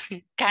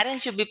Karen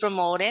should be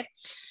promoted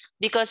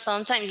because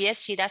sometimes,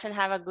 yes, she doesn't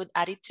have a good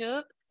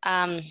attitude.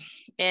 And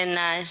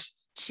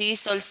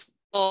she's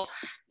also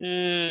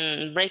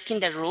breaking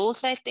the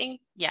rules, I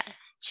think. Yeah,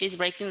 she's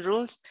breaking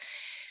rules.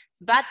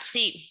 But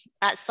see,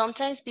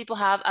 sometimes people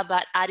have a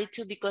bad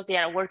attitude because they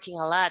are working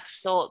a lot.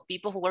 So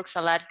people who works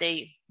a lot,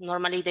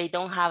 normally they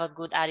don't have a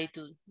good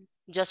attitude.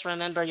 Just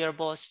remember your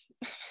boss.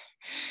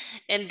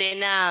 And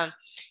then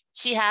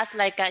she has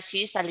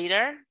she's a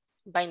leader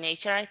by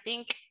nature, I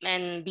think.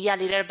 And be a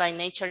leader by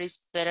nature is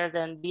better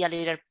than be a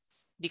leader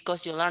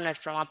because you learn it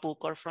from a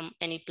book or from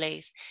any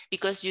place.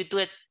 Because you do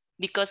it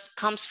because it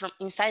comes from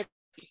inside.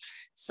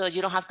 So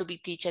you don't have to be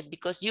taught it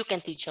because you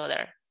can teach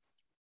other.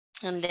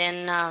 And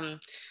then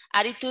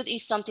attitude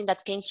is something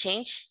that can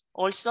change.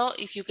 Also,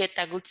 if you get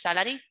a good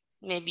salary,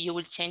 maybe you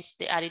will change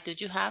the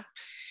attitude you have.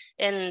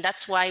 And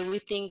that's why we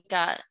think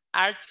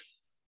are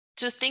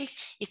two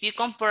things. If you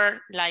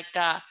compare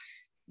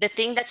the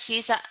thing that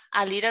she's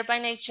a leader by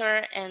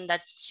nature and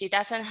that she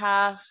doesn't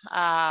have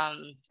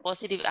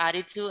positive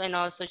attitude, and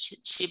also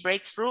she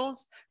breaks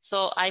rules.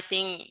 So I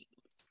think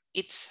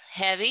it's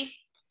heavy,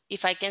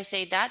 if I can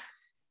say that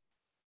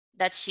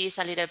she's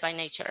a leader by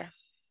nature.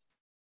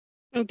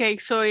 Okay,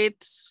 so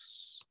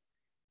it's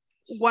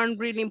one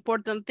really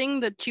important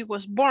thing that she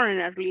was born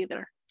a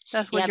leader.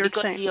 That's what Yeah, you're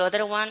because saying. the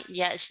other one,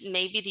 yeah,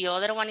 maybe the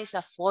other one is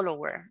a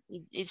follower.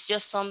 It's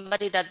just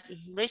somebody that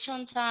reach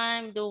on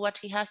time, do what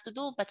he has to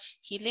do, but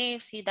he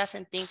leaves. He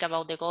doesn't think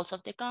about the goals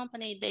of the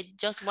company. They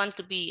just want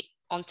to be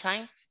on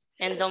time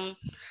and don't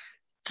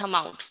come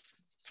out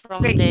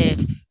from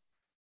the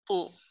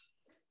pool.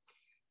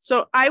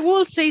 So I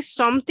will say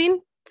something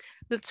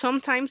that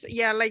sometimes,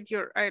 yeah, like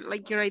your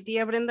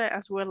idea, Brenda,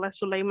 as well as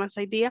Sulaiman's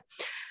idea.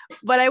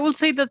 But I will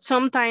say that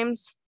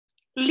sometimes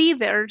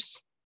leaders,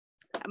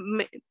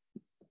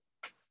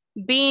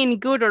 being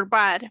good or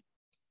bad,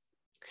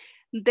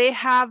 they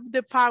have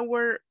the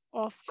power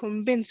of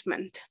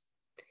convincement,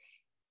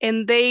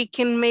 and they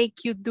can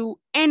make you do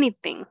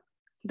anything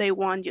they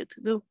want you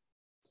to do.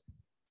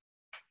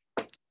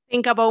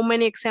 Think about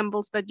many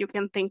examples that you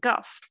can think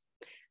of.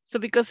 So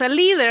because a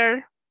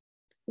leader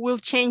will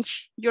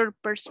change your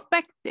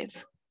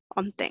perspective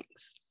on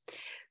things.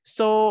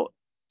 So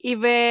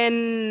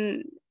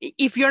even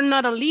if you're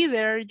not a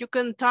leader, you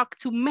can talk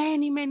to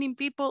many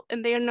people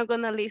and they are not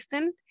gonna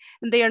listen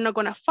and they are not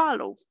gonna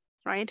follow,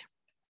 right?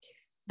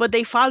 But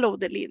they follow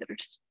the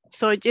leaders.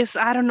 So just,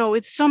 I don't know,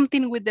 it's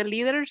something with the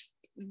leaders,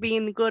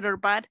 being good or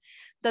bad,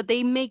 that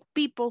they make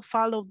people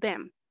follow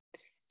them.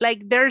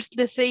 Like there's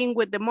the saying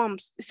with the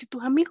moms, si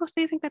tus amigos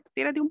te dicen que te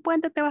tiras de un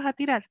puente, te vas a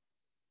tirar.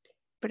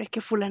 Pero es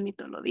que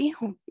fulanito lo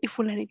dijo y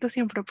fulanito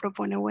siempre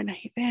propone buenas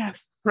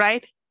ideas,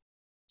 right?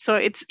 So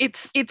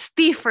it's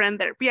different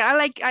there. Yeah,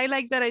 I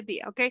like that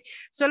idea. Okay,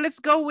 so let's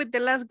go with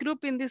the last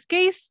group in this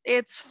case.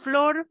 It's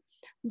Flor,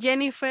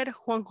 Jennifer,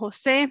 Juan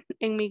Jose,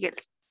 and Miguel.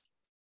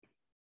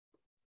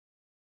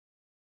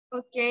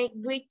 Okay,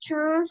 we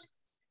choose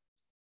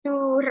to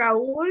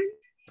Raul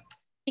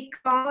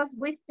because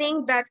we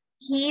think that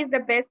he is the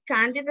best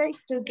candidate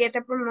to get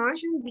a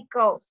promotion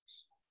because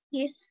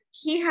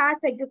he has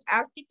a good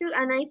attitude,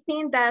 and I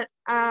think that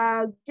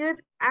a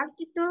good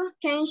attitude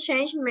can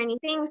change many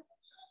things.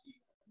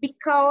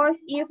 Because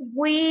if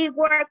we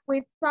work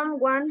with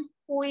someone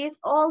who is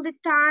all the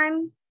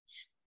time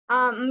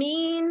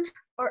mean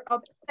or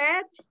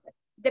upset,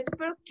 the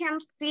people can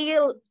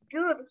feel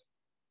good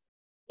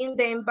in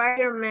the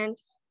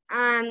environment.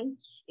 And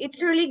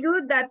it's really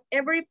good that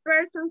every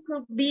person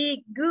could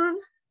be good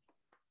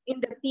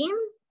in the team.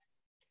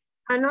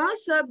 And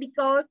also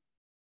because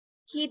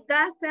he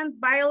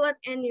doesn't violate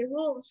any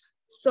rules.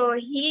 So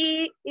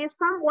he is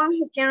someone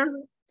who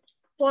can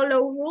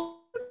follow rules.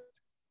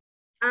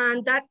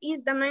 And that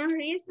is the main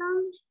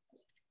reason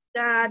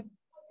that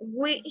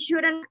we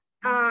shouldn't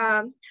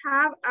have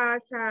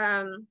as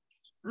a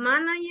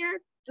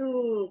manager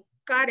to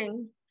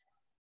Karen.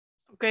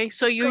 Okay,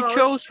 so you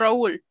chose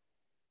Raul.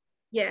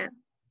 Yeah.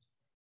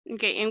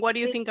 Okay, and what do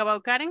you think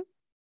about Karen?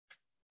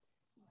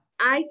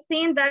 I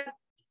think that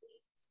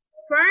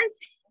first,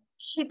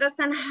 she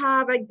doesn't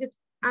have a good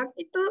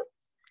attitude.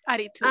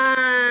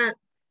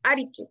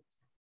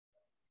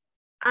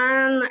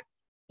 And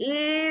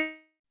it's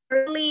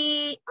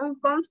really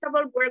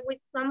uncomfortable work with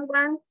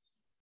someone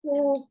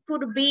who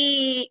could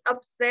be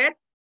upset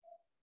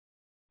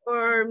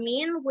or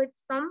mean with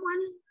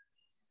someone.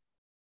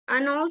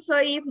 And also,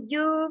 if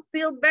you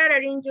feel better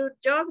in your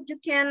job, you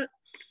can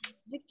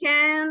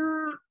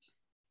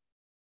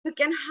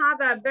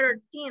have a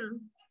better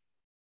team.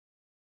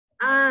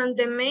 And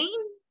the main,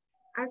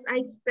 as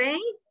I say,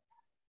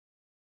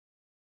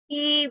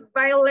 he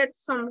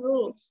violates some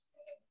rules.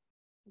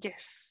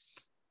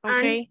 Yes.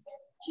 Okay. And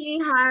she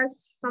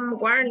has some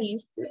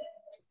warnings too.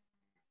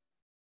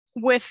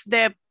 With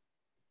the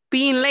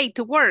being late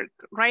to work,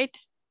 right?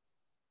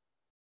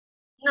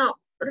 No,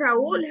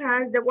 Raul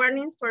has the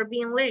warnings for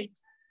being late.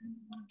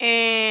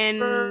 And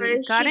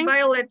Karen? She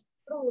violates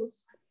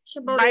rules.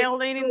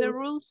 Violating the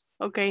rules?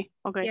 Okay,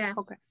 okay, yeah.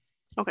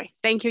 Okay.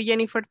 Thank you,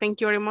 Jennifer.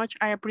 Thank you very much.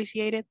 I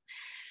appreciate it.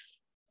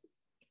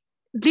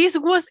 This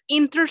was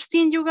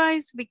interesting, you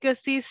guys,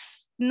 because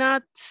it's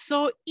not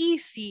so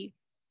easy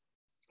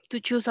to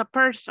choose a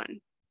person.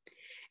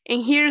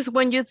 And here's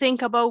when you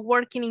think about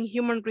working in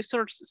human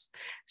resources.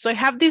 So I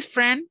have this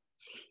friend,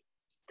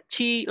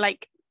 she,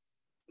 like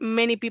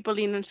many people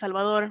in El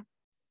Salvador,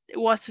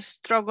 was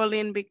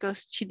struggling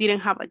because she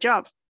didn't have a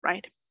job,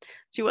 right?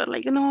 She was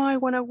like, no, I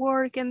want to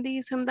work and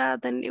this and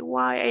that, and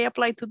why I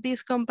applied to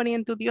this company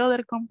and to the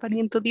other company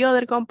and to the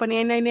other company,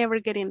 and I never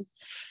get in.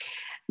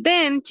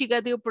 Then she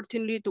got the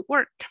opportunity to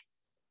work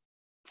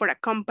for a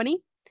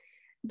company,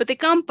 but the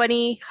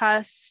company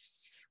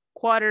has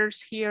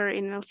quarters here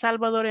in El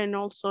Salvador and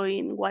also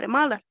in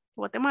Guatemala.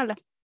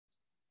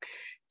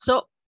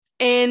 So,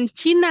 and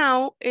she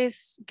now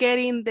is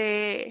getting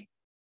the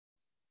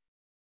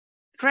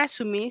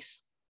resumes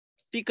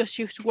because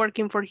she's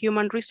working for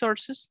human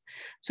resources.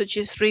 So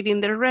she's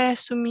reading the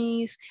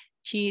resumes,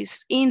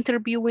 she's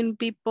interviewing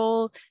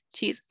people,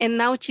 and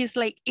now she's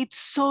like, it's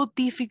so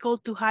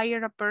difficult to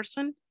hire a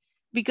person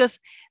because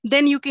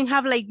then you can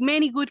have like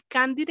many good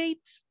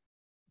candidates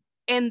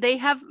and they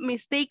have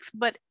mistakes,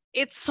 but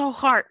it's so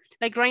hard.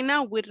 Like right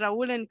now with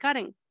Raul and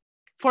Karen.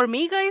 For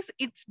me, guys,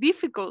 it's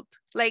difficult.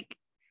 Like,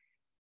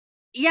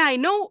 yeah, I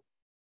know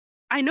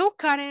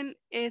Karen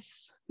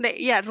is,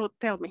 yeah, Ruth,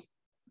 tell me.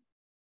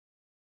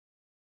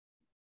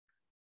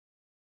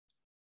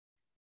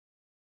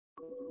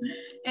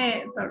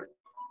 Sorry.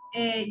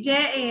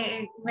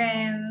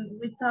 When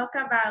we talk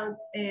about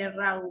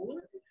Raul,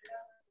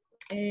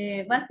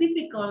 was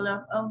difficult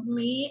of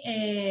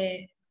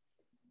me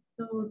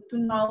to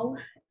know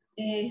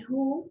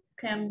who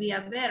can be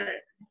a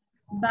better,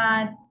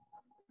 but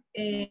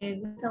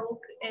we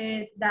talk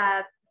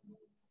that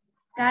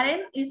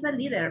Karen is a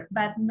leader,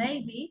 but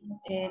maybe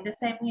the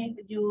same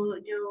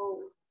you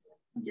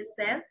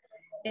said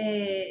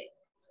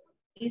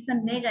is a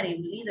negative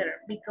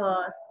leader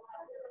because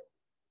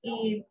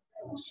if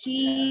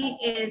she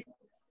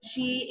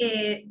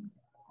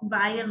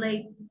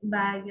violate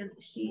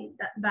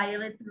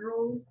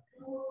rules,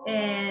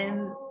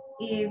 and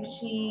if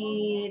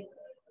she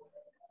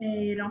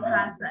don't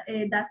has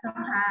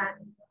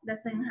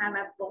doesn't have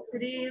a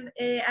positive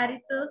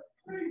attitude,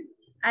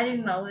 I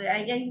don't know.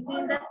 I think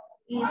that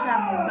is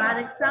a bad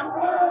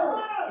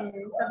example.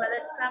 It's a bad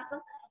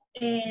example,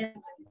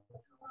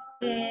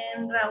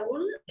 and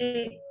Raul,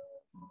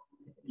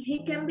 he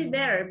can be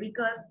better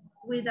because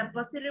with a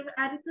positive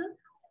attitude,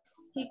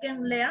 he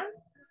can learn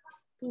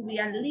to be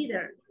a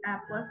leader, a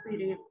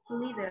positive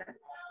leader.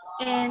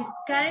 And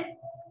Karen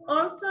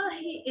also,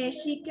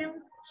 she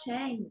can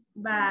change,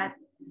 but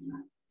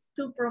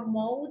to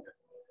promote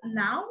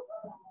now,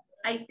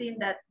 I think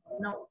that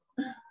no.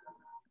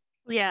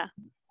 Yeah,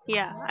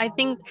 I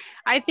think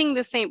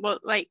the same. Well,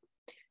 like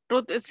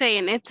Ruth is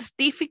saying, it's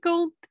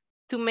difficult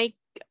to make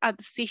a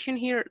decision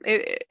here.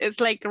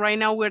 It's like right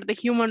now we're the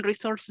human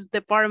resources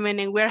department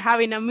and we're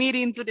having a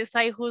meeting to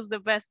decide who's the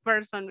best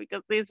person,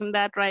 because isn't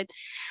that right?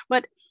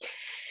 But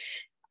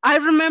I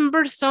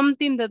remember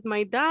something that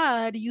my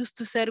dad used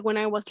to say when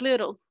I was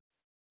little: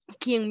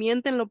 quien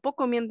miente en lo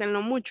poco, miente en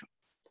lo mucho.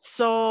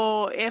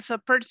 So if a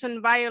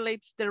person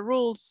violates the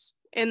rules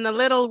in a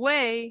little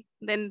way,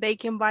 then they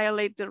can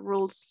violate the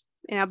rules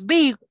in a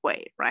big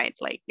way, right?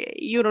 Like,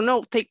 you don't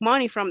know, take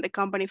money from the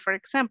company, for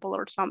example,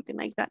 or something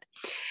like that.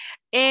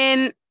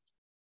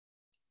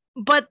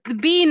 But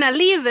being a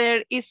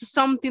leader is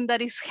something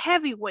that is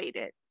heavy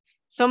weighted,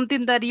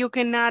 something that you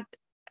cannot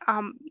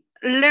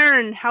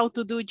learn how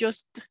to do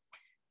just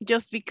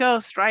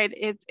because, right?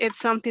 It's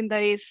something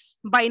that is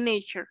by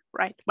nature,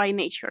 right? By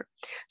nature.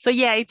 So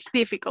yeah, it's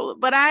difficult,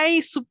 but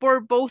I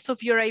support both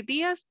of your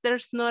ideas.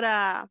 There's not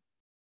a,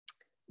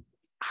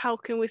 how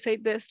can we say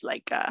this?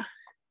 Like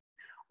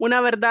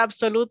una verdad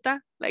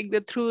absoluta, like the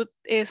truth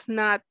is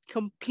not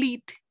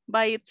complete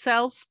by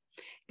itself.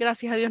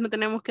 Gracias a Dios no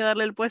tenemos que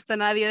darle el puesto a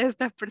nadie de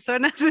estas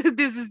personas.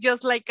 This is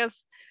just like a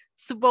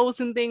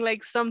supposing thing,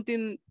 like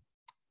something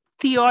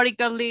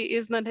theoretically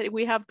is not that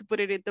we have to put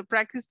it into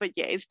practice, but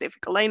yeah, it's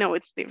difficult. I know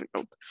it's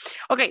difficult.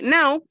 Okay,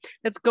 now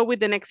let's go with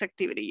the next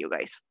activity, you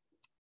guys.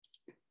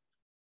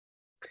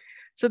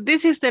 So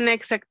this is the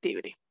next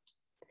activity.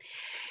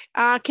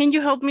 Can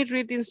you help me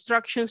read the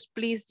instructions,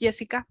 please,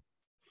 Jessica?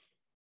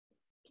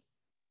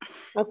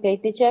 Okay,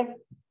 teacher.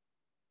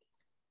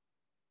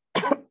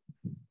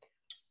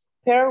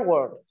 Pair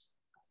words.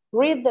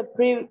 Read the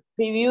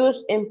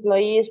previous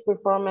employee's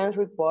performance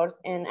report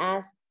and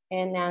ask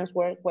and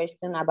answer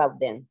questions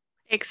about them.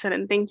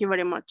 Excellent. Thank you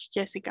very much,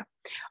 Jessica.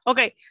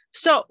 Okay,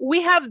 so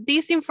we have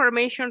this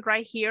information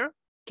right here,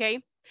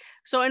 okay?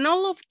 So in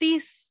all of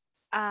these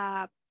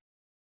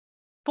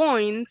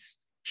points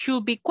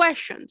should be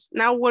questions.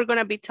 Now we're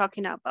gonna be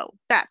talking about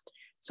that.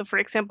 So for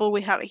example,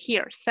 we have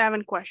here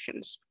 7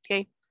 questions,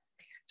 okay?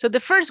 So the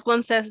first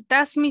one says,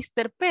 does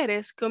Mr.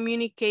 Perez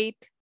communicate,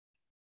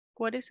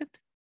 what is it?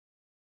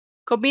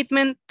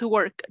 Commitment to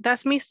work.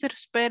 Does Mr.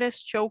 Perez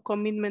show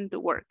commitment to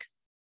work?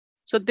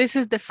 So this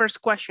is the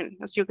first question,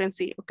 as you can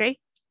see, okay?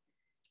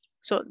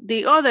 So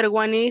the other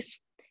one is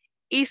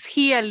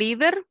he a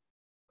leader?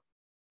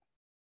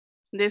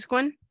 This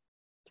one,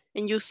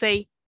 and you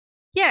say,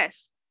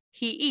 yes,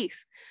 he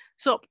is.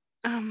 So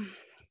I'm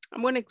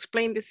going to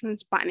explain this in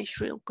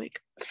Spanish real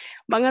quick.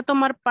 Van a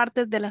tomar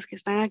partes de las que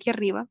están aquí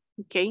arriba,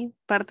 ok?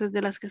 Partes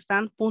de las que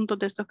están, puntos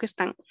de estos que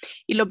están,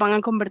 y los van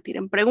a convertir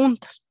en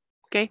preguntas,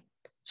 ok?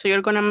 So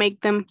you're going to make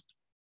them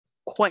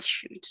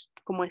questions,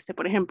 como este,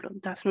 por ejemplo.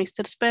 Does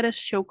Mr. Perez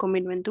show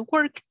commitment to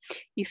work?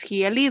 Is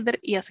he a leader?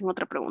 Y hacen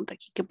otra pregunta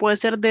aquí, que puede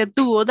ser de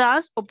do o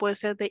does, o puede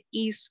ser de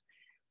is,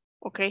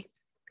 ok?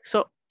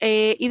 So,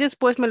 y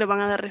después me le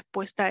van a dar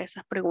respuesta a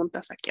esas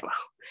preguntas aquí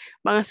abajo.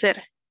 Van a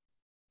ser,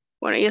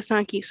 bueno, ya están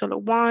aquí, solo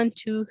 1,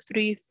 2,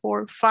 3,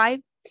 4,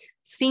 5.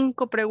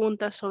 5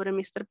 preguntas sobre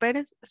Mr.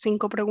 Pérez,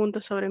 5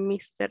 preguntas sobre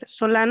Mr.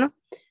 Solano,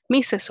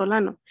 Mrs.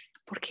 Solano.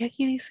 ¿Por qué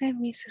aquí dice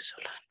Mrs.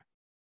 Solano?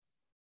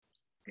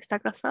 ¿Está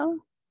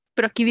casado?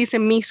 Pero aquí dice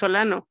mi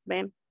Solano,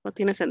 ven, no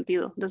tiene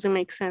sentido, doesn't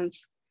make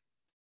sense.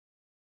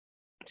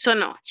 So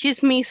no,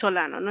 she's mi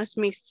Solano, no es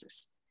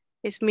Mrs.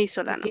 Es mi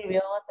Solano.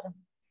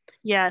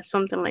 Yeah,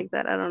 something like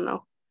that, I don't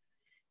know.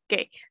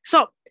 Okay,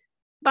 so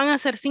van a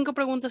hacer 5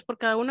 preguntas por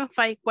cada uno,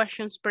 5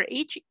 questions per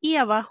each, y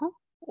abajo,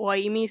 o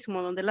ahí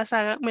mismo donde las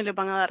haga, me les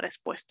van a dar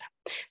respuesta.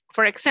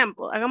 For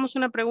example, hagamos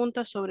una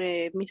pregunta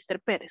sobre Mr.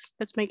 Pérez.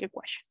 Let's make a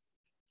question.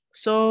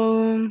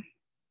 So,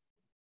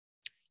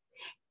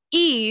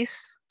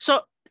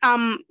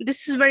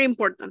 this is very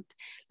important.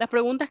 Las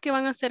preguntas que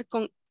van a hacer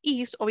con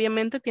is,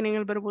 obviamente tienen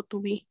el verbo to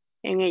be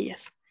en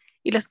ellas.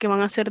 Y las que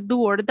van a ser do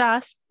or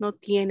does no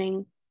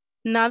tienen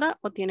nada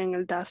o tienen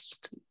el does.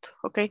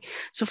 Ok.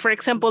 So, for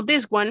example,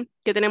 this one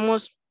que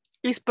tenemos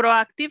is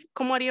proactive.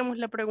 ¿Cómo haríamos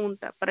la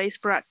pregunta para is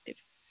proactive?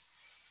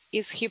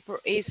 Is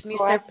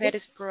Mr.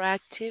 Perez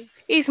proactive?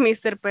 Is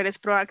Mr. Perez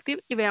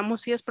proactive? Y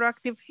veamos si es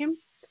proactive him.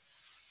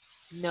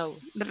 No.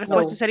 La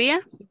respuesta sería?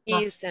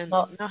 He isn't.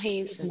 No, he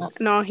isn't.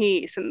 No,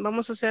 he isn't.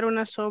 Vamos a hacer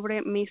una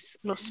sobre Miss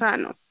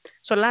Lozano.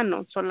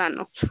 Solano.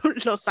 Lozano.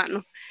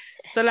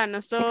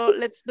 Solano. So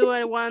let's do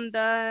a one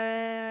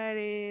that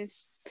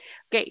is,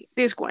 okay,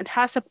 this one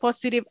has a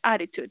positive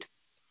attitude.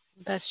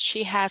 Does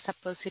she has a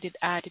positive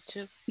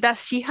attitude?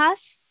 Does she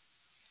has?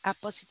 A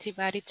positive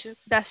attitude?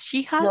 Does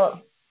she has? No.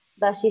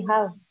 Does she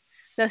have?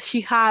 Does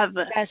she have?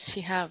 Does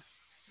she have?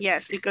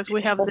 Yes, because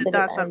we have the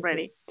does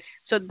already.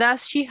 So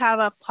does she have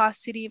a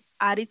positive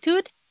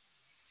attitude?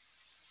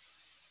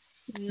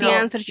 No. The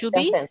answer should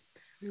be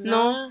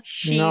no,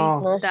 she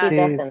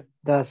doesn't.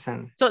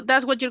 So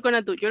that's what you're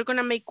gonna do. You're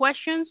gonna make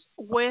questions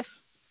with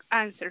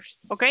answers,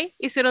 okay?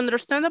 Is it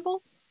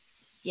understandable?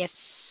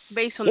 Yes.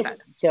 Based on that.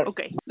 Sure.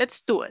 Okay,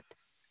 let's do it.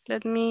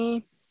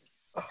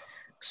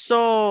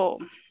 So,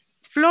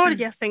 Flor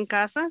ya está en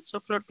casa, so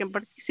Flor can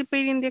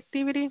participate in the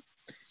activity.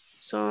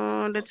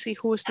 So let's see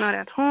who is not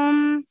at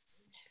home.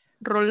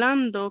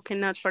 Rolando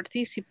cannot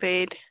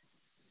participate.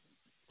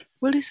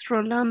 What is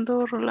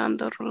Rolando?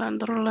 But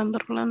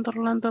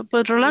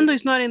Rolando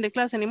is not in the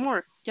class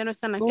anymore. Ya no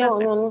está en la clase.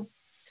 No.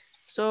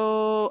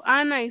 So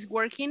Anna is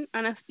working.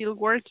 Anna's still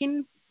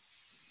working.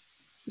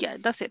 Yeah,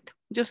 that's it.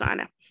 Just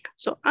Anna.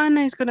 So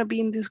Anna is going to be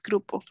in this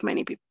group of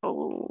many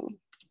people.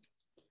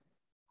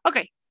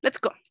 Okay, let's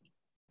go.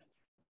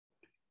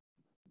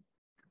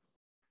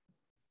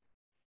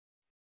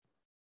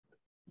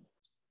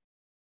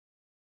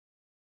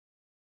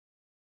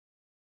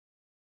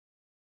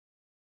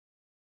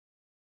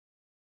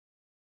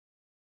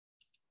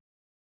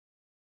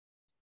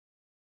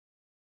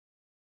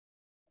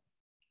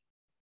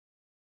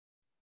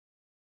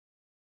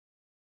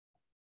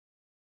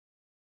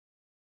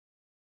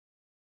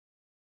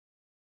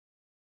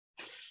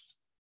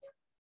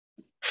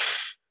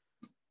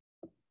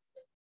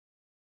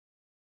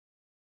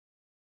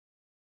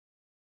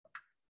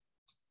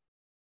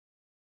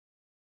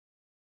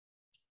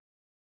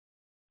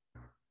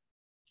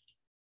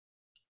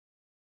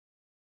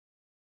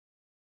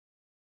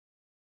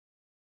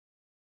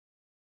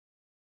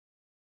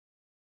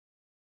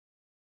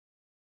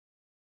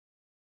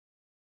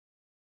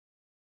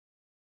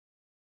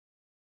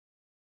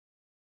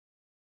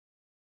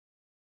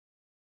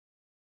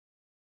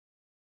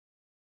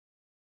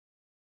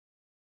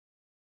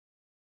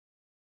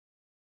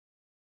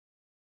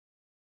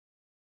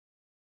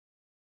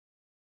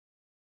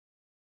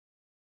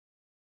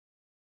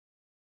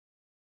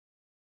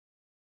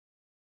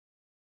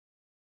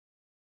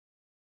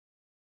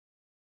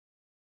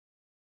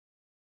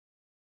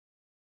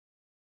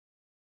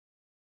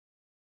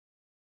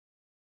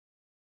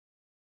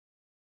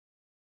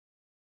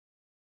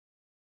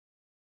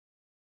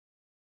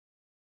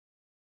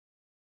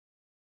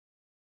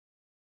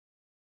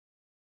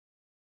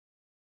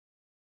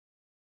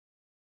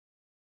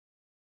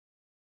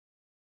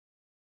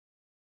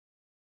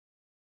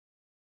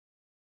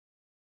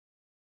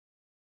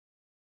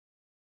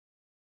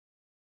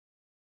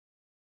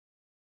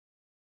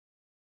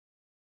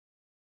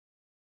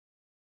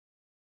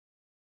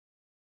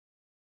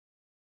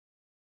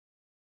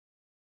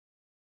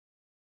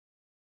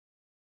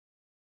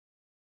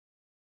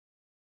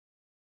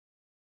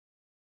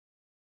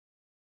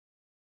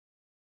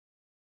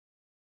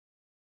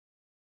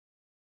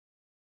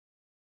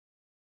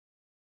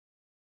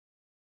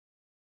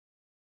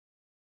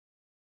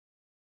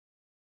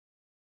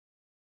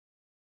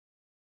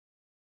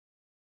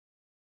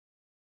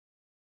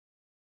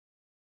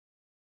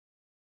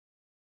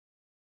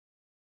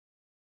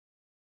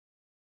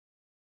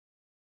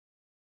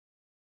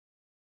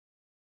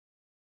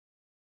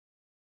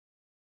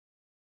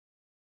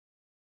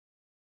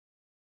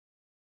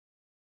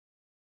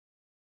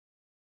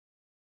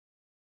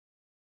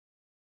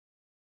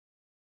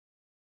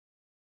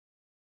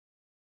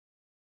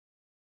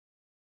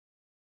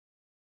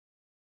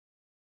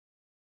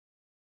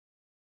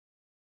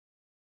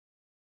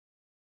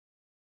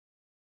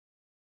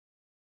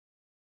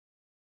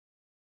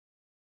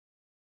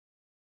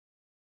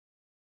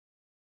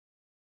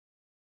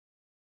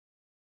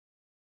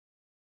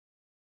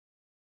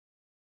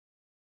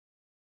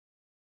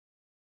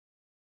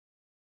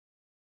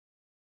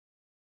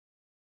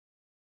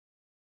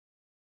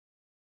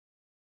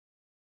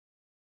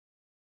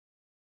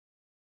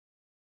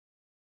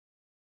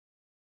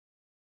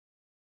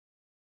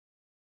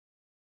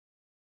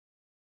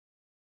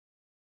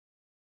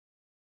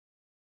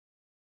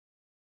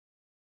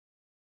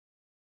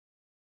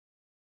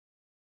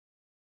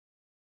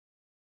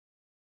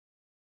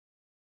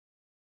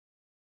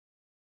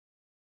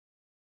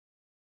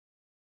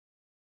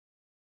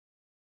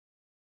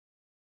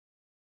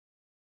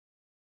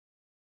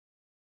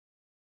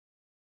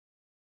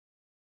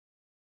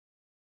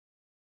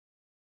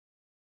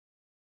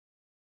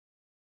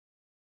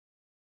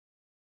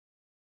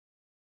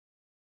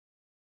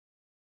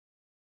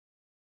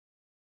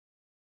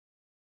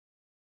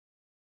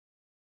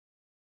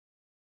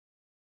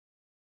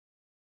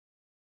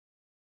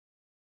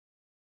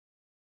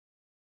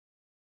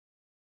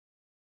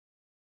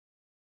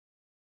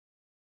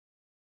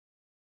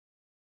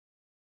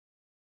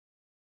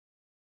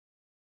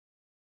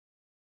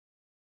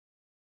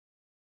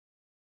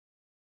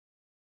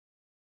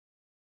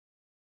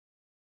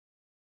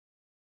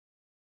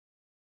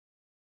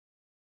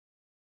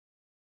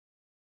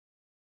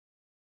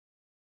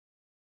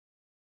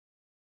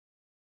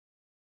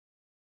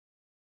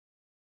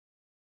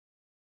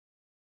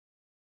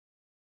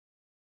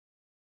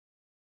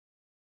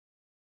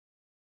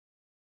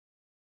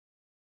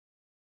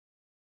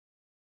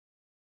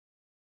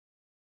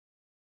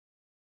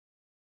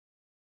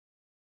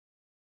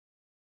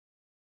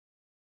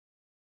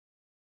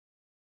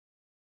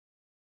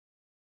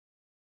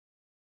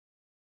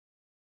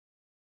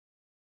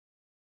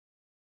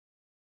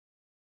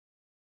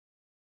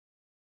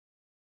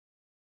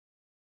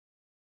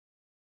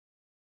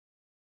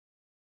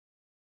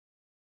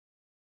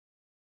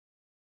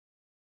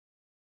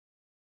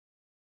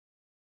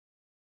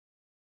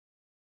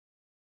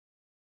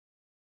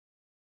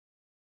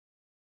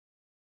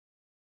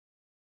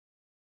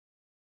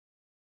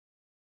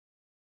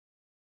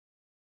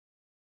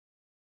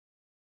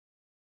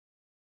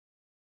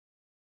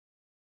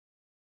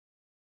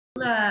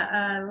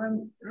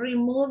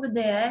 remove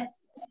the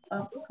S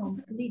of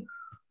complete.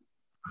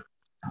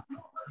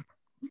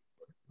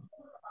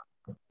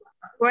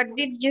 What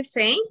did you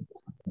say?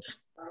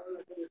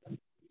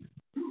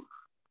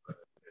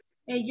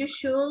 You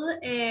should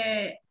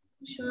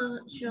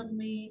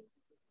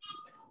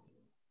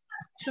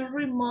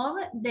remove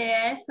the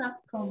S of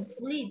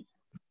complete.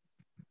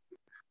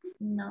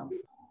 No.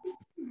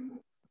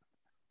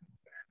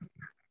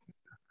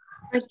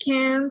 I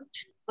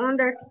can't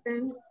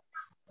understand.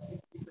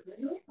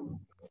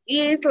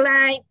 It's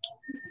like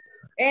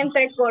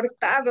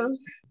entrecortado.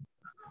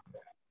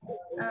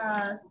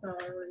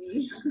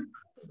 Sorry.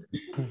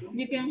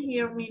 You can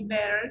hear me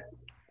better.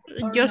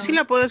 Yo sí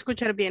la puedo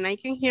escuchar bien. I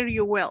can hear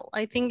you well.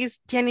 I think it's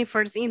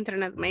Jennifer's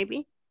internet,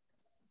 maybe.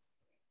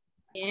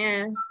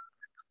 Yeah,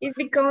 it's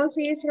because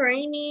it's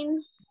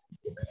raining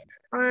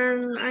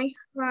and I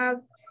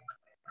have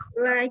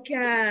like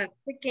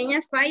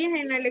pequeñas fallas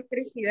en la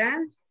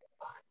electricidad.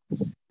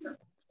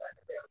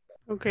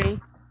 Okay.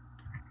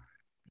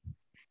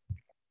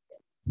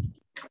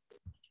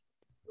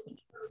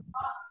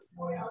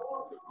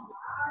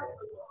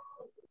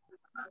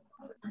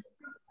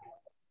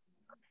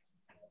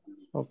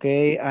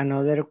 Okay,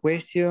 another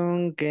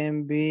question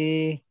can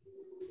be,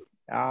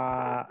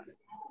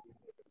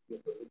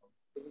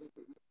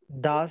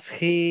 does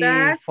he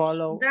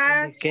follow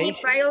Does he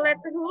indication?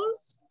 violate the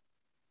rules?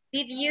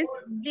 Did you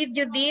did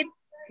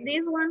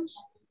this one?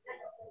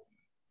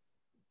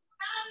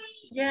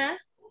 Yeah.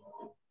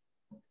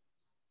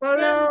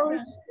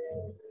 Follows.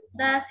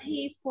 Does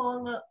he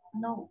follow?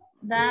 No.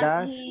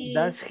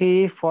 Does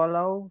he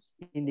follow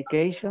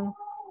indication?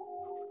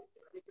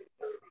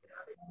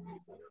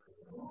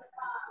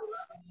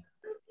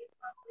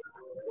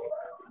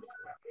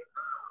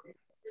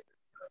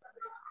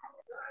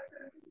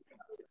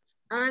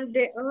 And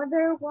the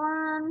other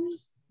one.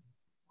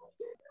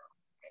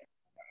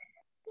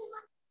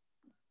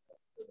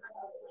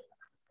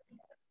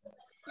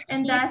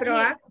 And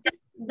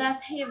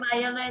does he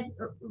violate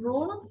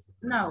rules?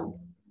 No.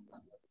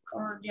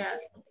 Or yes?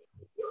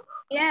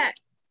 Yeah.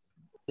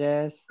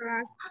 Yes.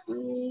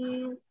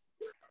 Practice.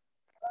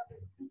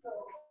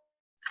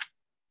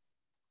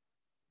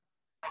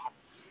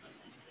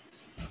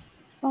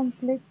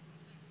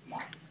 Completes.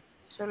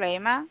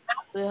 Suleima,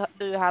 do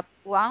you have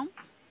one?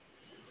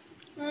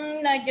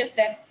 No, just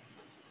that.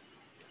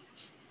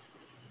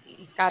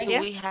 Do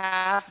we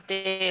have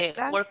the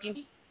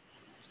working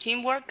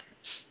teamwork?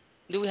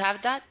 Do we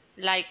have that?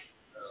 Like,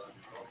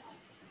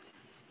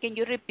 can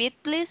you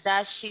repeat, please?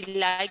 Does she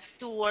like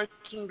to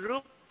work in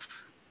group?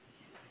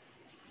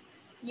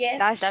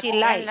 Yes. Does she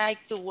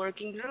like to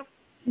work in group?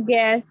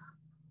 Yes.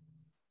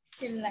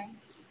 She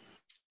likes.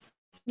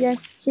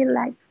 Yes, she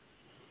likes.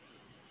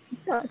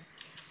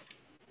 Yes.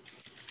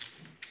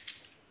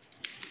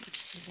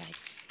 She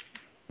likes.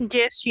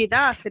 Yes, she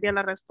does, sería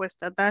la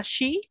respuesta. Does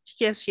she?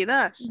 Yes, she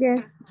does. Yes,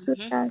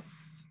 she does.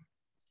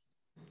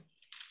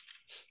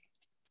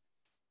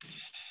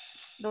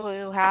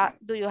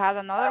 Do you have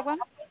another one?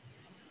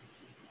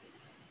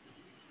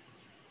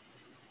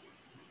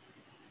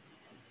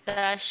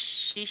 Does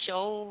she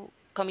show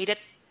commitment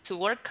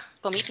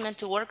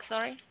to work,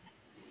 sorry?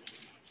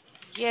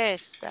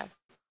 Yes. Does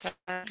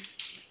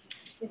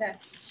she does.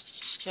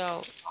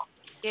 Show.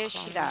 Yes,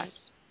 she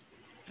does.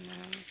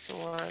 To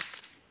work.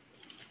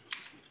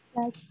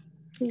 Like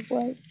to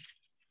work.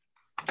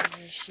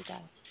 Yes, she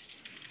does.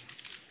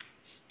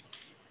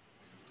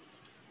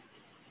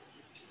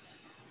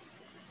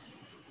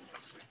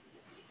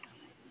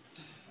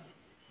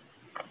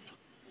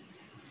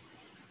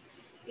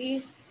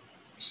 Is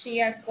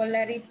she a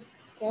collaborative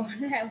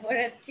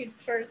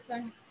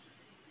person?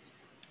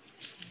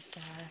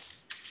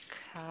 Does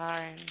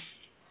Karen.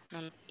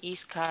 No,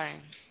 is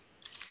Karen.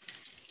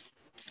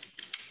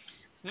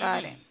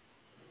 Karen.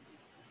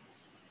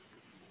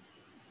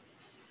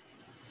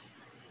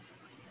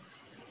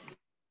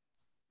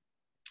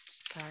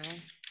 Karen.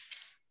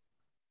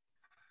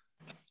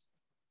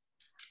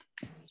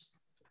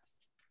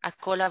 A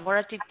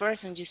collaborative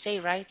person, you say,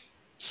 right?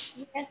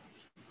 Yes.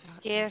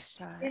 Yes.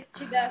 Yes,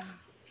 she does.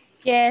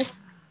 Yes.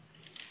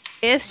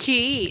 Yes,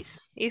 she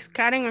is. Is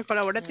Karen a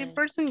collaborative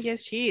person? Yes,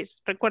 she is.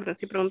 Recuerden,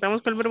 si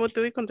preguntamos con el verbo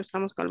to be,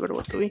 contestamos con el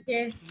verbo to be.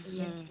 Yes,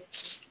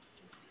 yes.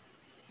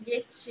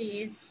 Yes,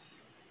 she is.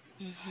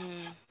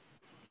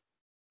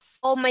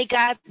 Oh my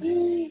God.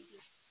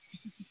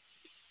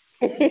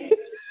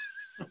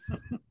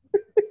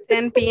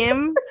 10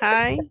 p.m.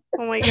 Hi.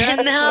 Oh my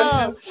God.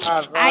 No.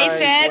 All I right,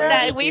 said well,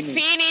 that we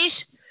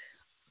finish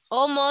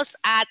almost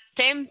at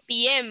 10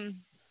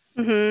 p.m.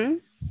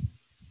 And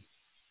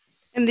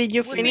did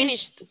you We finish?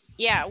 finished.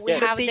 Yeah, we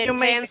Yes. have Did the you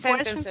make 10 the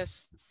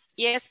sentences.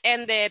 Yes,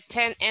 and the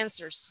 10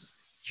 answers.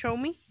 Show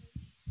me.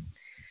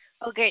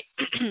 Okay.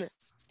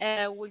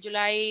 Would you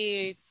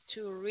like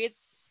to read?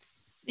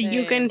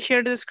 You can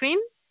share the screen.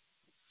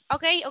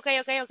 Okay.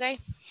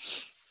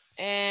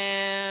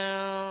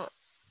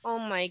 Oh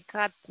my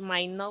God,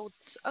 my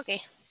notes.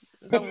 Okay,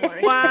 don't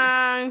worry.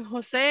 Juan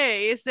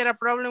Jose, is there a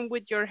problem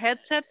with your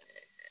headset?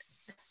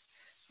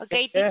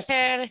 Okay, Yes.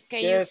 teacher,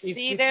 can you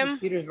see them?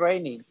 It is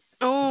raining.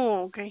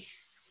 Oh, okay.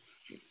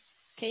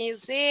 Can you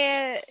see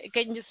it?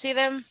 Can you see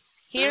them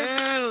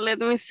here? Let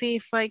me see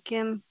if I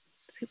can,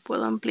 si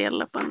puedo ampliar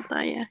la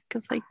pantalla,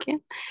 because I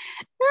can't.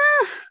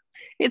 Ah,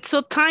 it's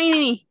so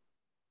tiny.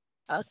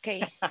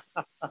 Okay.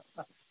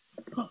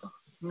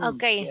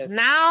 Okay, Yes.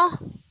 now.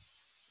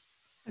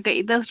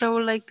 Okay, does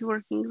Raúl like to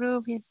work in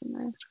group? Yes,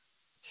 no.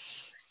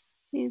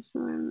 Es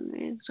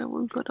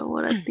Raúl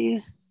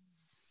colaborativo.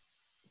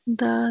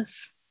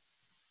 Does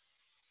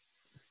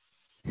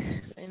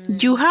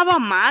you have a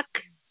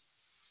Mac?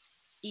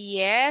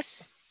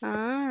 Yes.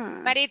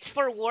 Ah. But it's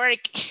for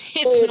work.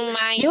 It's not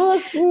mine.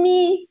 Excuse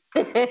me.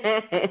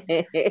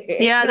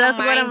 Yeah,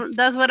 It's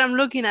that's what I'm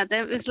looking at.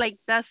 It's like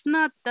that's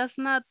not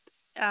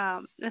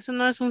eso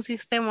no es un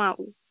sistema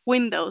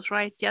Windows,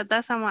 right? Yeah,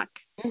 that's a Mac.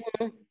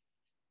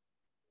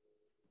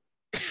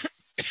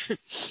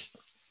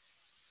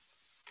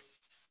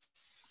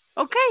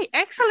 Okay,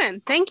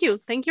 excellent. Thank you.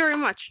 Thank you very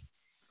much.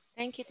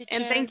 Thank you, teacher.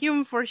 And thank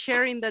you for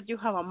sharing that you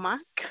have a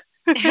Mac.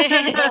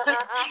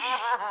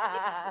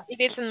 It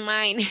isn't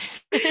mine.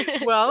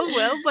 well,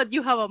 but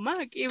you have a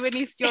Mac, even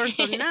if it's yours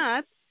or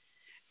not.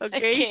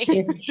 Okay.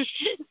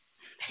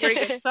 Very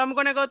good. So I'm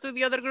gonna go to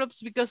the other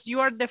groups because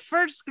you are the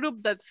first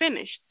group that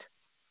finished.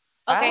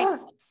 Okay.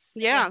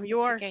 Yeah, okay.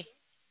 you are. Okay.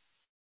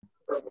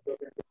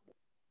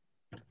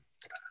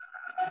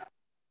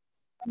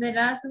 The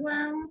last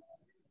one.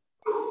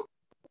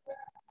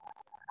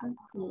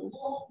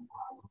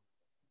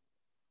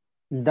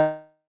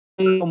 That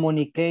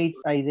communicates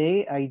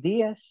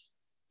ideas.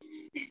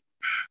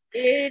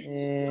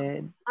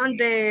 It's on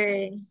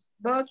the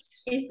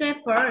box. It's the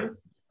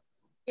first.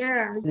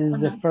 Yeah. This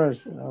is the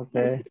first,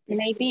 okay.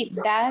 Maybe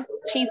does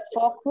she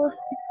focus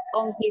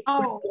on his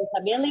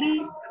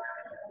responsibilities?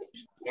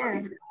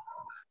 Yeah.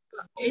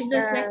 It's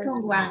the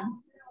second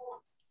one.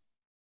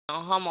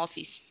 Home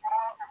office.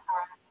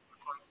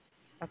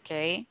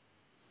 Okay.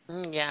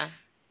 Yeah.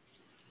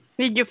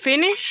 Did you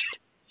finish?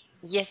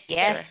 Yes, teacher.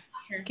 Yes.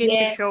 Can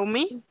you show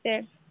me?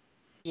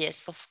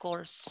 Yes, of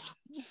course.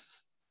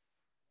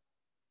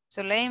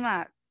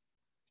 Suleima.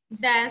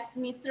 Does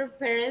Mr.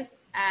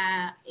 Perez,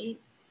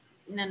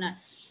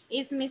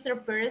 is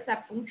Mr. Perez a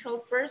punctual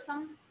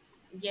person?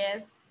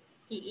 Yes,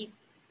 he is.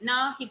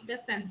 No, he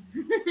doesn't.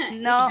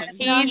 No,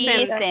 he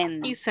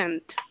isn't.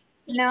 isn't.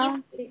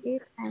 No, it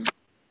isn't.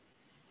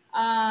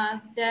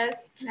 Does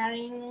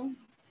Karen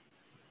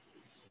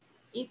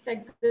is a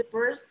good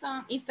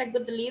person, is a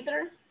good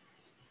leader?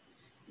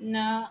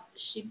 No,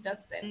 she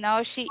doesn't.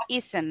 No, she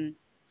isn't.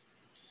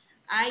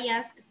 I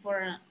asked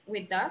for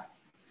with us.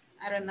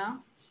 I don't know.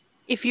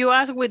 If you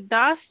ask with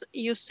does,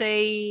 you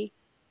say,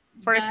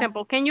 for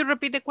example, can you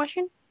repeat the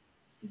question?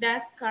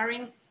 Does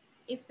Karen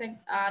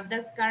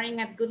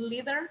a good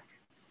leader?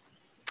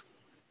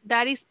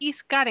 That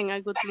is Karen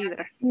a good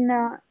leader?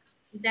 No.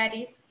 That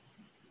is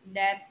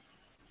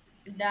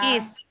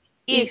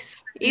Is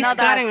no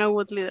Karen does. a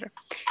good leader?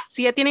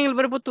 Si ya tienen el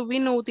verbo to be,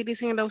 no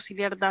utilicen el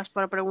auxiliar does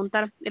para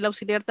preguntar. El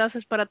auxiliar does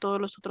es para todos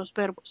los otros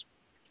verbos.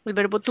 El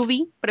verbo to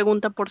be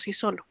pregunta por sí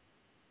solo.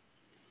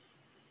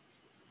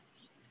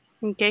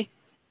 Ok.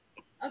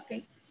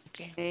 Okay.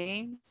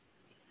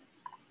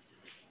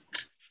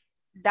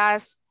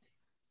 Does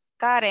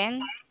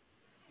Karen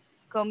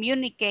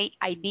communicate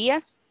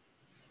ideas?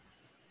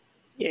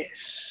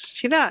 Yes,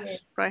 she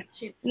does, right?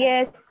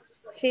 Yes,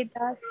 she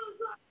does.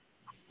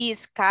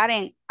 Is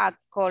Karen a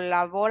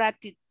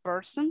collaborative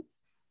person?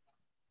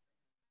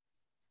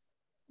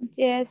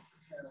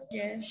 Yes,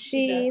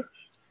 she is.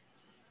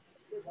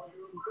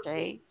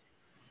 Okay.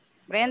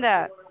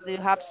 Brenda, do you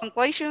have some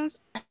questions?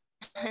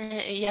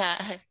 Yeah,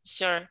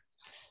 sure.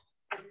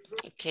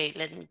 Okay,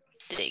 let me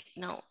take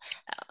no.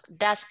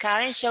 Does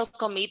Karen show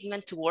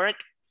commitment to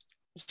work?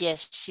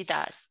 Yes, she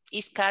does.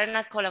 Is Karen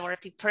a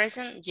collaborative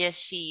person? Yes,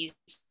 she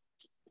is.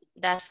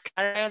 Does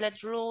Karen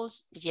violate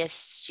rules?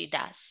 Yes, she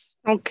does.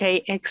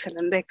 Okay,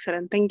 excellent,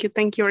 excellent. Thank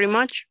you very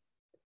much.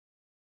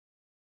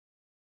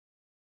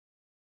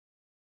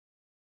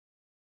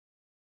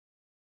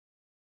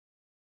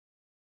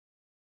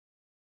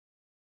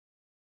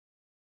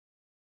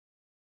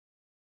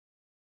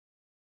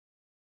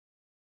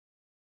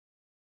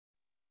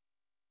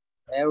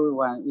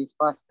 Everyone is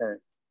faster.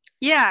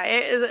 Yeah,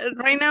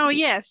 right now,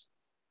 yes.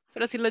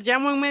 Pero si los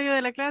llamo en medio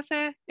de la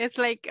clase, it's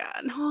like,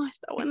 no,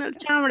 está bueno el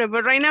chambre.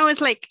 But right now, it's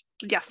like,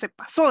 ya se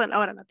pasó de la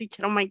hora la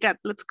teacher. Oh my God,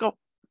 let's go.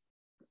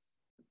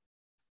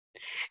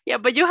 Yeah,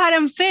 but you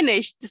hadn't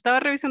finished.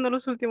 Estaba revisando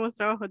los últimos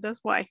trabajos,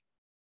 that's why.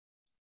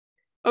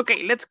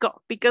 Okay, let's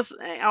go. Because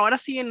ahora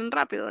siguen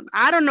rápido.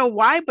 I don't know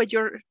why, but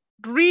you're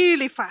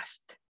really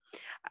fast.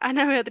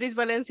 Ana Beatriz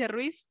Valencia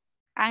Ruiz.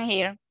 I'm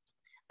here.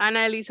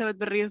 Ana Elizabeth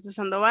Berríos de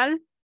Sandoval.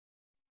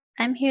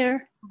 I'm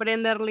here.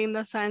 Brenda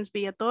Erlinda Sáenz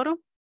Villatoro.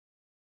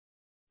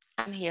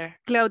 I'm here.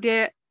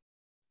 Claudia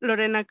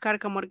Lorena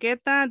Carca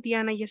Morgueta.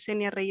 Diana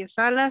Yesenia Reyes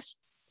Salas.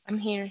 I'm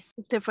here.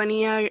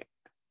 Estefanía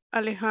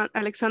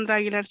Alexandra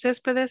Aguilar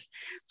Céspedes.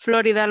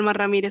 Florida Alma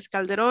Ramírez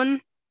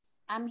Calderón.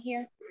 I'm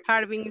here.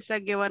 Harvin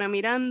Isaac Guevara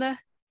Miranda.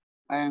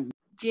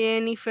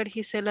 Jennifer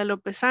Gisela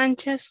López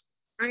Sánchez.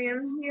 I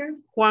am here.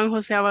 Juan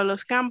José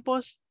Ábalos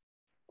Campos.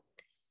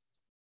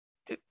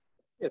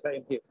 Yes, I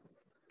am here.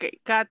 Okay.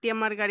 Katia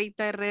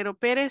Margarita Herrero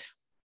Pérez.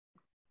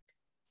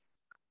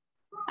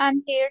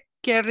 I'm here.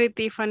 Kerry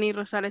Tiffany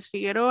Rosales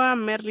Figueroa.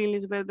 Merlin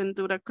Lisbeth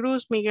Ventura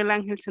Cruz. Miguel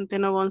Ángel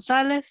Centeno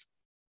González.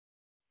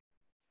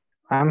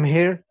 I'm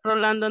here.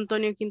 Rolando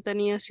Antonio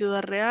Quintanilla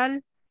Ciudad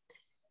Real.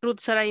 Ruth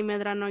Saray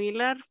Medrano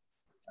Aguilar.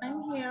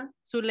 I'm here.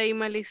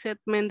 Zuleima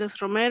Lisette Méndez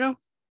Romero.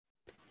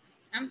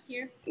 I'm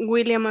here.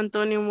 William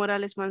Antonio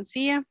Morales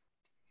Mancía.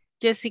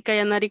 Jessica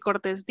Yanari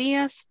Cortés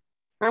Díaz.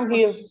 I'm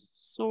here.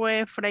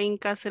 Josué Efraín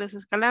Cáceres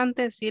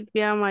Escalante.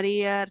 Silvia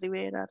María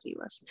Rivera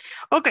Rivas.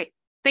 Okay.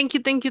 Thank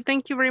you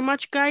very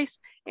much, guys.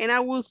 And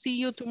I will see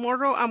you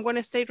tomorrow. I'm going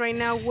to stay right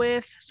now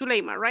with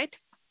Zuleima, right?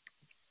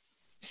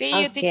 See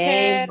you, Okay.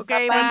 teacher.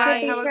 Okay, Bye-bye. bye-bye.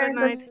 Have a good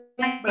night.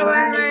 Bye.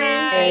 Bye-bye.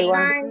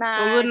 Everyone. Good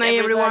Oh, good night,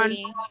 everyone.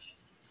 everybody.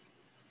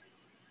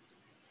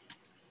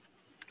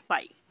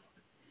 Bye.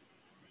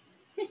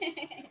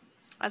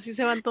 Así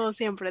se van todos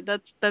siempre.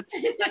 That's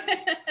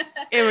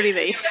every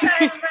day.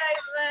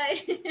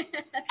 Bye.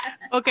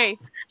 Okay,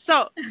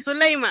 so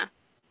Zuleima,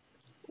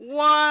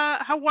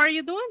 how are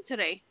you doing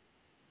today?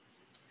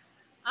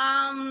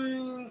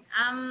 I'm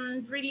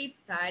really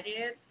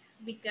tired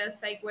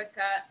because I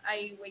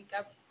wake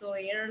up so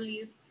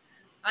early.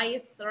 I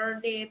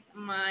started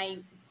my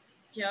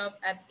job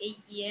at 8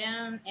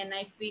 a.m. and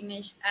I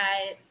finish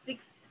at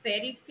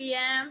 6:30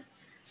 p.m.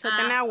 So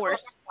 10 hours.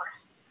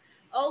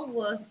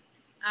 Almost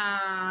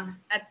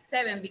at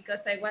 7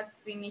 because I was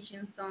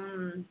finishing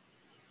some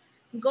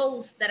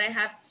goals that I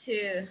have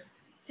to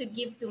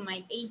give to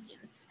my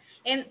agents.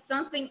 And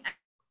something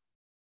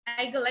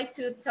I would like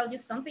to tell you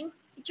something,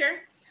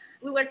 teacher.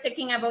 We were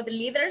talking about the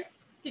leaders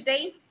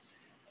today,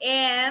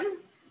 and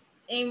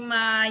in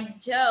my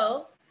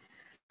job,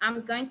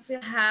 I'm going to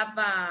have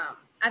a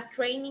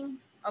training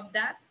of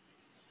that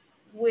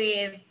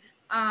with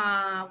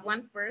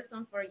one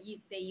person for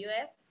the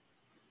US,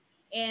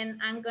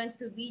 and I'm going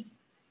to be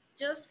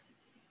just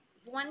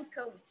one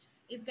coach.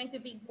 It's going to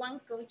be one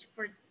coach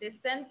for the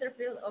center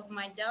field of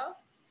my job,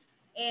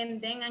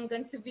 and then I'm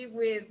going to be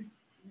with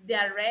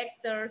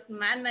directors,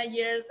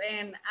 managers,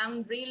 and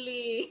I'm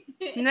really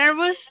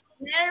Nervous?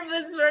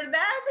 nervous for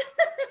that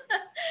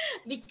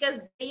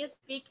because they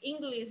speak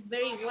English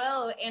very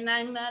well, and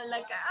I'm not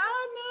like,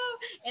 oh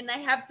no, and I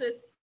have to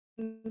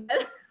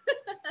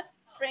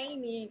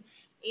training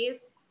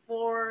is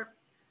for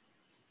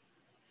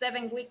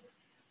 7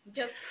 weeks,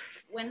 just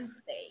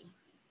Wednesday.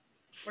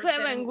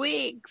 7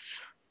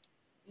 weeks.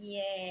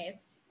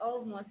 Yes,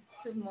 almost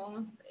 2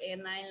 months,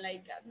 and I'm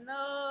like,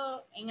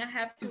 no, and I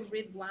have to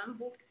read one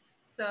book,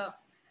 so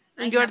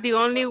And you're the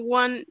only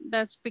one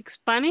that speaks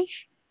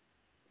Spanish?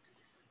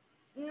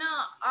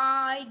 No,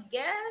 I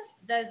guess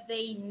that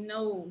they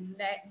know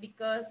that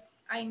because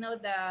I know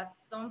that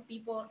some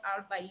people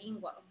are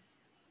bilingual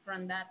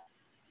from that,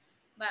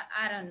 but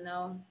I don't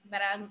know.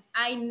 But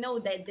I know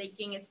that they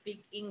can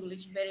speak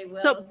English very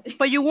well. So,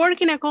 but you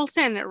work in a call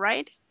center,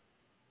 right?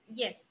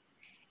 Yes.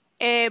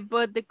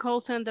 But the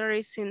call center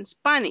is in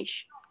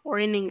Spanish or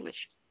in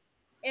English?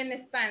 In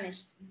Spanish.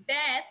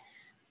 That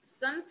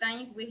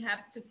sometimes we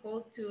have to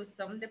go to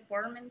some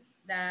departments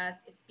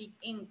that speak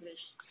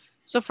English.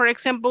 So for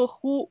example,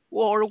 who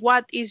or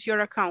what is your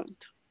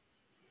account?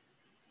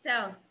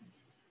 Sales.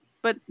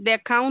 But the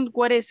account,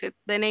 what is it?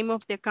 The name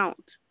of the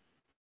account?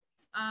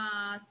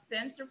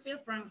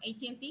 Centerfield from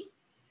AT&T.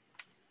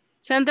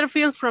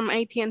 Centerfield from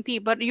AT&T,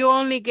 but you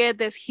only get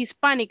this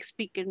Hispanic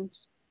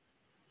speakers.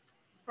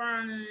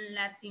 From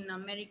Latin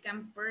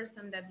American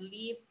person that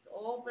lives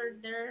over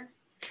there.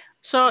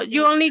 So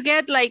you only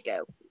get like,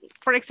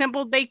 for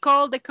example, they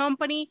call the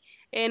company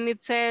and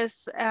it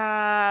says,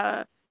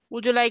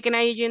 would you like an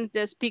agent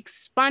that speaks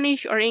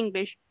Spanish or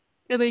English?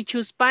 And they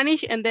choose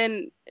Spanish and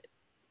then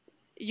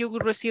you will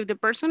receive the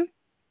person.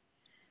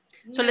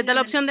 So les da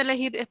la opción de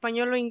elegir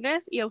español o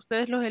inglés y a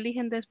ustedes los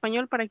eligen de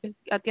español para que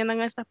atiendan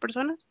a estas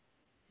personas.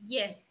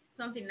 Yes,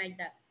 something like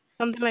that.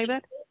 Something like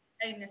that?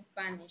 In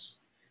Spanish.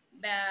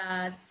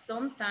 But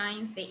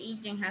sometimes the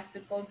agent has to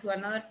go to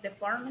another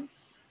department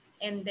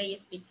and they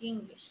speak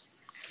English.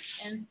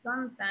 And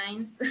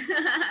sometimes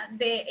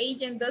the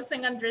agent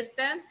doesn't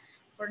understand.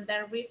 For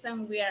that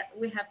reason, we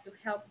have to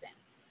help them.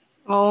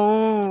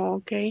 Oh,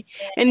 okay.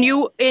 Yes. And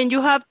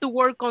you have to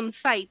work on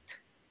site.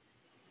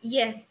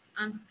 Yes,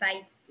 on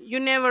site. You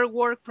never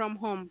work from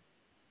home.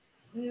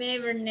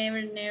 Never.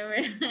 Even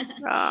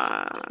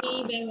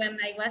when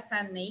I was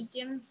an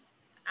agent,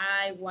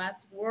 I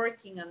was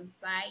working on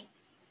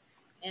site,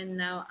 and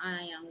now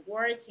I am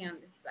working on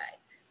the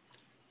site.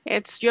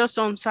 It's just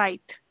on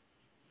site.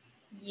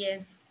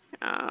 Yes.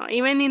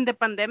 Even in the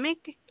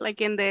pandemic,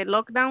 like in the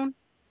lockdown?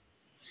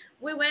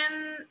 We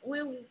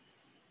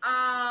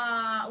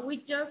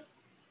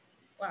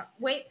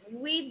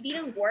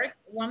didn't work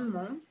 1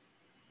 month.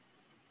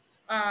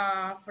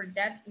 For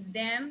that,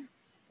 then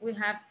we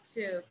have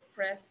to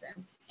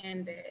present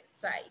in the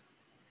site.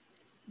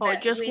 Oh,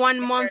 just 1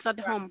 month at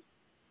home.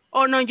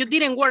 Oh, no, you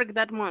didn't work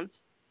that month.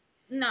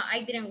 No,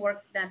 I didn't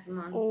work that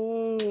month.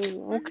 Oh,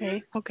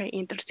 okay, okay,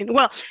 interesting.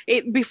 Well,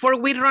 before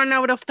we run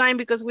out of time,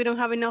 because we don't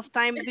have enough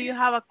time, do you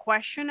have a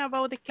question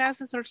about the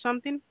classes or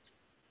something?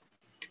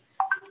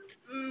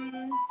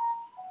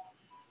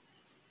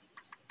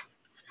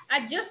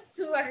 Just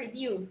to a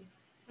review.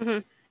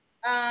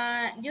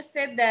 Mm-hmm. You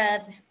said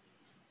that,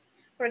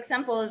 for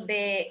example,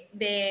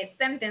 the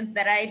sentence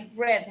that I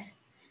read,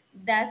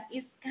 does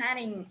is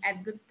Karen a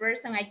good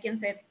person? I can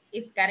say,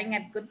 is Karen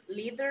a good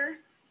leader?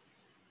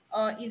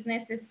 Or is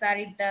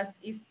necessary, does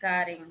is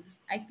Karen?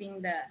 I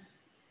think that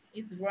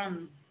is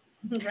wrong,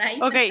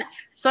 right? Okay,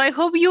 so I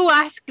hope you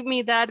asked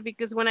me that,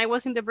 because when I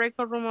was in the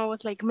breakout room, I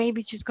was like,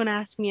 maybe she's gonna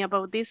ask me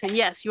about this. And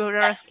yes, you are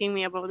asking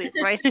me about this,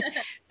 right?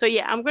 So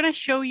yeah, I'm gonna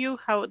show you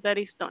how that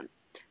is done.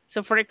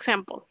 So for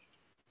example,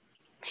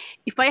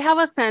 if I have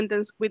a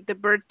sentence with the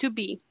verb to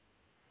be,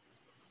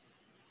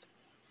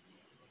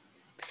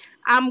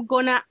 I'm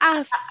gonna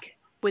ask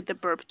with the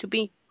verb to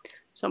be.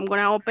 So I'm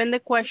gonna open the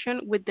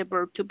question with the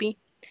verb to be.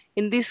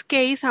 In this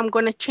case, I'm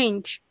gonna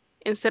change.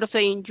 Instead of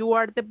saying you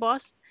are the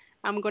boss,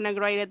 I'm gonna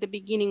write at the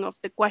beginning of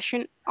the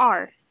question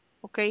are.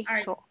 Okay,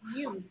 so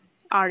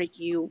are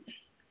you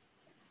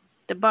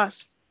the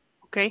boss?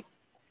 Okay.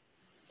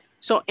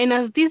 So, and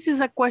as this is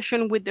a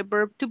question with the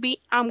verb to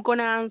be, I'm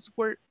gonna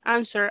answer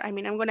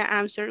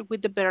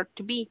with the verb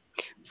to be.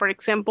 For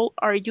example,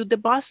 are you the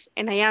boss?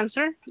 And I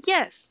answer,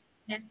 yes.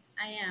 Yes,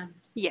 I am.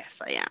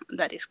 Yes, I am.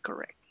 That is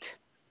correct.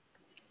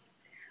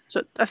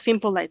 So as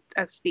simple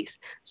as this.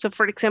 So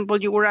for example,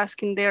 you were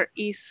asking there,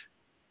 is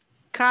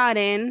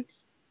Karen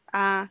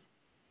a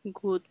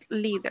good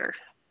leader?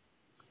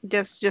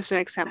 Just an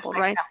example,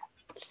 right?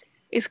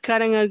 Is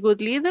Karen a good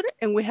leader?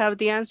 And we have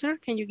the answer.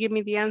 Can you give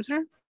me the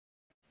answer?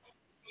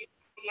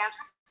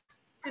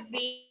 Could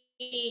be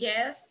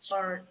yes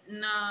or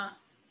no.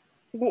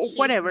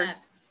 Whatever. Not,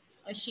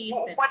 or she is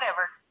not.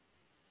 Whatever.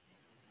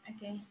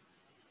 Okay.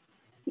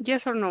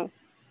 Yes or no?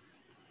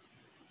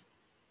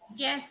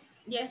 Yes,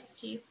 yes,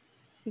 she's.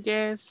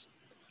 Yes,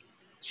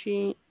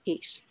 she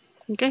is.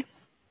 Okay.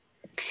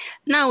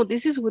 Now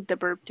this is with the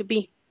verb to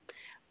be.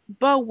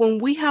 But when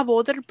we have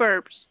other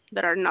verbs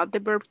that are not the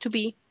verb to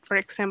be, for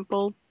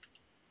example,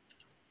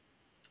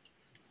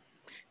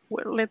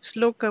 well, let's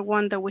look at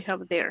one that we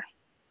have there.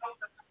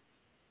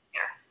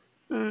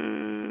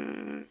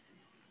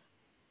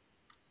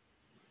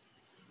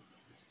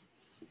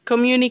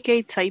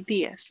 Communicates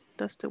ideas.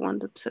 That's the one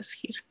that says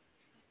here.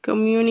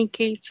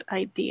 Communicates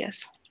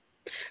ideas.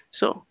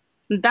 So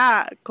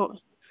that,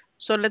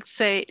 so let's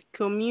say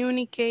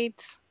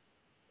communicates,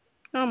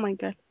 oh my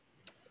God.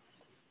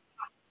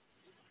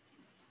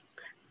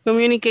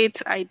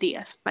 Communicates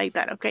ideas, like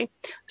that, okay?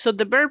 So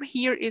the verb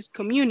here is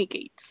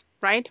communicates,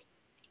 right?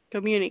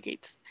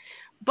 Communicates.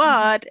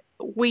 But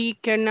we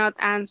cannot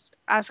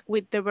ask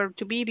with the verb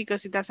to be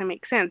because it doesn't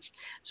make sense.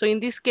 So in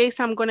this case,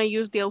 I'm gonna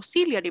use the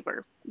auxiliary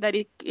verb that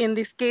in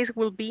this case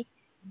will be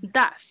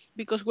does,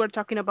 because we're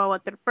talking about a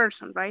third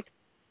person, right?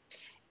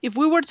 If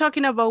we were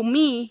talking about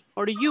me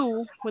or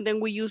you, well,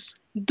 then we use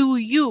do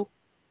you,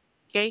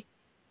 okay?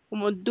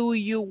 Como do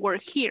you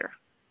work here?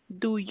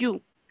 Do you?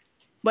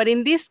 But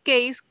in this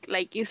case,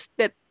 like it's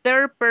the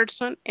third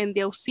person and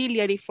the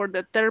auxiliary for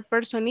the third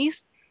person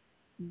is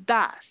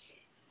does,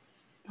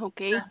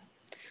 okay?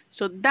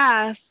 So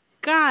does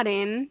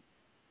Karen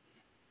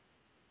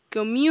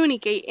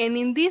communicate? And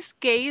in this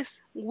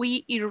case,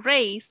 we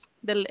erase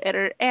the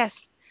letter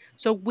S.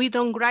 So we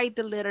don't write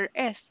the letter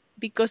S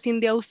because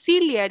in the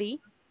auxiliary,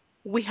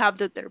 we have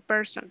the third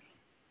person.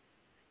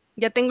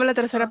 Ya tengo la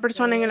tercera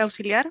persona en el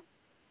auxiliar,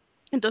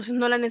 entonces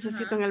no la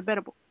necesito en el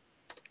verbo.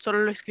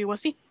 Solo lo escribo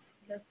así.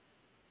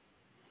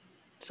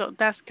 So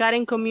does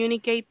Karen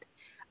communicate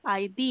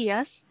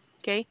ideas?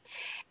 Okay.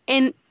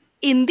 And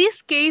in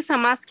this case,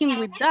 I'm asking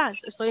with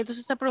does. Estoy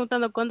entonces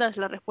preguntando con does.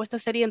 La respuesta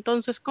sería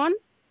entonces con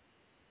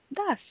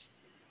does.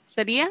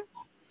 ¿Sería?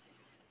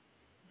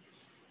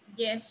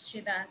 Yes,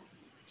 she does.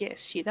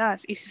 Yes, she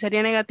does. ¿Y si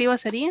sería negativa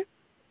sería?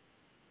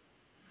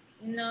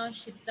 No,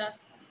 she does.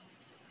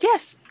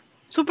 Yes,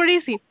 super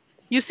easy.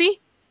 You see?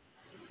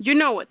 You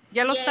know it.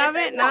 Ya lo Yes,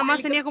 sabe, nada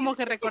más tenía como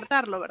que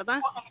recortarlo,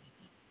 ¿verdad?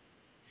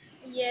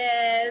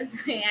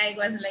 Yes, I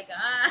was like,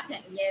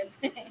 yes.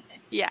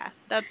 Yeah,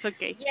 that's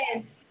okay.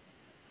 Yes.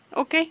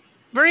 Okay,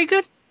 very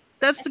good.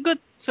 That's good,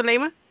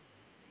 Suleima.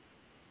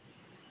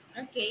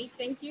 Okay,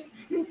 thank you.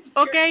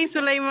 Okay,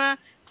 Suleima.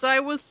 So I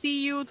will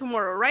see you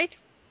tomorrow, right?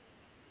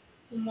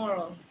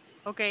 Tomorrow.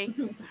 Okay,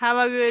 have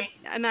a good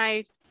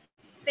night.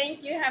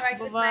 Thank you. Have a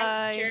good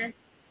night, teacher.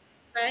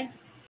 Bye.